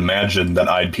life would I imagine that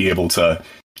I'd be able to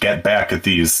get back at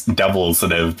these devils that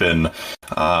have been,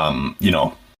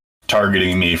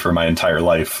 targeting me for my entire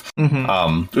life.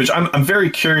 Which I'm very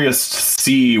curious to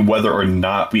see whether or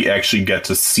not we actually get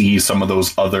to see some of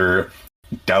those other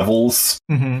devils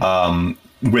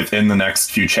within the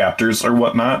next few chapters or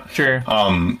whatnot. Sure.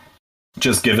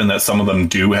 Just given that some of them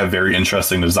do have very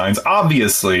interesting designs.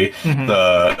 Obviously,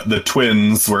 the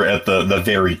twins were at the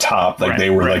very top, like they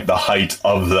were like the height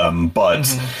of them.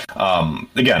 But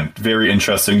again, very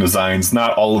interesting designs.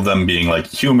 Not all of them being like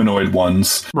humanoid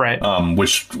ones, right?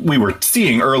 Which we were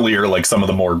seeing earlier, like some of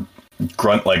the more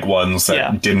grunt-like ones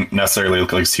that didn't necessarily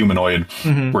look like humanoid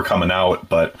were coming out.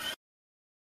 But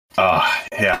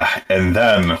and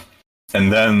then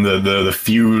the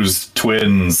fused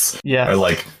twins are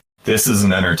like, this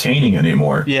isn't entertaining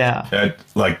anymore.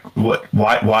 Like, what?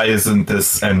 Why isn't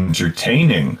this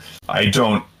entertaining? I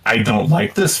don't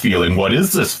like this feeling. What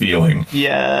is this feeling?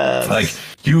 Like,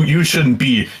 you shouldn't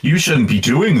be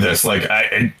doing this. Like,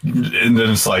 and then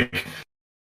it's like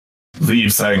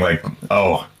Leave saying like,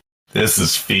 oh, this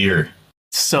is fear.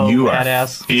 So you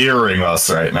badass. Are fearing us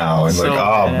right now. And so like,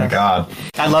 oh badass. My God.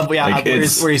 I love like,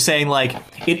 where you're saying like,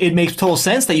 it makes total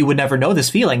sense that you would never know this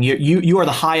feeling. You are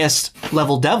the highest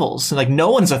level devils. Like, no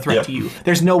one's a threat to you.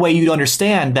 There's no way you'd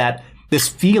understand that this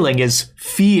feeling is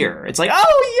fear. It's like,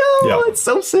 oh, it's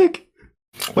so sick.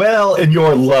 Well, in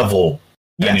your level,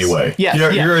 anyway.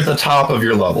 You're at the top of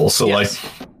your level. So like,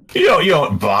 you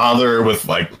don't bother with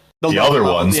like the other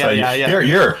ones. You're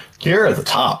at the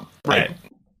top. Right. Like,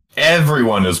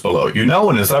 everyone is below you. No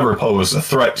one has ever posed a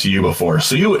threat to you before.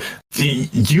 So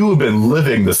you've been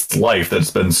living this life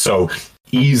that's been so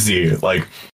easy. Like,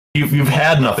 you've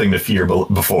had nothing to fear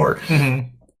before. Mm-hmm.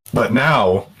 But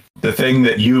now, the thing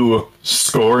that you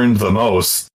scorned the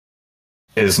most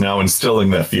is now instilling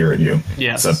that fear in you.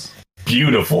 Yes. It's a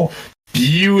beautiful,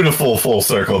 beautiful full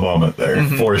circle moment there,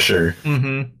 for sure.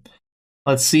 Mm-hmm.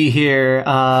 Let's see here.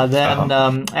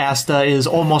 Asta is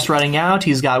almost running out.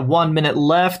 He's got 1 minute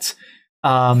left.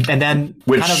 And then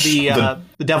kind of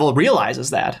the devil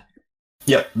realizes that.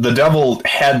 Yeah, the devil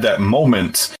had that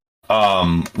moment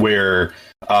where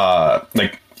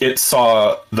like it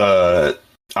saw the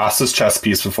Asta's chess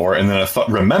piece before, and then I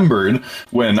remembered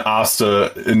when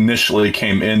Asta initially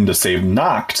came in to save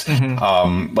Noct,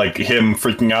 like him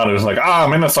freaking out. It was like,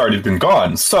 Minut's already been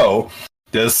gone. So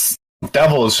this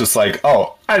devil is just like,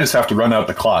 oh, I just have to run out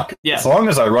the clock. Yeah. As long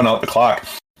as I run out the clock,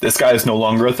 this guy is no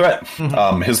longer a threat.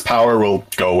 His power will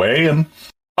go away and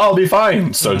I'll be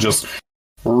fine. So just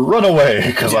run away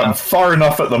because I'm far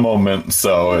enough at the moment.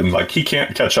 So, and like, he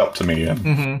can't catch up to me.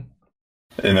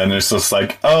 And then it's just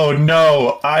like, oh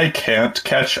no, I can't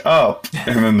catch up.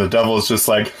 And then the devil is just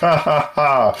like, ha ha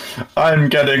ha, I'm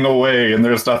getting away and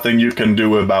there's nothing you can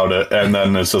do about it. And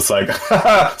then it's just like, ha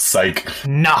ha, psych.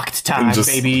 Noct time,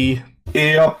 baby.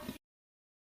 Yep.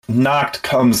 Noct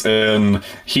comes in.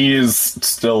 He's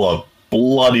still a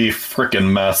bloody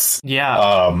freaking mess.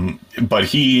 Yeah. But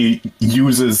he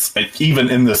uses, even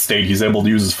in this state, he's able to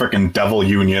use his freaking devil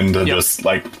union to just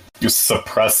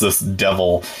suppress this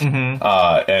devil,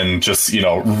 and just,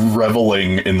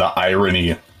 reveling in the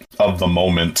irony of the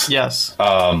moment. Yes.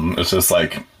 It's just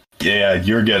like, yeah,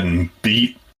 you're getting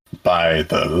beat by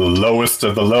the lowest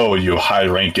of the low, you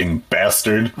high-ranking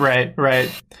bastard. Right.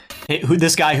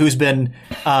 This guy who's been,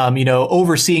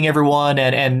 overseeing everyone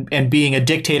and being a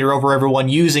dictator over everyone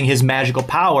using his magical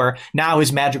power. Now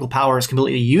his magical power is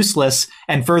completely useless.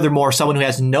 And furthermore, someone who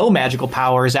has no magical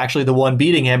power is actually the one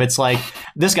beating him. It's like,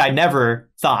 this guy never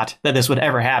thought that this would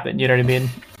ever happen. You know what I mean?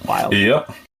 Wild.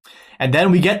 Yep. And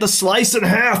then we get the slice in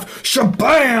half.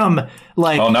 Shabam!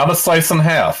 Like, oh, not a slice in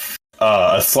half.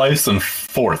 A slice in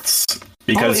fourths.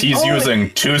 Because he's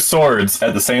using two swords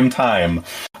at the same time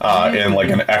in like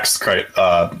an X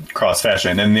cross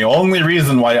fashion. And the only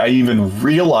reason why I even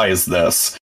realize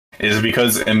this is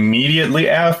because immediately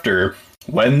after,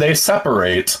 when they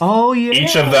separate,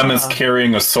 each of them is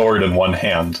carrying a sword in one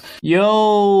hand.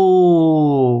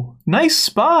 Yo, nice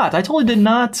spot. I totally did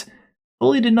not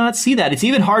see that. It's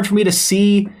even hard for me to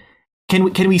see.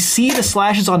 Can we see the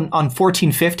slashes on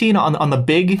 1415 on the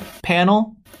big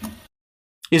panel?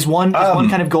 Is one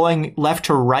kind of going left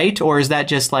to right, or is that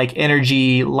just like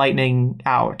energy lightning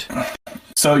out?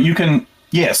 So you can,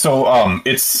 it's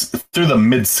through the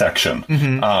midsection.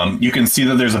 You can see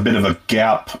that there's a bit of a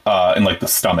gap in like the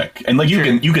stomach, and like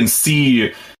you can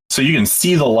see. So you can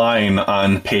see the line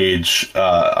on page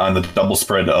on the double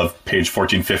spread of page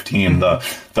 1415. The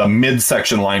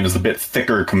midsection line is a bit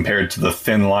thicker compared to the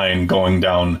thin line going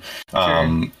down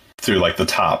through like the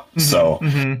top. So,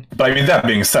 but I mean, that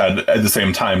being said, at the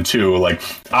same time too, like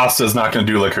Asta's not going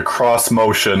to do like a cross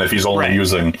motion if he's only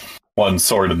using one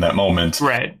sword in that moment.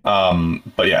 Right.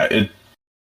 But yeah, it's.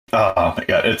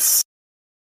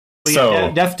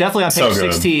 Definitely on page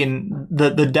 16,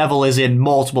 the devil is in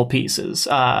multiple pieces.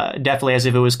 Definitely as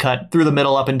if it was cut through the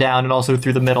middle, up and down, and also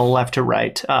through the middle, left to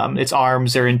right. Its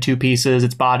arms are in two pieces.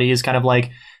 Its body is kind of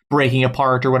like breaking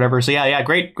apart or whatever. So yeah,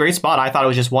 great spot. I thought it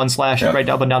was just one slash right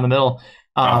up and down the middle.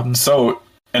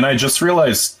 And I just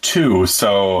realized too.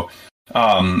 So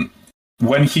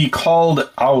when he called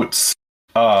out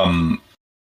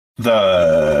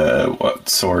what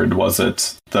sword was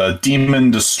it? The Demon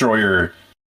Destroyer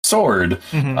sword,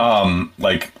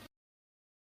 like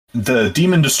the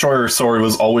Demon Destroyer sword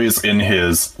was always in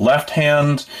his left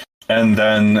hand, and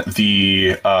then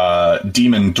the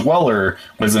Demon Dweller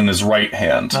was in his right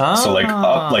hand. So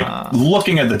like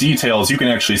looking at the details, you can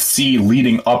actually see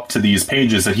leading up to these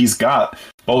pages that he's got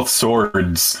both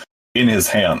swords in his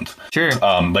hand. Sure.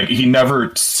 Like he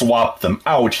never swapped them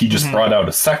out, he just brought out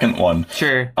a second one.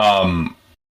 Sure.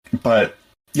 But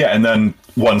yeah, and then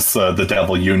once the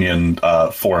Devil Union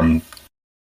form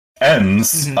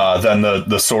ends, then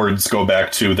the swords go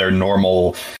back to their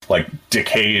normal, like,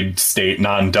 decayed state,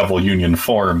 non-Devil Union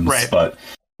forms. Right. But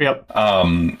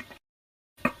no,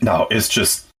 it's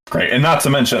just great. And not to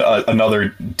mention another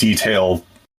detail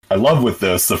I love with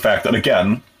this, the fact that,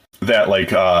 again, that,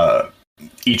 like,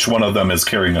 each one of them is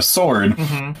carrying a sword.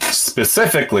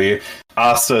 Specifically,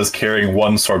 Asta is carrying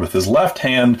one sword with his left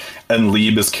hand, and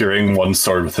Lieb is carrying one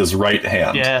sword with his right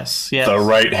hand. Yes. The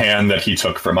right hand that he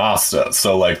took from Asta.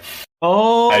 So, like,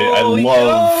 I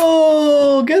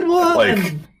love... good one!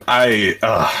 Like, I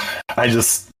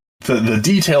just... The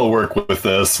detail work with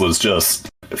this was just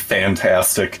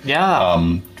fantastic.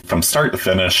 Yeah. From start to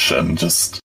finish, and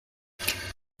just...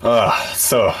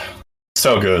 so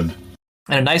good.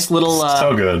 And a nice little,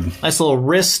 so good. Nice little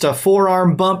wrist,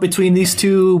 forearm bump between these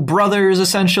two brothers,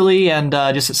 essentially, and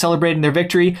just celebrating their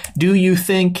victory. Do you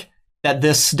think that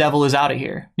this devil is out of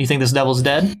here? Do you think this devil's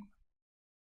dead?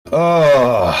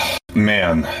 Oh,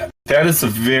 man. That is a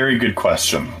very good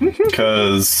question.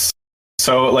 Because,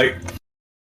 so, like,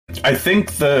 I think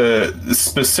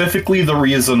specifically the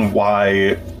reason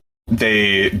why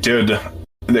they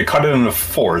cut it into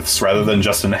fourths rather than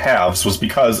just in halves was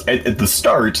because at the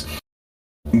start,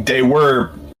 they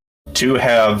were two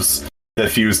halves that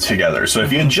fused together. So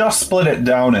if you just split it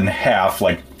down in half,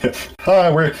 like,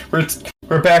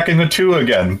 we're back into two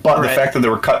again. But the fact that they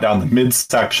were cut down the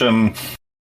midsection,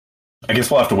 I guess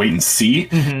we'll have to wait and see.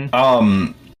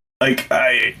 Like,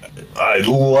 I'd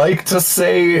like to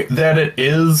say that it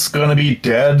is gonna be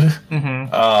dead.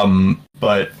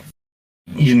 But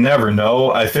you never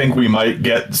know. I think we might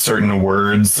get certain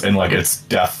words in, like, its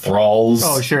death thralls.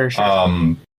 Oh, sure.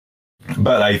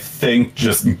 But I think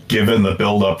just given the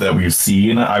buildup that we've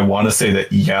seen, I want to say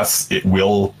that yes, it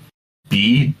will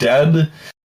be dead.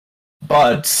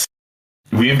 But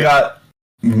we've got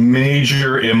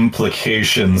major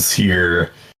implications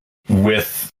here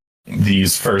with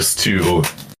these first two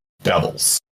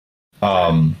devils.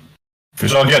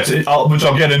 Which I'll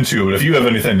get into. But if you have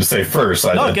anything to say first,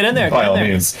 get in there. By all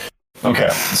means. Okay.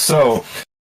 So,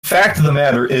 fact of the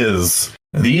matter is,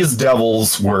 these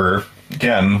devils were,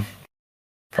 again,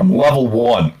 from level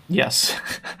 1. Yes.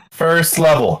 First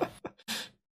level.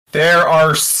 There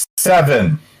are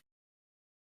 7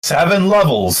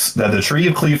 levels that the Tree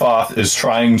of Qliphoth is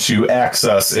trying to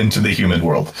access into the human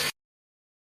world.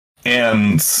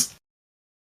 And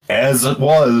as it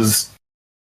was,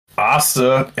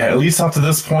 Asta, at least up to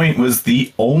this point, was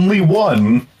the only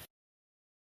one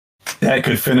that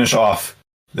could finish off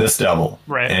this devil.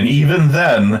 Right. And even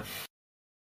then,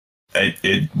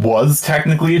 it was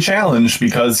technically a challenge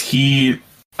because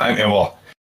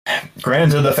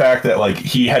granted the fact that, like,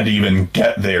 he had to even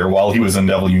get there while he was in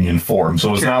Devil Union form,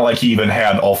 so it's not like he even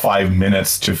had all 5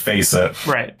 minutes to face it.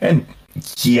 Right. And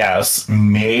yes,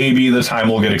 maybe the time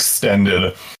will get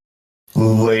extended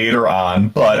later on,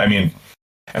 but I mean,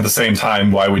 at the same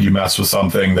time, why would you mess with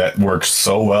something that works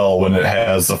so well when it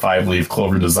has a 5-leaf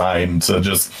clover design? To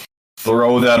just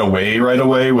throw that away right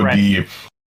away would be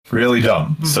really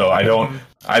dumb. So I don't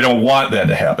want that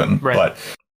to happen. Right.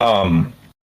 But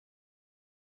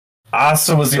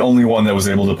Asta was the only one that was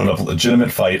able to put up a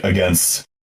legitimate fight against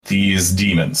these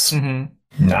demons.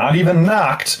 Mm-hmm. Not even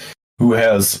Noct, who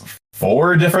has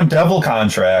 4 different devil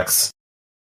contracts,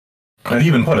 could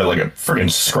even put like a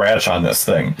freaking scratch on this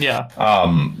thing. Yeah.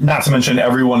 Not to mention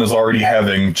everyone is already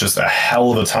having just a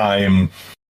hell of a time.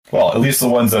 Well, at least the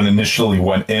ones that initially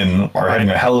went in are having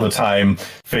a hell of a time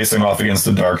facing off against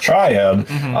the Dark Triad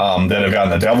that have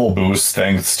gotten a devil boost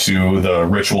thanks to the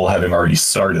ritual having already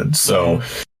started. So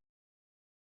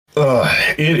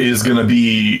it is going to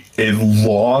be a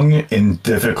long and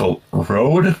difficult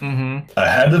road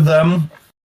ahead of them.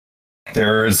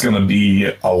 There is going to be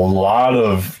a lot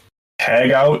of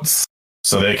tag outs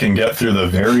so they can get through the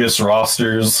various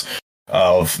rosters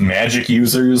of magic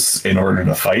users in order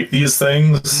to fight these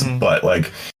things. But like,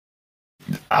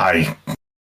 I'm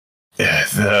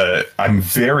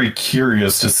very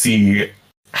curious to see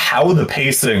how the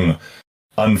pacing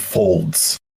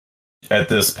unfolds at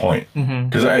this point.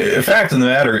 Because the fact of the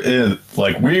matter is,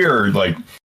 like, we're like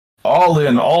all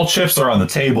in, all chips are on the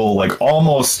table. Like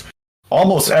almost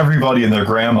everybody and their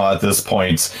grandma at this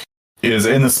point is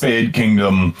in the Spade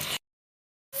Kingdom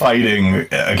fighting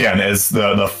again as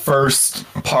the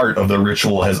first part of the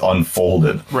ritual has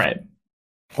unfolded. Right.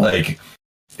 Like,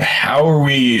 how are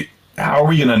we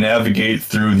going to navigate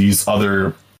through these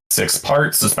other 6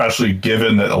 parts, especially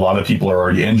given that a lot of people are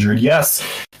already injured? Yes,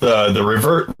 the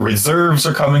reserves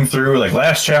are coming through. Like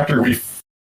last chapter, we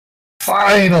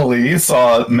finally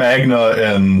saw Magna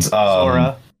and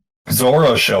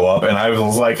Zora show up, and I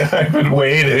was like, I've been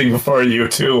waiting for you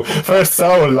two for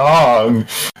so long.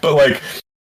 But like,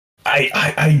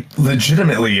 I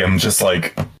legitimately am just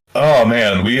like, oh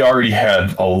man, we already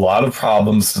had a lot of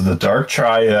problems to the Dark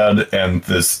Triad and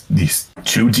these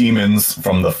 2 demons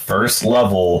from the first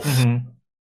level.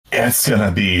 It's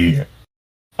gonna be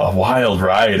a wild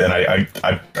ride, and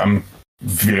I'm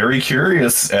very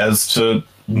curious as to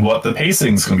what the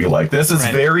pacing's gonna be like. This is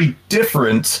very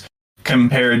different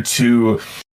compared to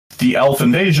the Elf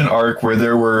Invasion arc, where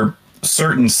there were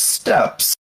certain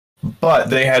steps,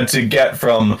 but they had to get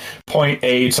from point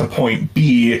A to point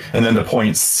B and then to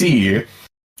point C,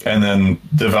 and then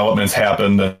developments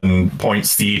happened and point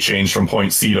C changed from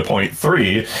point C to point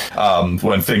 3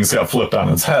 when things got flipped on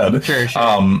its head. Sure.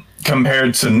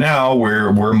 Compared to now,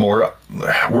 where we're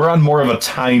on more of a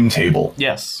timetable.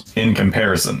 Yes. In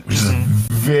comparison, which is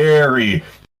very,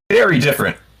 very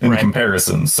different in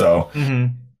comparison. So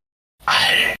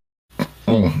I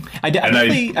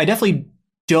definitely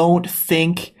don't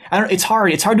think, it's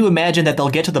hard to imagine that they'll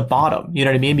get to the bottom, you know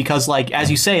what I mean? Because like,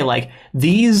 as you say, like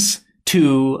these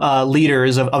 2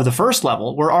 leaders of the first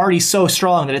level were already so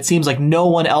strong that it seems like no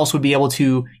one else would be able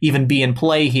to even be in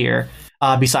play here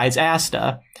besides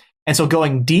Asta. And so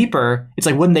going deeper, it's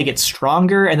like, wouldn't they get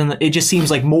stronger? And then it just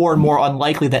seems like more and more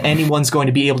unlikely that anyone's going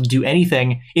to be able to do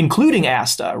anything, including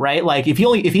Asta, right? Like if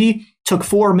he took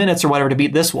 4 minutes or whatever to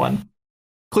beat this one,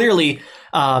 clearly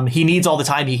he needs all the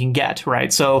time he can get,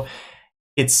 right? So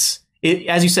as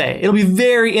you say, it'll be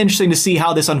very interesting to see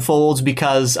how this unfolds,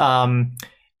 because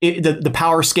the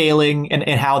power scaling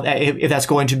and how if that's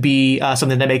going to be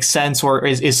something that makes sense or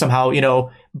is somehow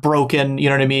broken, you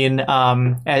know what I mean?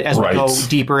 As we go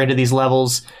deeper into these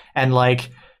levels, and like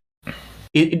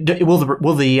will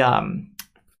the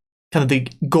kind of the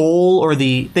goal or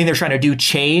the thing they're trying to do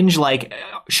change? Like,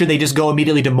 should they just go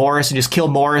immediately to Morris and just kill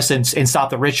Morris and stop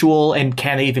the ritual? And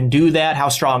can they even do that? How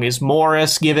strong is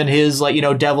Morris given his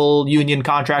Devil Union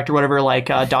contract or whatever, like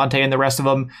Dante and the rest of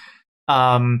them?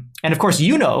 And of course,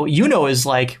 Yuno is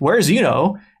like, where's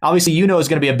Yuno? Obviously, Yuno is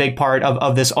going to be a big part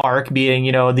of this arc, being,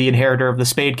 the inheritor of the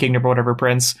Spade Kingdom or whatever,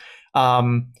 Prince.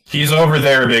 He's over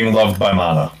there being loved by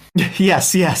Mana.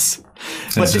 Yes.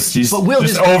 But will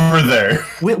just over there.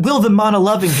 Will the Mana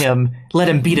loving him let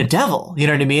him beat a devil? You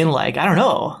know what I mean? Like, I don't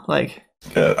know. Like,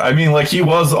 I mean, like he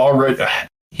was already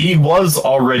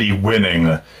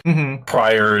winning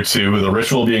prior to the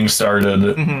ritual being started.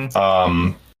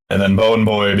 And then Bone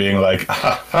Boy being like,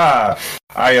 ha ha,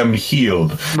 I am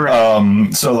healed.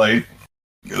 Right. So like,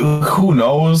 who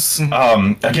knows?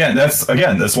 Again,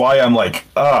 that's why I'm like,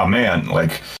 oh man,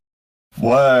 like,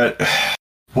 what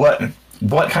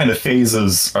kind of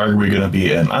phases are we going to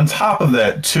be in? On top of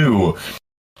that, too,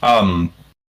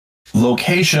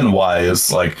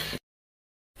 location-wise, like,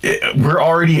 we're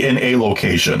already in a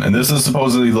location, and this is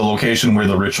supposedly the location where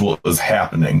the ritual is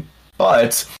happening.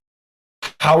 But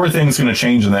how are things going to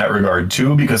change in that regard,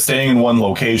 too? Because staying in one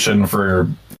location for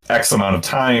X amount of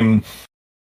time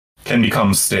can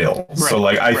become stale. Right. So,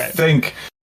 like, I think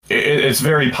it's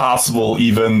very possible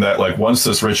even that, like, once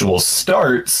this ritual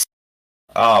starts,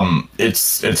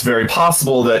 it's very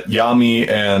possible that Yami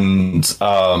and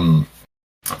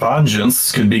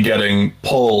Vengeance could be getting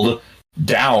pulled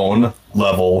down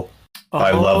level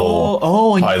by level.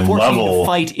 Oh, and by forcing level. to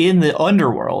fight in the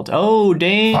underworld. Oh,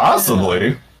 dang.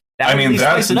 Possibly. That would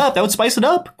spice it up. That would spice it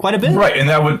up quite a bit. Right, and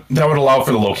that would allow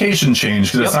for the location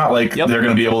change, because it's not like they're going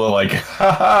to be able to, like,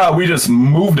 haha, we just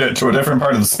moved it to a different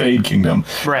part of the Spade Kingdom.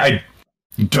 Right.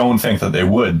 I don't think that they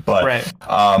would, but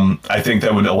I think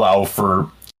that would allow for,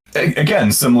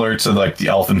 again, similar to like the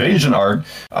Elf Invasion arc,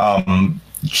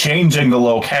 changing the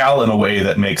locale in a way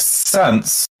that makes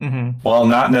sense, while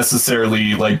not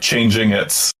necessarily like changing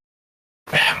it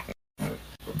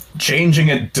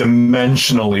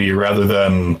dimensionally rather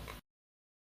than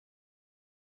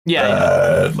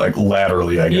like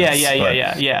laterally, I guess.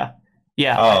 Yeah.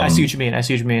 I see what you mean.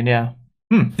 Yeah.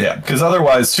 Yeah, because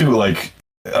otherwise too, like,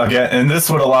 again, and this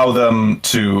would allow them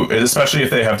to, especially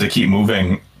if they have to keep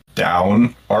moving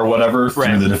down or whatever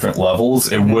through the different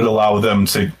levels, it would allow them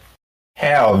to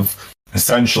have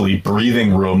essentially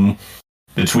breathing room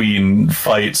between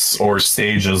fights or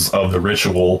stages of the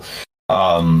ritual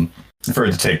for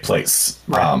it to take place.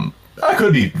 I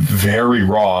could be very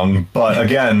wrong, but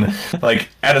again, like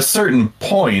at a certain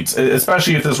point,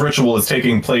 especially if this ritual is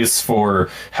taking place for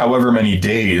however many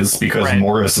days, because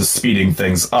Morris is speeding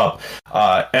things up,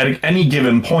 at any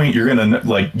given point, you're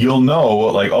gonna you'll know,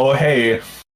 like, oh hey,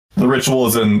 the ritual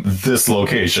is in this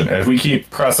location. And if we keep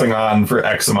pressing on for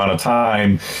X amount of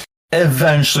time,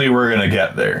 eventually we're gonna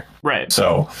get there. Right.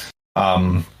 So,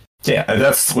 yeah,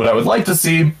 that's what I would like to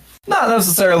see. Not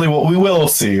necessarily what we will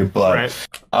see, but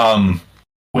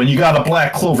when you got a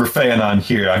Black Clover fan on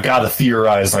here, I gotta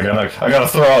theorize. I gotta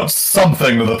throw out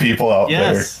something to the people out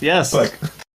there. Yes. Like,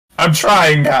 I'm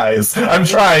trying, guys. I'm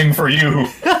trying for you.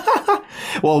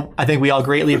 Well, I think we all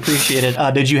greatly appreciate it.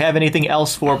 Did you have anything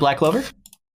else for Black Clover?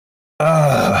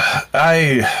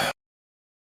 I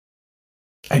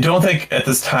don't think at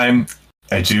this time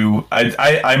I do.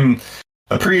 I'm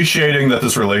appreciating that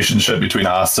this relationship between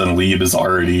Asta and Lieb is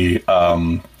already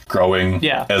growing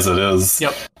as it is.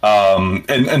 Yep.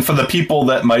 And for the people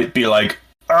that might be like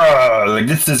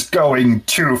this is going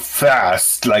too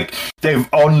fast. Like, they've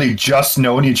only just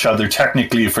known each other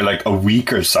technically for like a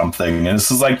week or something. And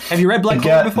this is like, have you read Black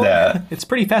Clover before? That. It's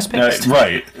pretty fast paced.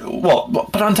 Right. Well,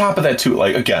 but on top of that too,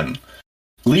 like, again,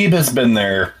 Lieb has been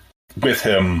there with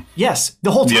him. Yes,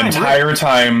 the whole time. The entire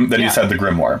time that he's had the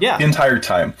grimoire. Yeah. The entire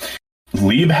time.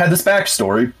 Lieb had this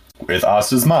backstory with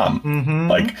Asta's mom.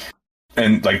 Like,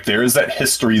 and like, there is that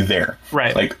history there.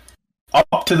 Right. Like,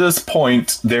 up to this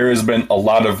point, there has been a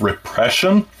lot of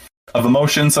repression of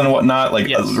emotions and whatnot, like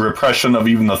repression of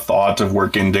even the thought of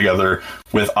working together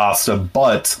with Asta.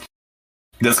 But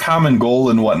this common goal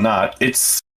and whatnot,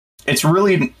 it's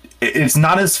really, it's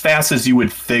not as fast as you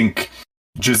would think,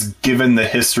 just given the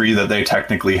history that they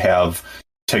technically have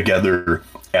together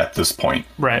at this point.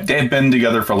 Right. They've been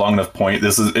together for a long enough point.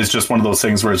 It's just one of those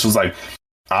things where it's just like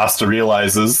Asta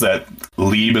realizes that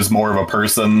Lieb is more of a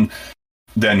person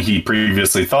than he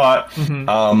previously thought.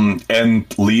 And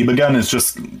Lieb, again, is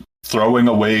just throwing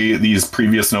away these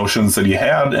previous notions that he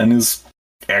had and is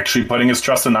actually putting his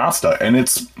trust in Asta. And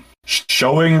it's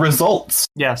showing results.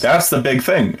 Yes. That's the big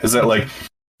thing, is that, like,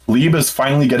 Lieb is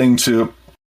finally getting to,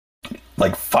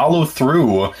 like, follow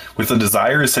through with the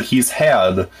desires that he's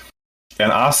had.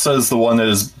 And Asta is the one that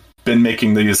has been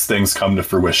making these things come to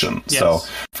fruition. Yes. So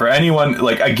for anyone,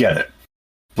 like, I get it.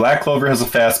 Black Clover has a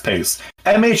fast pace.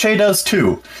 MHA does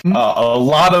too. A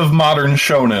lot of modern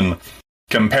shonen,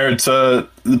 compared to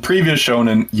the previous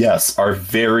shonen, yes, are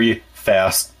very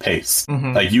fast paced.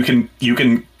 Like, you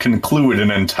can conclude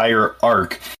an entire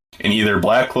arc in either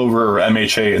Black Clover or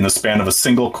MHA in the span of a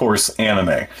single course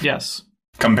anime. Yes.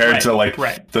 Compared to like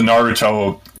the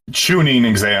Naruto Chunin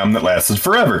exam that lasted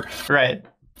forever. Right.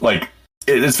 Like,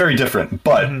 it's very different,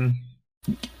 but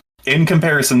in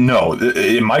comparison, no.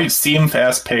 It might seem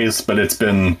fast-paced, but it's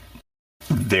been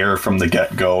there from the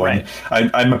get-go, and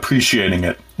I'm appreciating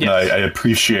it. Yes. I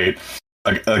appreciate,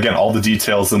 again, all the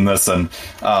details in this, and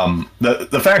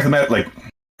the fact that, like,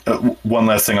 one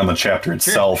last thing on the chapter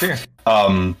itself. Sure.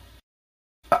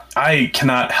 I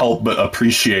cannot help but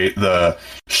appreciate the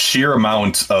sheer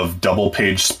amount of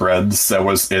double-page spreads that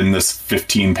was in this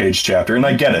 15-page chapter, and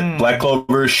I get it. Black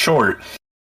Clover is short,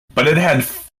 but it had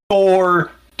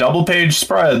 4 double-page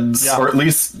spreads, or at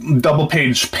least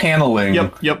double-page paneling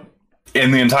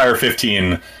in the entire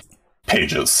 15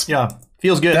 pages. Yeah,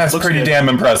 feels good. That's Looks pretty good. Damn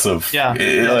impressive.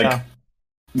 Yeah.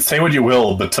 Say what you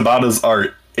will, but Tabata's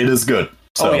art, it is good.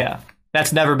 So. Oh, yeah.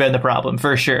 That's never been the problem,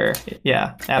 for sure.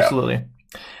 Yeah, absolutely.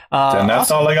 And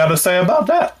that's all I got to say about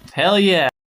that. Hell yeah.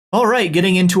 All right,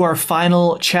 getting into our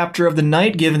final chapter of the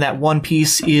night, given that One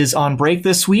Piece is on break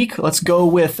this week, let's go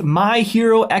with My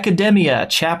Hero Academia,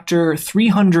 chapter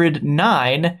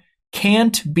 309,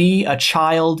 Can't Be a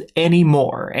Child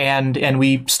Anymore. And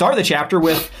we start the chapter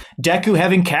with Deku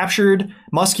having captured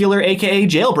Muscular, aka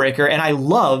Jailbreaker, and I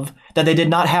love that they did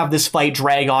not have this fight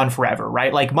drag on forever,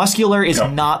 right? Like, Muscular is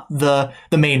not the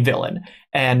main villain.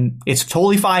 And it's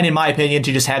totally fine, in my opinion,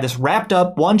 to just have this wrapped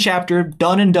up, one chapter,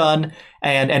 done and done,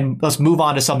 and let's move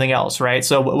on to something else, right?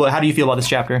 So how do you feel about this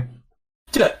chapter?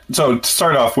 Yeah, so to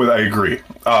start off with, I agree.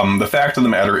 The fact of the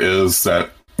matter is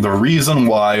that the reason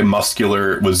why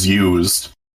Muscular was used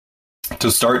to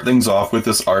start things off with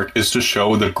this arc is to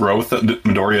show the growth that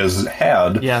Midoriya has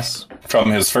had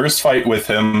from his first fight with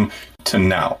him to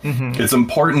now. Mm-hmm. It's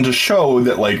important to show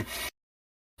that, like,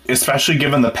 especially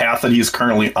given the path that he's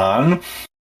currently on,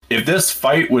 if this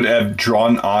fight would have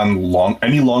drawn on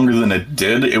any longer than it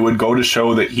did, it would go to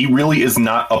show that he really is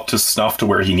not up to snuff to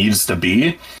where he needs to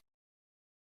be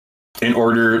in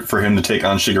order for him to take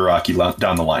on Shigaraki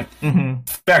down the line. Mm-hmm.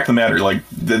 Fact of the matter, like,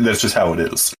 that's just how it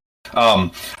is.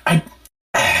 I'm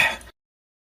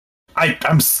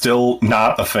still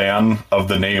not a fan of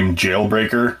the name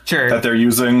Jailbreaker that they're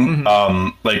using.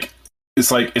 Mm-hmm.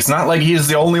 It's not like he's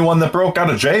the only one that broke out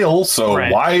of jail, so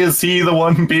why is he the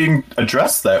one being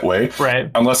addressed that way? Right.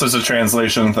 Unless it's a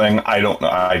translation thing, I don't know.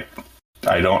 I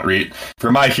don't read.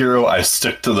 For My Hero, I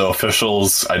stick to the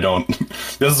officials. I don't.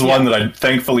 This is one that I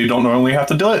thankfully don't normally have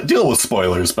to deal with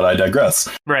spoilers, but I digress.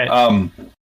 Right.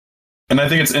 And I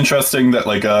think it's interesting that,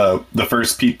 like, the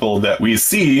first people that we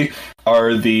see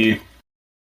are the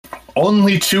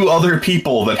only two other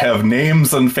people that have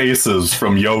names and faces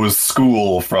from Yo's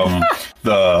school from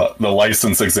the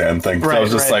license exam thing. So I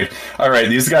was just like, all right,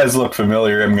 these guys look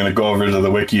familiar. I'm going to go over to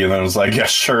the wiki. And I was like, yeah,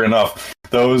 sure enough.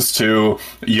 Those two,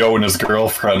 Yo and his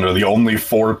girlfriend, are the only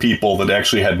four people that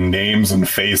actually had names and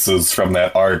faces from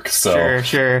that arc. So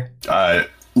I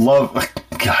love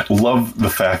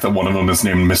the fact that one of them is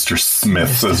named Mr.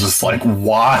 Smith. It's just like,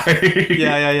 why?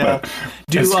 But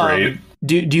it's great.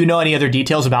 Do you know any other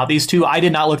details about these two? I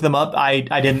did not look them up. I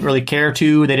didn't really care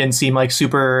to. They didn't seem like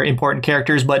super important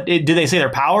characters, but did they say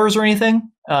their powers or anything?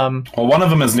 Well, one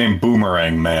of them is named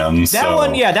Boomerang Man. That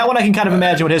one I can kind of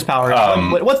imagine what his power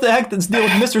is. What the heck is the deal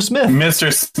with Mr. Smith?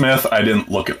 Mr. Smith, I didn't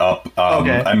look it up.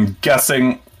 I'm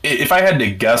guessing, if I had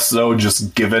to guess, though,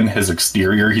 just given his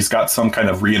exterior, he's got some kind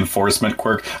of reinforcement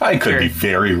quirk. I could be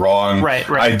very wrong. Right.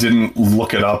 I didn't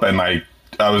look it up, and I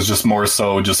was just more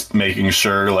so just making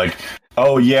sure, like,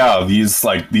 oh yeah, these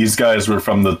guys were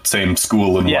from the same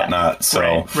school and whatnot.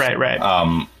 So right.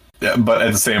 But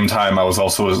at the same time, I was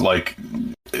also like,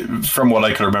 from what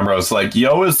I could remember, I was like,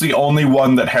 Yo is the only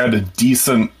one that had a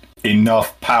decent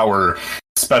enough power,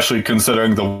 especially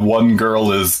considering the one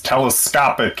girl is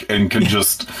telescopic and can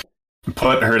just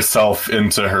put herself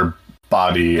into her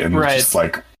body and just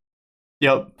like,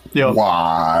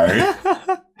 why?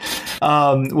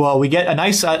 Well, we get a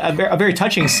nice, a very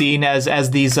touching scene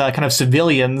as these kind of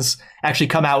civilians actually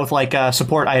come out with like a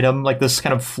support item, like this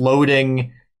kind of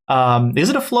floating. Is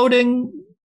it a floating?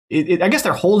 I guess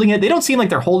they're holding it. They don't seem like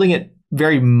they're holding it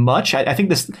very much. I think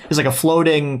this is like a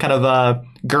floating kind of a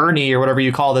gurney or whatever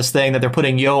you call this thing that they're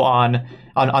putting Yo on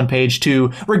page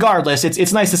 2. Regardless,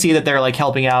 it's nice to see that they're like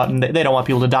helping out, and they don't want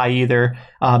people to die either.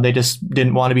 They just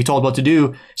didn't want to be told what to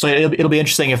do. So it'll be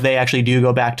interesting if they actually do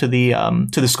go back to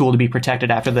the school to be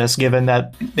protected after this, given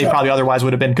that they probably otherwise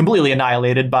would have been completely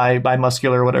annihilated by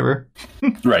Muscular or whatever.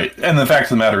 Right. And the fact of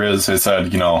the matter is, I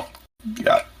said,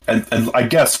 and I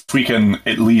guess we can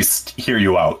at least hear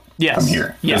you out from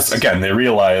here. Yes. Again, they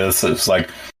realize it's like,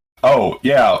 oh,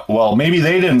 yeah, well, maybe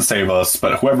they didn't save us,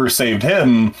 but whoever saved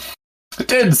him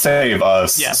did save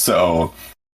us. Yeah. So,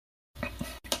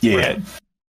 yeah.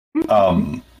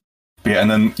 Right. And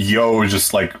then Yo is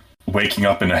just like waking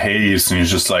up in a haze, and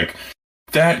he's just like,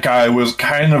 that guy was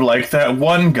kind of like that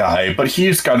one guy, but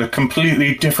he's got a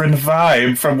completely different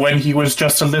vibe from when he was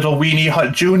just a little weenie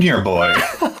hut junior boy.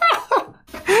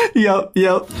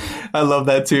 Yep. I love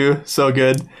that too. So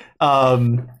good.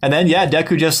 And then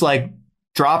Deku just like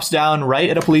drops down right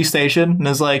at a police station and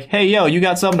is like, hey, Yo, you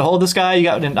got something to hold this guy? You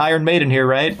got an Iron Maiden here,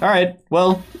 right? All right,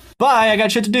 well, bye. I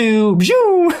got shit to do.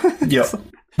 Yep.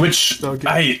 Which so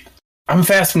I'm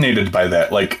fascinated by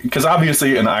that, like, because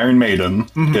obviously an Iron Maiden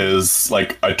is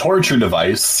like a torture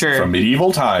device from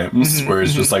medieval times, where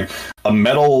it's just like a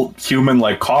metal human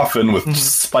like coffin with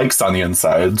spikes on the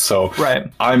inside. So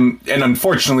and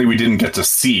unfortunately we didn't get to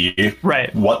see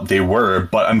what they were,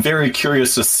 but I'm very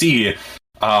curious to see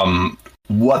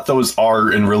what those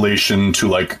are in relation to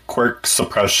like quirk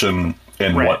suppression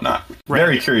and whatnot.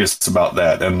 Very curious about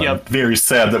that, and very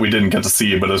sad that we didn't get to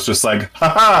see, but it's just like,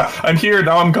 haha, I'm here,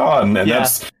 now I'm gone. And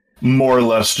that's more or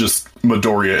less just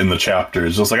Midoriya in the chapter.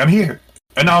 It's just like, I'm here,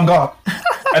 and now I'm gone,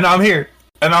 and now I'm here,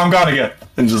 and now I'm gone again.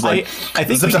 And just like, I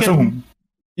think we can...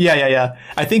 Yeah.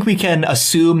 I think we can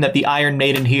assume that the Iron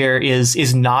Maiden here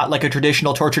is not like a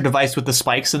traditional torture device with the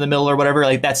spikes in the middle or whatever.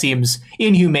 Like, that seems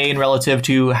inhumane relative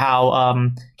to how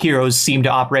heroes seem to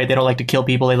operate. They don't like to kill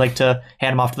people. They like to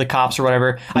hand them off to the cops or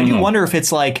whatever. I do wonder if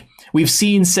it's like we've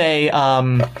seen, say,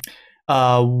 All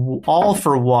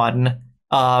For One.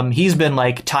 He's been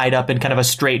like tied up in kind of a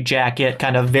straight jacket,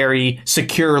 kind of very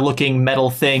secure looking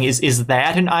metal thing. Is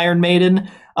that an Iron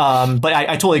Maiden? But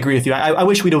I totally agree with you. I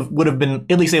wish we would have been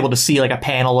at least able to see like a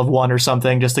panel of one or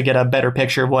something just to get a better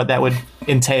picture of what that would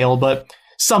entail. But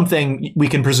something we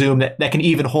can presume that can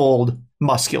even hold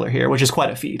muscular here, which is quite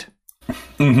a feat.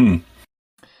 We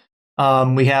have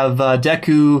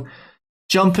Deku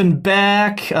jumping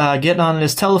back, getting on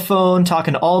his telephone,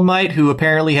 talking to All Might, who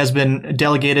apparently has been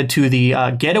delegated to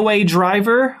the getaway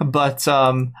driver. But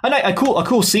a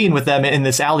cool scene with them in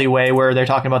this alleyway where they're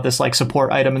talking about this like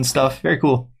support item and stuff. Very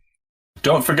cool.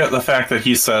 Don't forget the fact that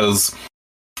he says,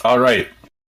 all right,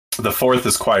 the fourth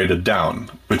is quieted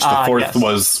down, which the fourth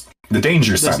was the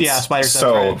danger sense. Yeah, spider sense.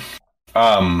 So,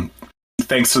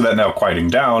 thanks to that now quieting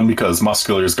down, because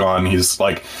Muscular's gone, he's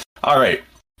like, all right,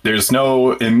 there's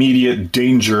no immediate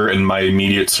danger in my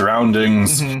immediate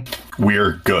surroundings.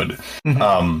 We're good.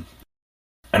 And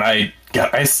I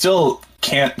still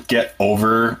can't get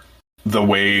over the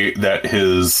way that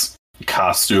his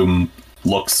costume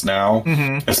looks now,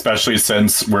 especially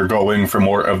since we're going for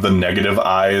more of the negative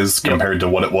eyes compared to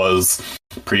what it was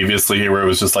previously, where it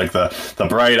was just like the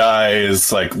bright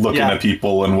eyes, like looking at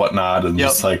people and whatnot, and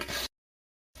just like,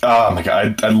 oh my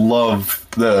god, I love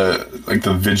the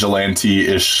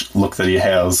vigilante-ish look that he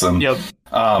has, and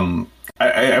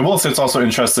I will say it's also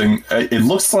interesting. It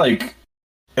looks like,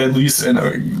 at least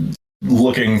in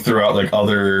looking throughout like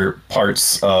other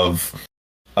parts of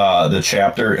the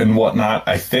chapter and whatnot,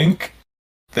 I think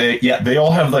they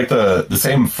all have like the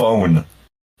same phone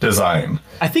design.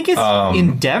 I think it's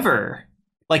Endeavor.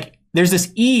 Like, there's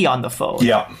this E on the phone.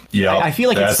 Yeah. I feel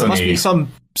like it must be some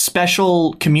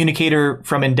special communicator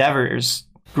from Endeavor's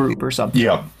group or something.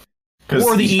 Yeah.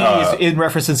 Or the E is in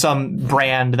reference to some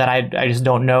brand that I just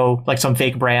don't know, like some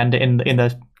fake brand in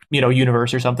the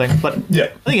universe or something. But yeah,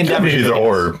 I think Endeavor either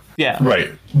or. Yeah.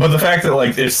 Right. But the fact that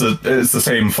like it's the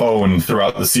same phone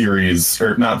throughout the series,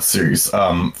 or not the series,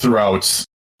 throughout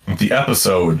the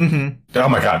episode. Oh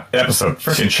my god, episode,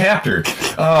 freaking chapter.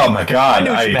 Oh my god,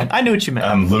 I knew what you meant.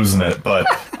 I'm losing it, but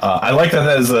I like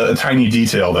that is a tiny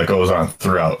detail that goes on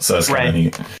throughout, so that's kind of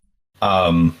neat.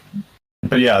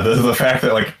 But yeah, the fact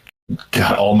that like,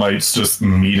 God, All Might's just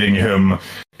meeting him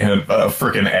in a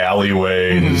freaking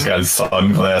alleyway, and he's got his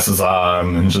sunglasses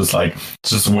on, and just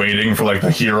waiting for like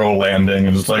the hero landing,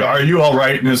 and just like, are you all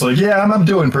right? And it's like, yeah, I'm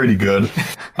doing pretty good.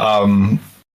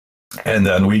 And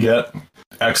then we get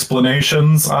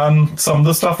explanations on some of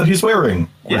the stuff that he's wearing,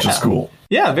 which is cool.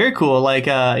 Yeah, very cool. Like,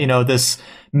 this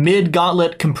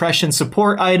mid-gauntlet compression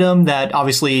support item that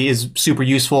obviously is super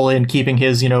useful in keeping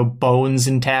his, bones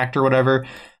intact or whatever.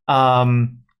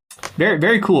 Very,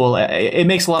 very cool. It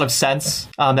makes a lot of sense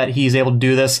that he's able to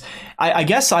do this. I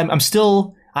guess I'm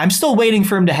still waiting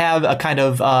for him to have a kind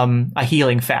of a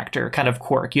healing factor kind of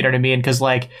quirk. You know what I mean? Because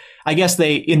like, I guess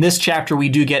in this chapter we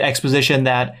do get exposition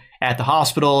that at the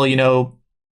hospital,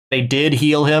 they did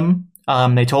heal him.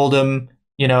 They told him,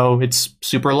 it's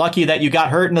super lucky that you got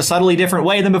hurt in a subtly different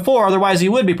way than before. Otherwise,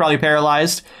 you would be probably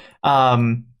paralyzed. But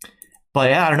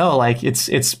yeah, I don't know. Like,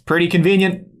 it's pretty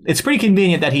convenient. It's pretty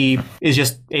convenient that he is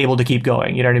just able to keep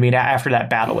going. You know what I mean? After that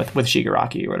battle with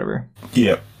Shigaraki or whatever.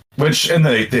 Yeah. And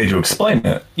they do explain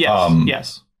it. Yes.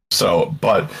 Yes. So,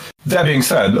 but that being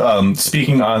said,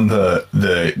 speaking on the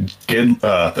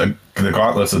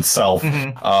gauntlets itself,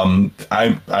 I'm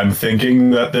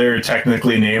thinking that they're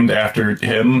technically named after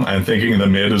him. I'm thinking the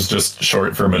mid is just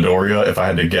short for Midoriya. If I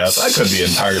had to guess, I could be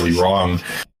entirely wrong,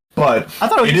 but I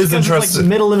thought it is interesting. Like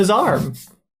middle of his arm.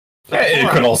 It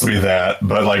could also be that,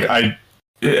 but like and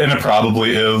it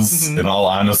probably is in all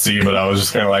honesty. But I was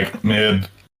just kind of like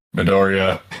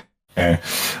Midoriya.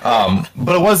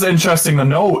 But it was interesting to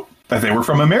note that they were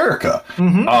from America,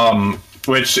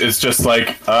 which is just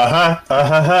like they're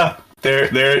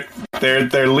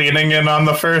leaning in on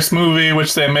the first movie,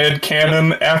 which they made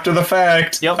canon after the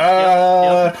fact. Yep.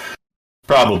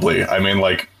 Probably. I mean,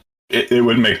 like it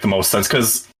would make the most sense,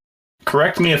 because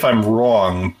correct me if I'm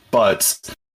wrong, but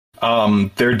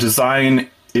their design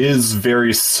is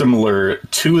very similar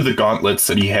to the gauntlets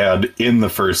that he had in the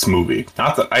first movie.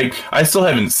 Not that I still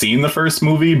haven't seen the first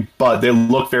movie, but they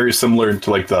look very similar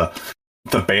to like the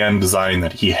band design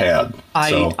that he had.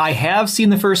 I have seen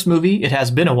the first movie. It has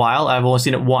been a while. I've only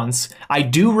seen it once. I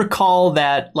do recall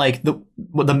that like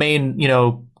the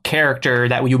main, character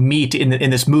that you meet in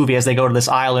this movie as they go to this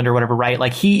island or whatever, right?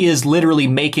 Like he is literally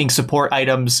making support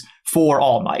items for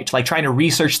All Might, like trying to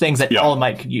research things that All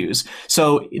Might could use.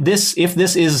 So if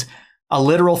this is a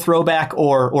literal throwback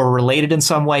or related in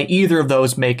some way, either of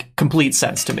those make complete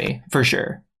sense to me for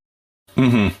sure.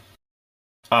 Mm-hmm.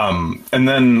 And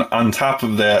then on top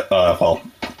of that,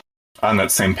 on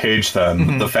that same page,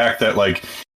 then the fact that like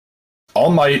All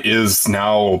Might is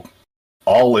now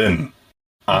all in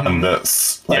on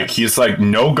this, like he's like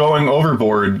no going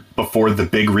overboard before the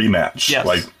big rematch. Yes.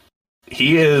 Like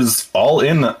he is all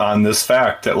in on this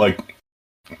fact that like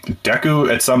Deku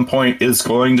at some point is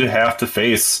going to have to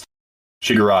face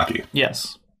Shigaraki.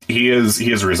 Yes. He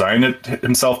has resigned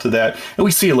himself to that, and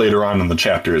we see it later on in the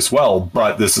chapter as well.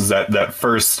 But this is that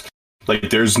first, like,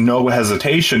 there's no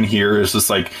hesitation here. It's just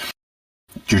like,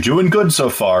 you're doing good so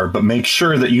far, but make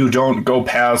sure that you don't go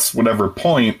past whatever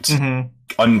point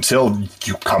until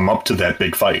you come up to that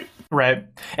big fight. Right.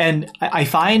 And I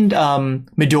find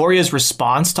Midoriya's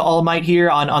response to All Might here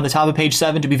on the top of page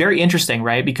 7 to be very interesting,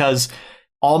 right? Because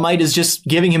All Might is just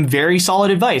giving him very solid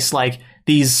advice. Like,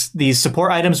 these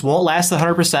support items won't last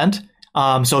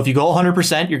 100%. So if you go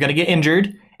 100%, you're going to get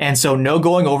injured. And so no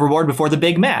going overboard before the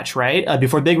big match, right?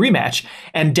 Before the big rematch.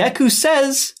 And Deku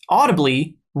says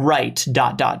audibly, right, ...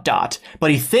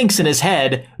 But he thinks in his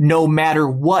head, no matter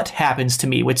what happens to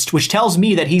me, which tells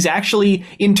me that he's actually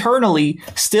internally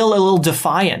still a little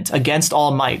defiant against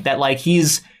All Might. That like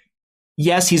he's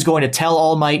going to tell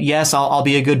All Might, yes, I'll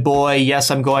be a good boy.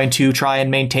 Yes, I'm going to try and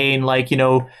maintain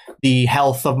the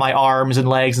health of my arms and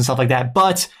legs and stuff like that.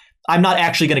 But I'm not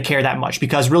actually going to care that much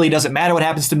because really it doesn't matter what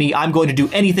happens to me. I'm going to do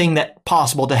anything that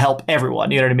possible to help everyone.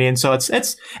 You know what I mean? So I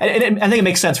think it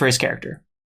makes sense for his character.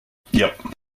 Yep.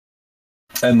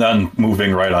 And then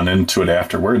moving right on into it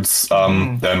afterwards,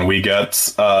 then we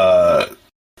get, I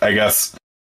guess,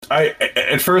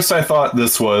 at first I thought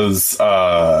this was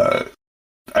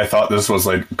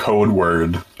like code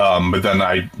word, but then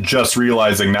I just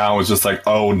realizing now is just like,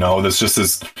 oh no, this just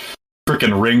is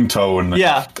freaking ringtone.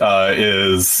 Yeah,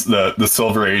 is the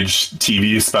Silver Age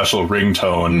TV special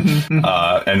ringtone,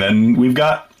 and then we've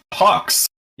got Hawks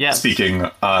speaking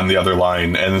on the other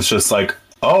line, and it's just like,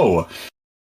 oh.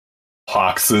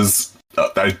 Hawks is,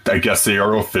 I guess they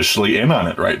are officially in on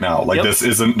it right now. Like this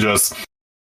isn't just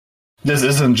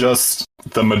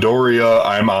the Midoriya.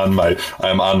 I'm on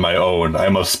my own. I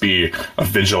must be a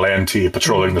vigilante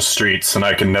patrolling the streets, and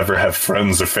I can never have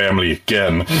friends or family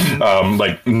again.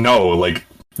 No,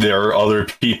 there are other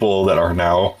people that are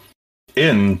now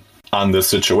in on this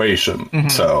situation.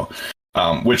 So,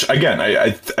 which again,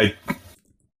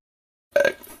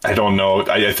 I don't know.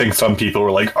 I think some people were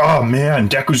like, oh man,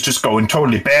 Deku's just going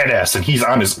totally badass and he's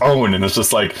on his own. And it's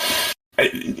just like,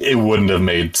 it wouldn't have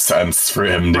made sense for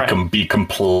him to be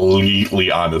completely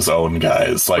on his own,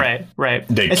 guys. Like, right.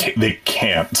 They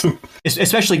can't.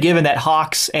 Especially given that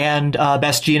Hawks and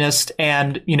Best Jeanist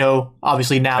and,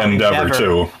 obviously now Endeavor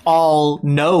too, all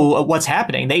know what's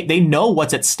happening. They know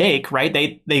what's at stake,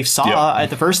 right? They saw at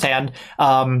the first hand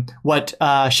what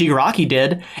Shigaraki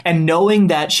did, and knowing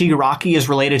that Shigaraki is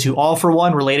related to All For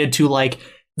One, related to like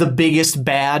the biggest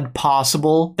bad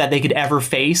possible that they could ever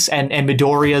face, and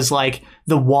Midoriya's like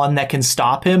the one that can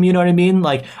stop him, you know what I mean?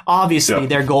 Like obviously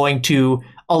they're going to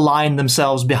align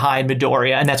themselves behind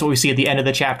Midoriya, and that's what we see at the end of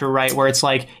the chapter, right? Where it's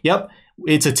like, yep,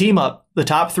 it's a team up, the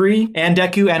top three and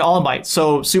Deku and All Might.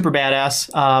 So super badass.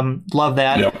 Love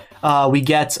that. We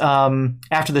get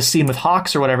after the scene with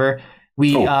Hawks or whatever,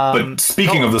 but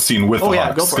speaking of the scene with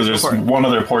Hawks, because there's one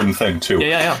other important thing too,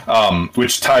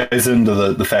 which ties into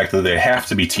the fact that they have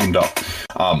to be teamed up.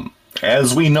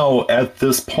 As we know at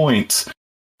this point,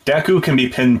 Deku can be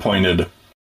pinpointed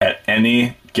at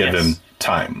any given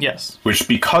time. Yes. Which,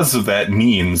 because of that,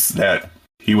 means that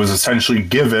he was essentially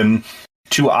given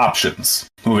two options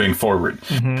moving forward.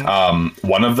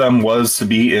 One of them was to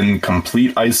be in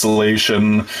complete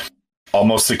isolation,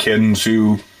 almost akin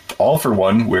to All For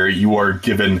One, where you are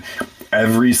given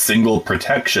every single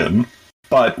protection,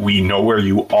 but we know where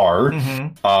you are,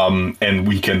 and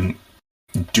we can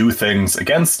do things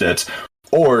against it.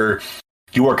 Or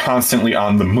you are constantly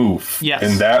on the move. Yes.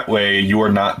 And that way you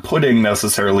are not putting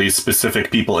necessarily specific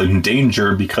people in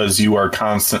danger because you are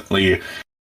constantly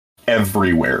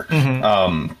everywhere.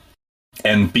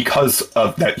 And because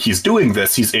of that, he's doing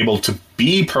this, he's able to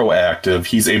be proactive.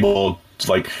 He's able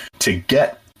to, to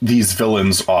get these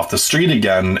villains off the street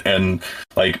again. And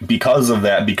like, because of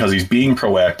that, because he's being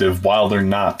proactive while they're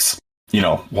not,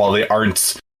 while they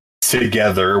aren't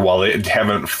together, while they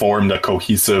haven't formed a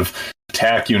cohesive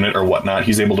attack unit or whatnot,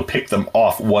 he's able to pick them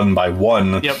off one by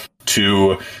one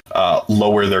to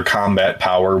lower their combat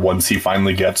power once he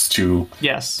finally gets to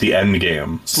the end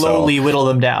game. Slowly whittle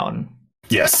them down.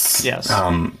 Yes.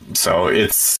 So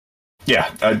it's,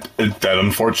 that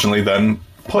unfortunately then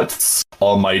puts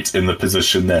All Might in the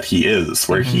position that he is,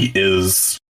 where he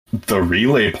is the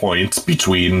relay point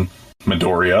between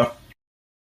Midoriya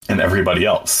and everybody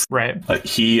else. Right. Like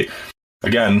he,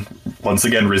 once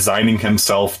again, resigning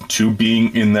himself to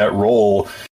being in that role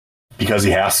because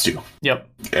he has to. Yep.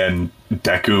 And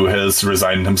Deku has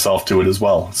resigned himself to it as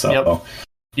well. So,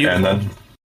 and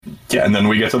then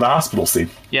we get to the hospital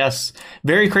scene. Yes.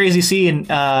 Very crazy scene,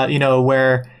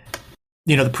 where,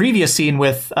 the previous scene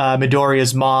with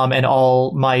Midoriya's mom and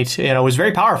All Might, was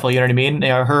very powerful. You know what I mean?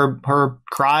 Her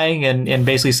crying and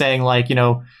basically saying, like,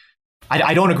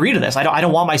 I don't agree to this. I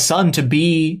don't want my son to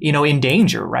be, in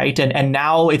danger, right? And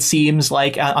now it seems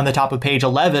like on the top of page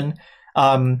 11,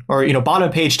 or bottom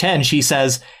of page 10, she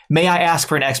says, "May I ask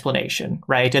for an explanation?"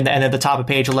 Right? And at the top of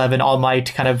page 11, All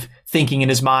Might kind of thinking in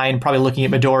his mind, probably looking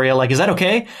at Midoriya, like, "Is that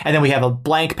okay?" And then we have a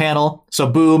blank panel. So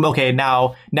boom, okay,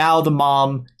 now the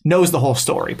mom knows the whole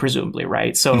story, presumably,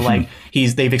 right? So like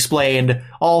they've explained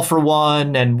all for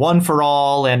one and one for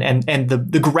all, and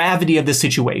the gravity of the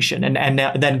situation, and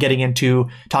then getting into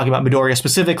talking about Midoriya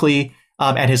specifically,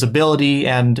 and his ability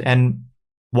and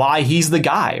why he's the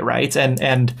guy, right?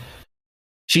 And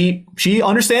She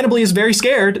understandably is very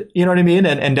scared, you know what I mean,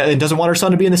 and doesn't want her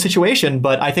son to be in this situation.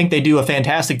 But I think they do a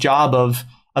fantastic job of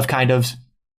kind of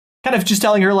just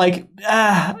telling her, like,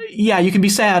 yeah, you can be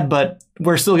sad, but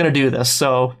we're still going to do this.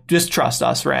 So just trust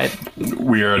us, right?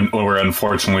 We're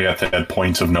unfortunately at that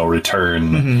point of no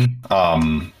return.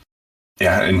 And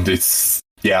it's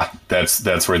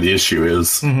that's where the issue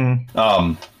is.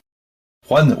 One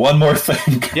more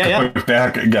thing. Going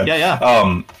back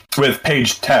again. With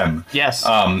page 10. Yes.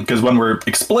 Because when we're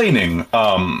explaining,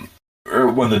 or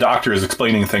when the doctor is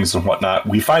explaining things and whatnot,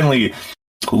 we finally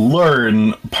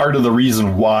learn part of the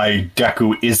reason why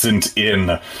Deku isn't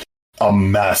in a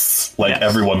mess like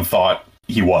everyone thought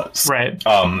he was. Right.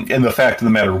 And the fact of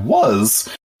the matter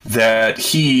was that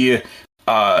he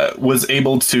was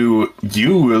able to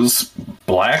use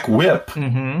Black Whip,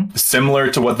 similar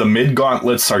to what the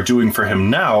mid-gauntlets are doing for him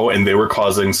now, and they were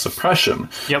causing suppression,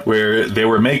 where they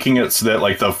were making it so that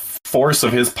like the force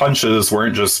of his punches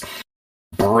weren't just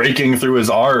breaking through his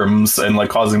arms and like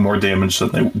causing more damage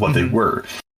than what they were.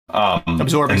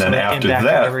 Absorbing, and then after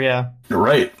that,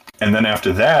 right, and then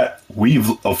after that, we've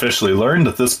officially learned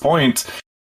at this point,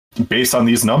 based on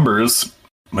these numbers,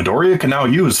 Midoriya can now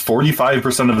use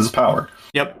 45% of his power.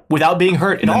 Yep, without being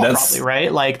hurt at all, probably,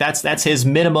 right? Like that's his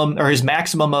minimum or his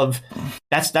maximum of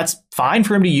that's fine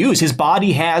for him to use. His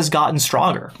body has gotten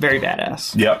stronger. Very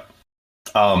badass. Yep.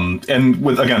 And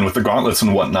with the gauntlets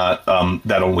and whatnot,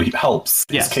 that only helps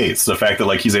his case. The fact that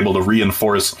like he's able to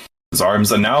reinforce his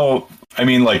arms, and now, I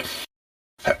mean, like,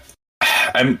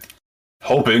 I'm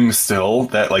hoping still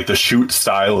that like the shoot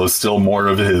style is still more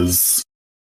of his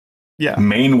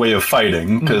main way of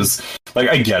fighting, because like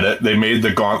I get it, they made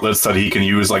the gauntlets that he can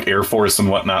use like Air Force and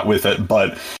whatnot with it,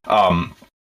 but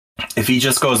if he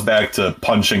just goes back to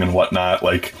punching and whatnot,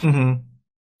 like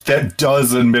that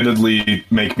does admittedly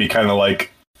make me kind of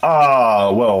like,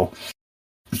 well,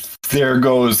 there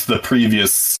goes the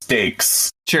previous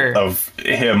stakes of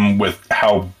him with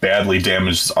how badly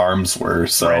damaged his arms were.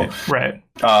 So right.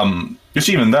 Which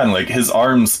even then, like his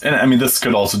arms, and I mean this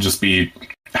could also just be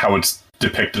how it's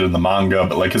depicted in the manga,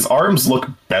 but like his arms look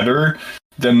better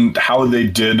than how they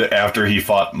did after he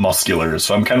fought Muscular.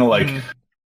 So I'm kind of like,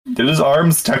 did his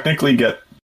arms technically get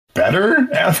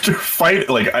better after fight?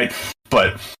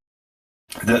 But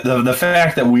the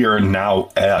fact that we are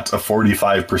now at a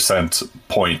 45%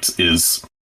 point is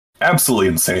absolutely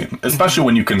insane, especially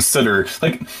when you consider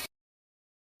like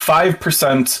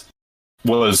 5%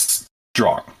 was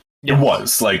strong. It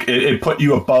was like it put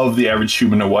you above the average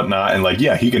human and whatnot, and like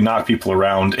he could knock people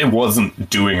around. It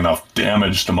wasn't doing enough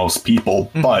damage to most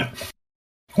people, but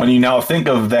when you now think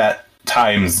of that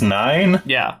times 9,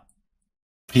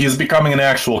 he is becoming an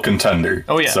actual contender.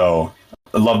 Oh yeah, so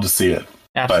I'd love to see it.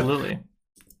 Absolutely. But,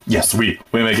 yes, we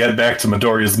may get back to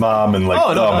Midoriya's mom and like,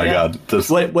 my god.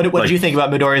 What did you think about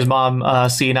Midoriya's mom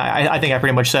scene? I think I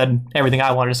pretty much said everything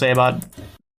I wanted to say about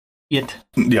it.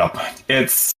 Yep,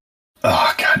 it's.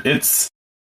 Oh god, it's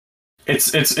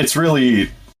really,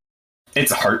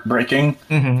 it's heartbreaking.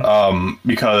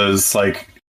 Because like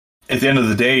at the end of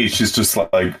the day, she's just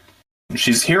like,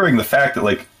 she's hearing the fact that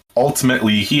like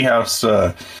ultimately he has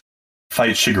to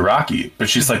fight Shigaraki, but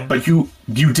she's like, but you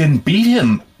didn't beat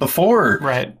him before,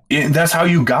 right? That's how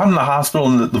you got in the hospital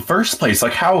in the first place.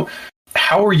 Like how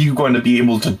are you going to be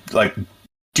able to like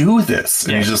do this?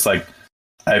 And he's just like,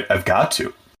 I've got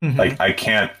to. Like I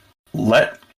can't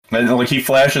let. And like he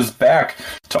flashes back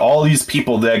to all these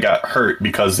people that got hurt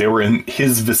because they were in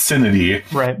his vicinity,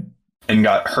 right? And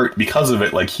got hurt because of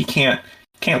it. Like he can't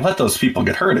let those people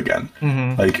get hurt again.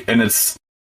 Like, and it's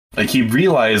like he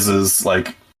realizes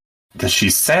like that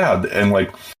she's sad, and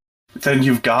like then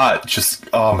you've got just,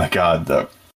 oh my god, the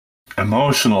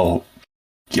emotional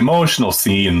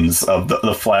scenes of the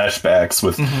flashbacks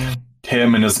with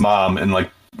him and his mom and like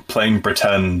playing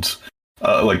pretend,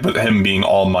 like with him being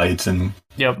All Might, and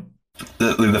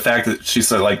the fact that she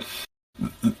said like,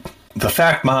 the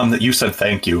fact, Mom, that you said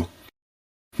thank you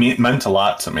meant a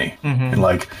lot to me, and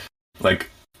like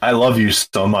I love you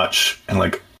so much, and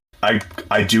like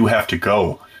I do have to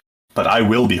go, but I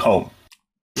will be home.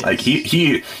 Like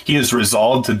he is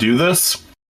resolved to do this,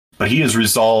 but he is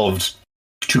resolved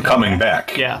to coming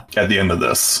back at the end of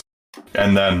this.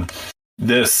 And then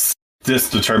this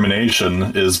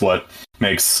determination is what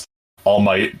makes All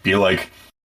Might be like,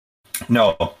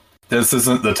 no, this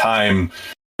isn't the time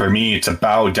for me to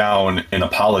bow down and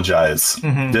apologize.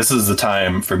 This is the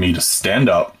time for me to stand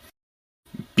up,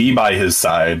 be by his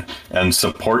side, and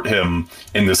support him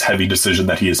in this heavy decision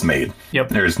that he has made.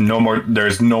 There's no more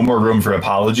room for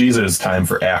apologies. It is time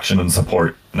for action and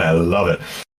support, and I love it.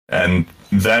 And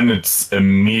then it's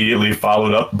immediately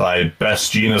followed up by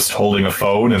Best Jeanist holding a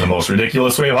phone in the most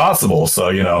ridiculous way possible. So,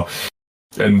 you know,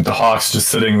 and Hawk's just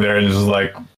sitting there and just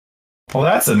like, well,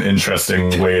 that's an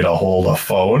interesting way to hold a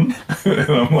phone. And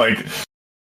I'm like,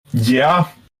 yeah.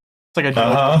 It's like a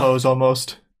dog pose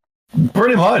almost.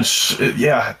 Pretty much,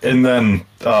 yeah. And then,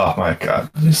 oh my god.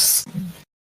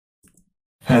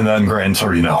 And then Gran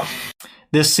Torino.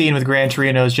 This scene with Gran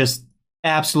Torino is just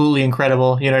absolutely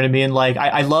incredible. You know what I mean? Like,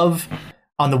 I love,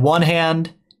 on the one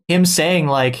hand, him saying,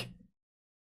 like,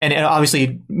 and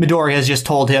obviously Midori has just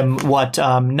told him what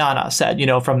Nana said, you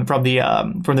know, from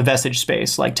the vestige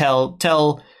space. Like,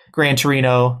 tell Gran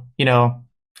Torino, you know,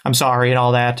 I'm sorry and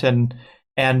all that, and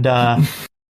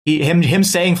him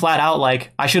saying flat out, like,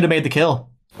 I should have made the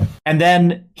kill. And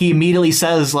then he immediately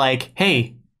says, like,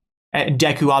 hey,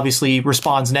 Deku obviously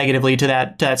responds negatively to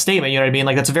that statement, you know what I mean?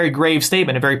 Like, that's a very grave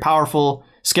statement, a very powerful,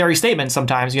 scary statement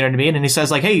sometimes, you know what I mean? And he says,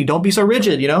 like, hey, don't be so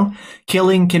rigid, you know?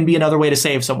 Killing can be another way to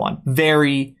save someone.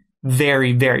 Very,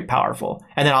 very, very powerful.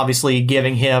 And then obviously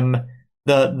giving him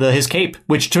his cape,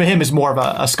 which to him is more of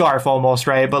a scarf almost,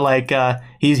 right? But like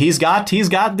he's got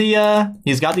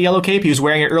the yellow cape. He was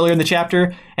wearing it earlier in the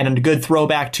chapter, and a good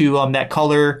throwback to that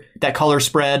color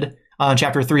spread on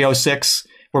chapter 306,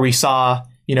 where we saw,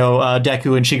 you know,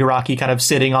 Deku and Shigaraki kind of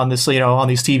sitting on this, you know, on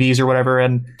these TVs or whatever,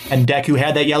 and Deku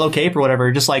had that yellow cape or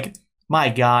whatever. Just like, my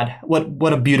God,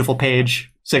 what a beautiful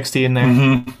page 16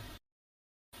 there.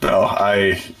 No,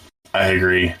 I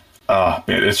agree.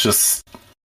 It's just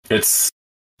it's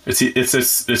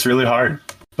really hard,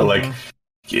 but like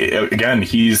again,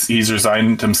 he's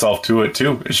resigned himself to it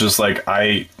too. It's just like,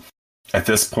 at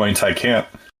this point I can't.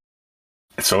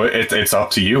 So it's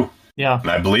up to you. Yeah,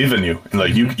 and I believe in you, and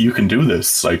like you can do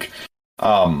this. Like,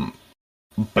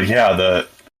 but yeah,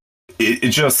 it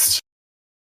just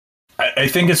I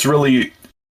think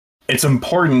it's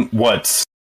important what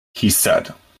he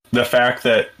said. The fact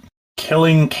that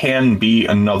killing can be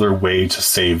another way to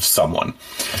save someone.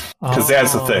 Because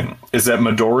that's the thing, is that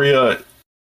Midoriya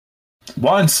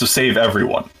wants to save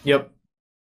everyone. Yep.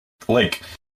 Like,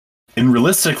 and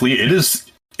realistically,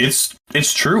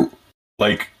 it's true.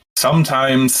 Like,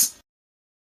 sometimes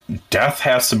death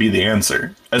has to be the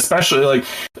answer. Especially,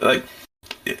 like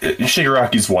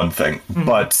Shigaraki's one thing,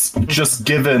 but just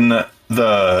given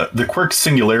the quirk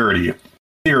singularity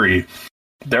theory,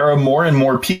 there are more and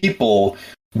more people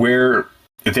where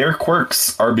their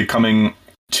quirks are becoming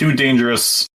too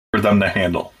dangerous for them to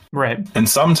handle. Right. And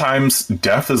sometimes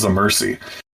death is a mercy.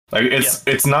 Like,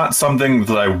 it's not something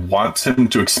that I want him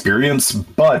to experience,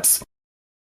 but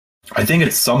I think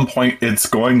at some point it's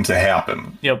going to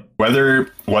happen. Yep.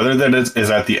 Whether that is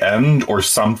at the end or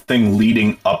something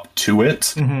leading up to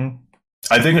it,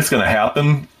 I think it's going to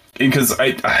happen, because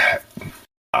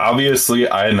obviously,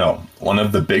 I know one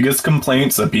of the biggest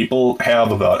complaints that people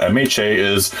have about MHA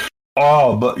is,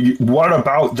 oh, but what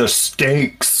about the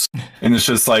stakes? And it's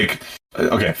just like,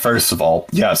 okay, first of all,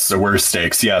 yes, there were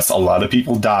stakes. Yes, a lot of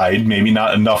people died. Maybe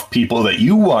not enough people that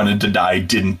you wanted to die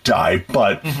didn't die,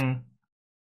 but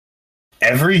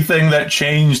everything that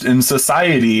changed in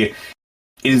society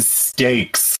is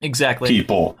stakes. Exactly.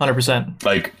 People. 100%.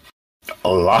 Like, a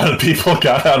lot of people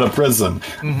got out of prison.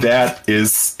 That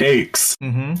is stakes.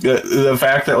 The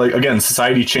fact that, like, again,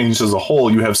 society changed as a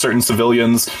whole. You have certain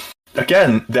civilians,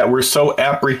 again, that were so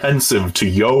apprehensive to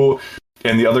Yo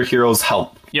and the other heroes'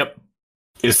 help. Yep.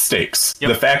 Is stakes. Yep.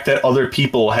 The fact that other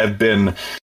people have been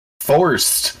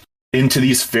forced into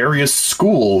these various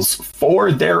schools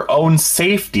for their own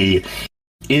safety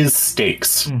is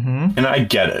stakes. And I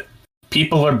get it.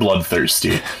 People are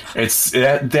bloodthirsty. It's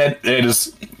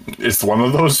one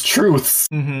of those truths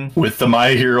with the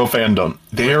My Hero fandom.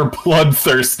 They are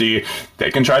bloodthirsty.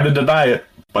 They can try to deny it,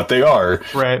 but they are.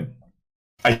 Right.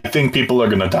 I think people are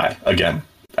going to die again.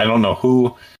 I don't know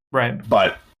who. Right.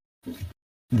 But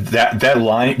that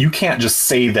line, you can't just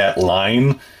say that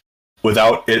line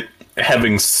without it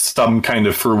having some kind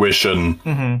of fruition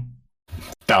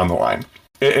down the line.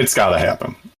 It's got to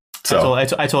happen. So I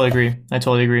totally agree.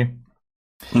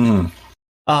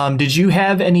 Did you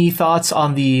have any thoughts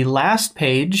on the last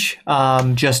page,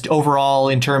 just overall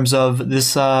in terms of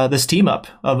this team up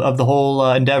of the whole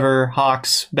Endeavor,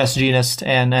 Hawks, Best Jeanist,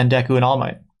 and Deku and All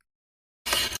Might?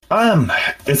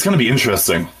 It's going to be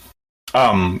interesting.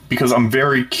 Because I'm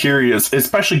very curious,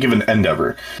 especially given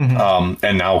Endeavor,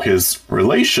 and now his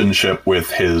relationship with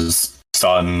his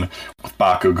son, with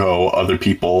Bakugo, other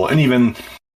people, and even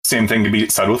same thing can be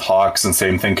said with Hawks, and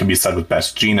same thing can be said with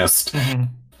Best Jeanist.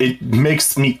 It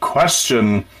makes me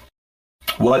question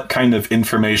what kind of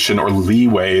information or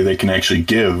leeway they can actually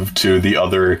give to the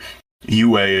other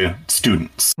UA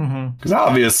students. Because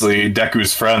obviously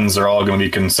Deku's friends are all going to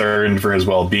be concerned for his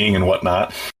well-being and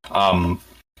whatnot.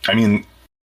 I mean,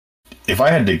 if I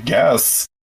had to guess,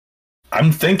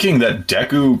 I'm thinking that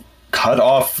Deku cut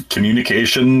off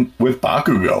communication with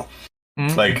Bakugo.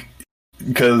 Like,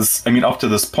 because, I mean, up to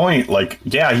this point, like,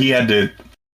 yeah,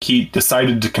 he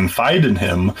decided to confide in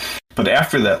him, but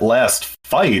after that last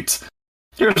fight,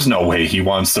 there's no way he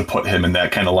wants to put him in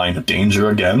that kind of line of danger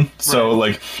again. Right. So,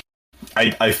 like,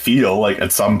 I feel like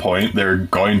at some point they're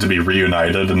going to be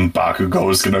reunited and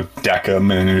Bakugo is going to deck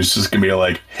him and he's just going to be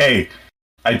like, hey,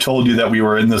 I told you that we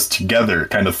were in this together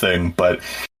kind of thing. But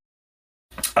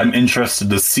I'm interested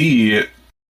to see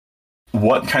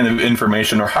what kind of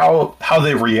information or how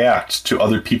they react to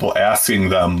other people asking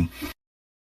them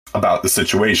about the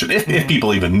situation, if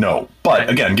people even know. But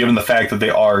again, given the fact that they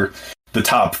are the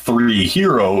top 3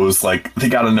 heroes, like, they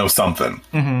got to know something.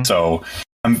 So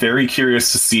I'm very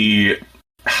curious to see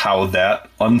how that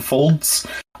unfolds.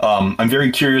 I'm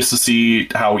very curious to see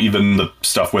how even the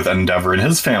stuff with Endeavor and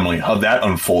his family, how that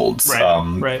unfolds.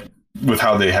 Right. With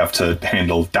how they have to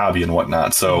handle Dabi and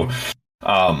whatnot. So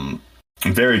I'm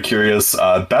very curious.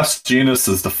 Best Jeanist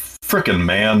is the frickin'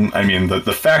 man. I mean, the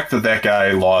fact that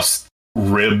guy lost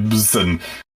ribs and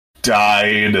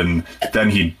died and then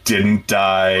he didn't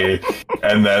die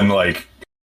and then, like,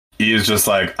 he's just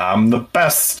like, I'm the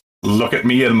best. Look at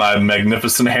me and my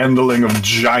magnificent handling of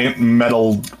giant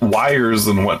metal wires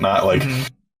and whatnot. Like,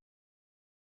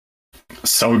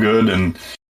 so good. And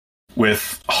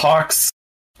with Hawks,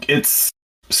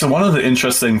 so one of the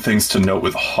interesting things to note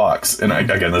with Hawks, and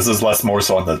again, this is less more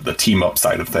so on the team up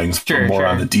side of things, more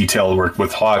on the detail work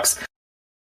with Hawks.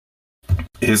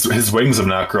 His wings have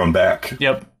not grown back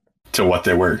to what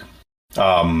they were.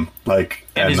 And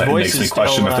that makes me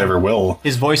question if they ever will.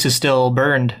 His voice is still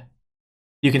burned.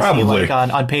 You can see, like,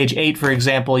 on page 8, for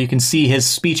example, you can see his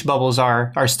speech bubbles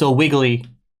are still wiggly,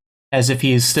 as if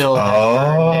he's still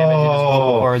damage in his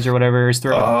vocal cords or whatever his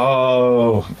throat.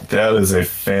 Oh, that is a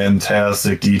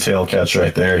fantastic detail catch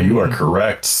right there. You are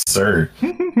correct, sir.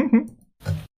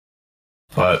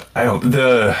 But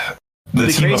the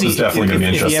team up is definitely going to be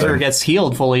interesting. If he ever gets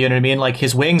healed fully, you know what I mean? Like,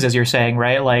 his wings, as you're saying,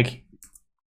 right? Like,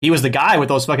 he was the guy with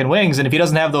those fucking wings, and if he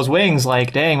doesn't have those wings,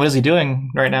 like, dang, what is he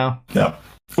doing right now? Yeah.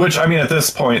 Which, I mean, at this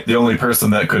point, the only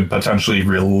person that could potentially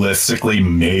realistically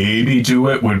maybe do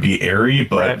it would be Eri,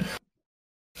 but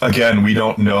again, we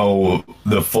don't know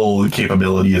the full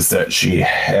capabilities that she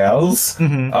has.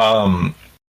 And I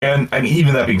mean,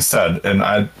 even that being said, and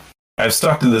I've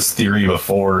stuck to this theory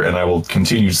before, and I will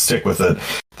continue to stick with it.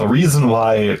 The reason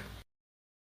why,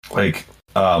 like,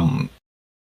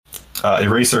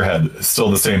 Eraserhead is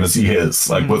still the same as he is,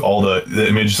 like, with all the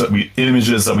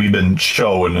images that we've been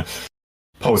shown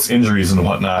post injuries and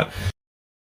whatnot.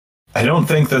 I don't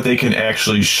think that they can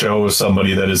actually show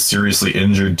somebody that is seriously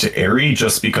injured to Eri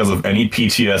just because of any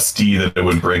PTSD that it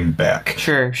would bring back.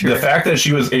 Sure. The fact that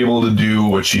she was able to do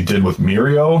what she did with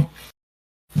Mirio,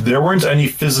 there weren't any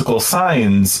physical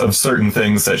signs of certain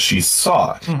things that she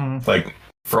saw. Like,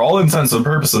 for all intents and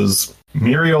purposes,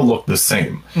 Mirio looked the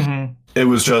same. It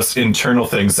was just internal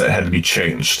things that had to be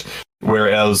changed.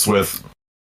 Whereas with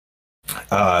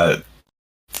Hawks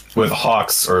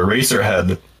or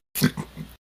Eraserhead,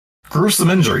 gruesome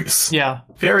injuries. Yeah.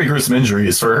 Very gruesome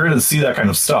injuries. For her to see that kind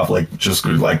of stuff, like, just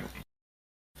like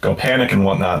go panic and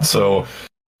whatnot. So,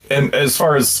 and as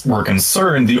far as we're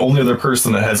concerned, the only other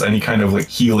person that has any kind of like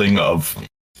healing of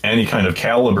any kind of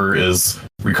caliber is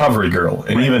Recovery Girl.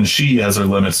 And even she has her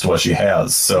limits to what she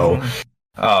has. So,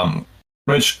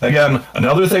 which, again,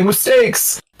 another thing with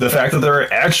stakes. The fact that there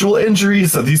are actual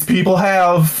injuries that these people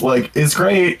have, like, is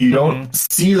great. You don't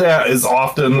see that as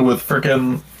often with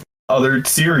frickin' other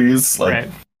series. Like,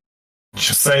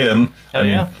 just saying. I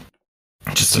mean,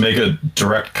 just to make a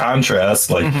direct contrast,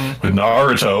 like, with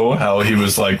Naruto, how he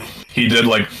was like, he did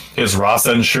like his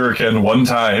Rasen Shuriken one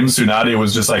time. Tsunade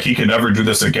was just like, he can never do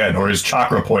this again, or his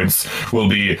chakra points will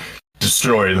be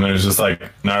destroyed. And it was just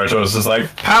like, Naruto was just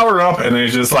like, power up, and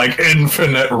it's just like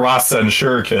infinite Rasen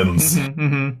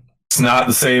Shurikens. It's not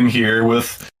the same here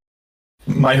with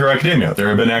My Hero Academia. There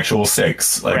have been actual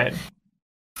stakes. Like,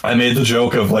 I made the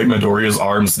joke of like Midoriya's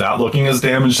arms not looking as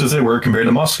damaged as they were compared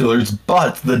to Muscular's,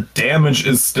 but the damage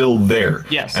is still there.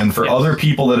 Yes. And for other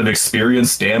people that have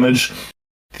experienced damage,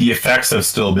 the effects have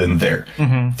still been there.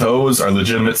 Those are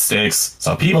legitimate stakes,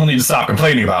 so people need to stop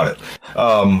complaining about it.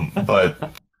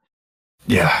 But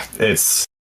yeah, it's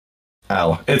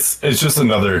just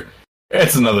another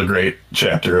great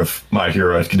chapter of My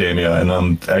Hero Academia,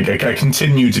 and I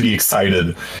continue to be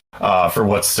excited for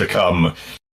what's to come,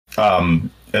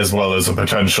 as well as a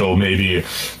potential maybe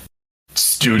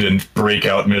student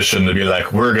breakout mission to be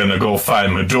like, we're gonna go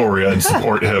find Midoriya and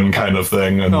support him kind of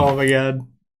thing. And, oh my god.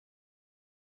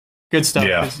 Good stuff,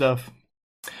 good stuff.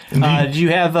 Do you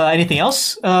have anything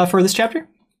else for this chapter?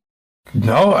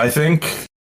 No, I think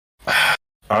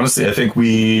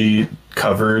we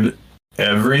covered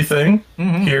everything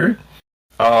here.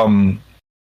 Yeah,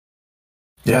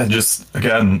 just,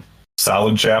 again,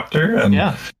 solid chapter. And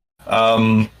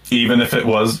even if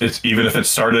it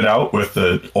started out with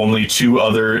the only two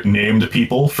other named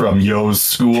people from Yo's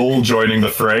school joining the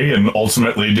fray and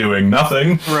ultimately doing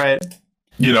nothing. Right.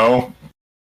 You know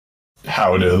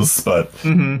how it is, but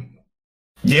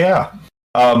yeah.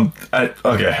 I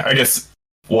guess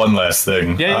one last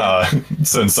thing.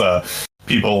 Since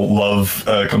people love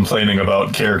complaining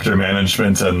about character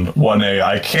management and 1A,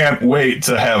 I can't wait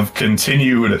to have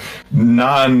continued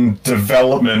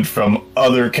non-development from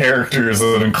other characters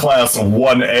in class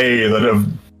 1A that have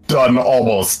done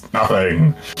almost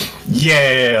nothing.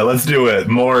 Yeah, let's do it.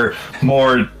 More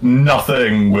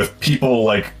nothing with people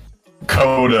like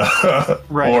Coda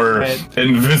or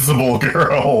Invisible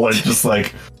Girl, like, just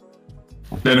like.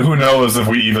 And who knows if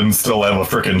we even still have a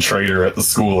frickin' traitor at the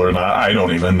school or not? I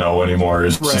don't even know anymore.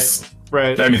 It's just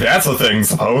I mean, that's a thing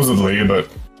supposedly, but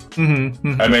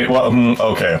I mean, well,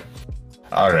 okay,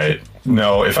 all right.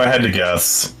 No, if I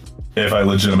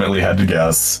legitimately had to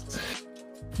guess,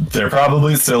 there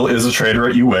probably still is a traitor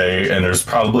at UA, and there's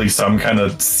probably some kind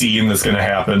of scene that's going to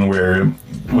happen where,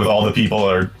 with all the people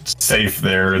that are safe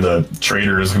there, the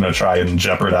traitor is going to try and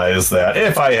jeopardize that.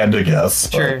 If I had to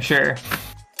guess, sure.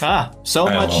 So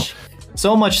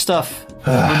much stuff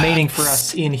remaining for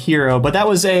us in Hero, but that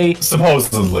was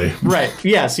supposedly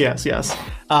yes.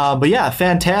 But yeah,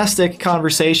 fantastic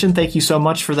conversation. Thank you so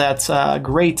much for that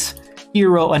great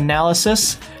Hero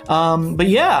analysis. But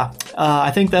yeah, I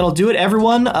think that'll do it,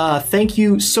 everyone. Thank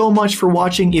you so much for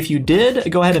watching. If you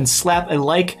did, go ahead and slap a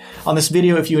like on this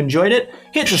video if you enjoyed it.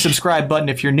 Hit the subscribe button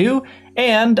if you're new,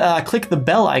 and click the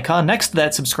bell icon next to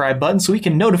that subscribe button so we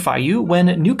can notify you when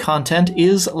new content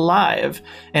is live.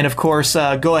 And of course,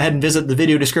 go ahead and visit the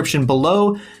video description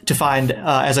below to find,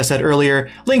 as I said earlier,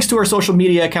 links to our social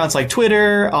media accounts like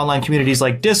Twitter, online communities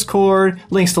like Discord,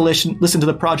 links to listen to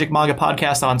the Project Manga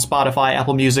podcast on Spotify,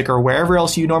 Apple Music, or wherever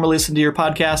else you normally listen to your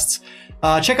podcasts.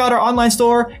 Check out our online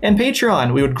store and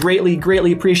Patreon. We would greatly,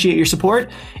 greatly appreciate your support.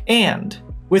 And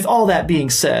with all that being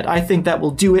said, I think that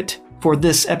will do it for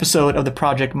this episode of the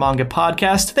Project Manga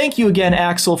podcast. Thank you again,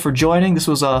 Axel, for joining. This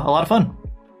was a lot of fun.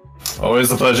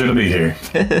 Always a pleasure to be here.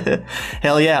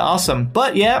 Hell yeah, awesome.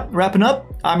 But yeah, wrapping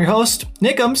up, I'm your host,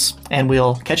 Nickums, and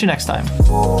we'll catch you next time.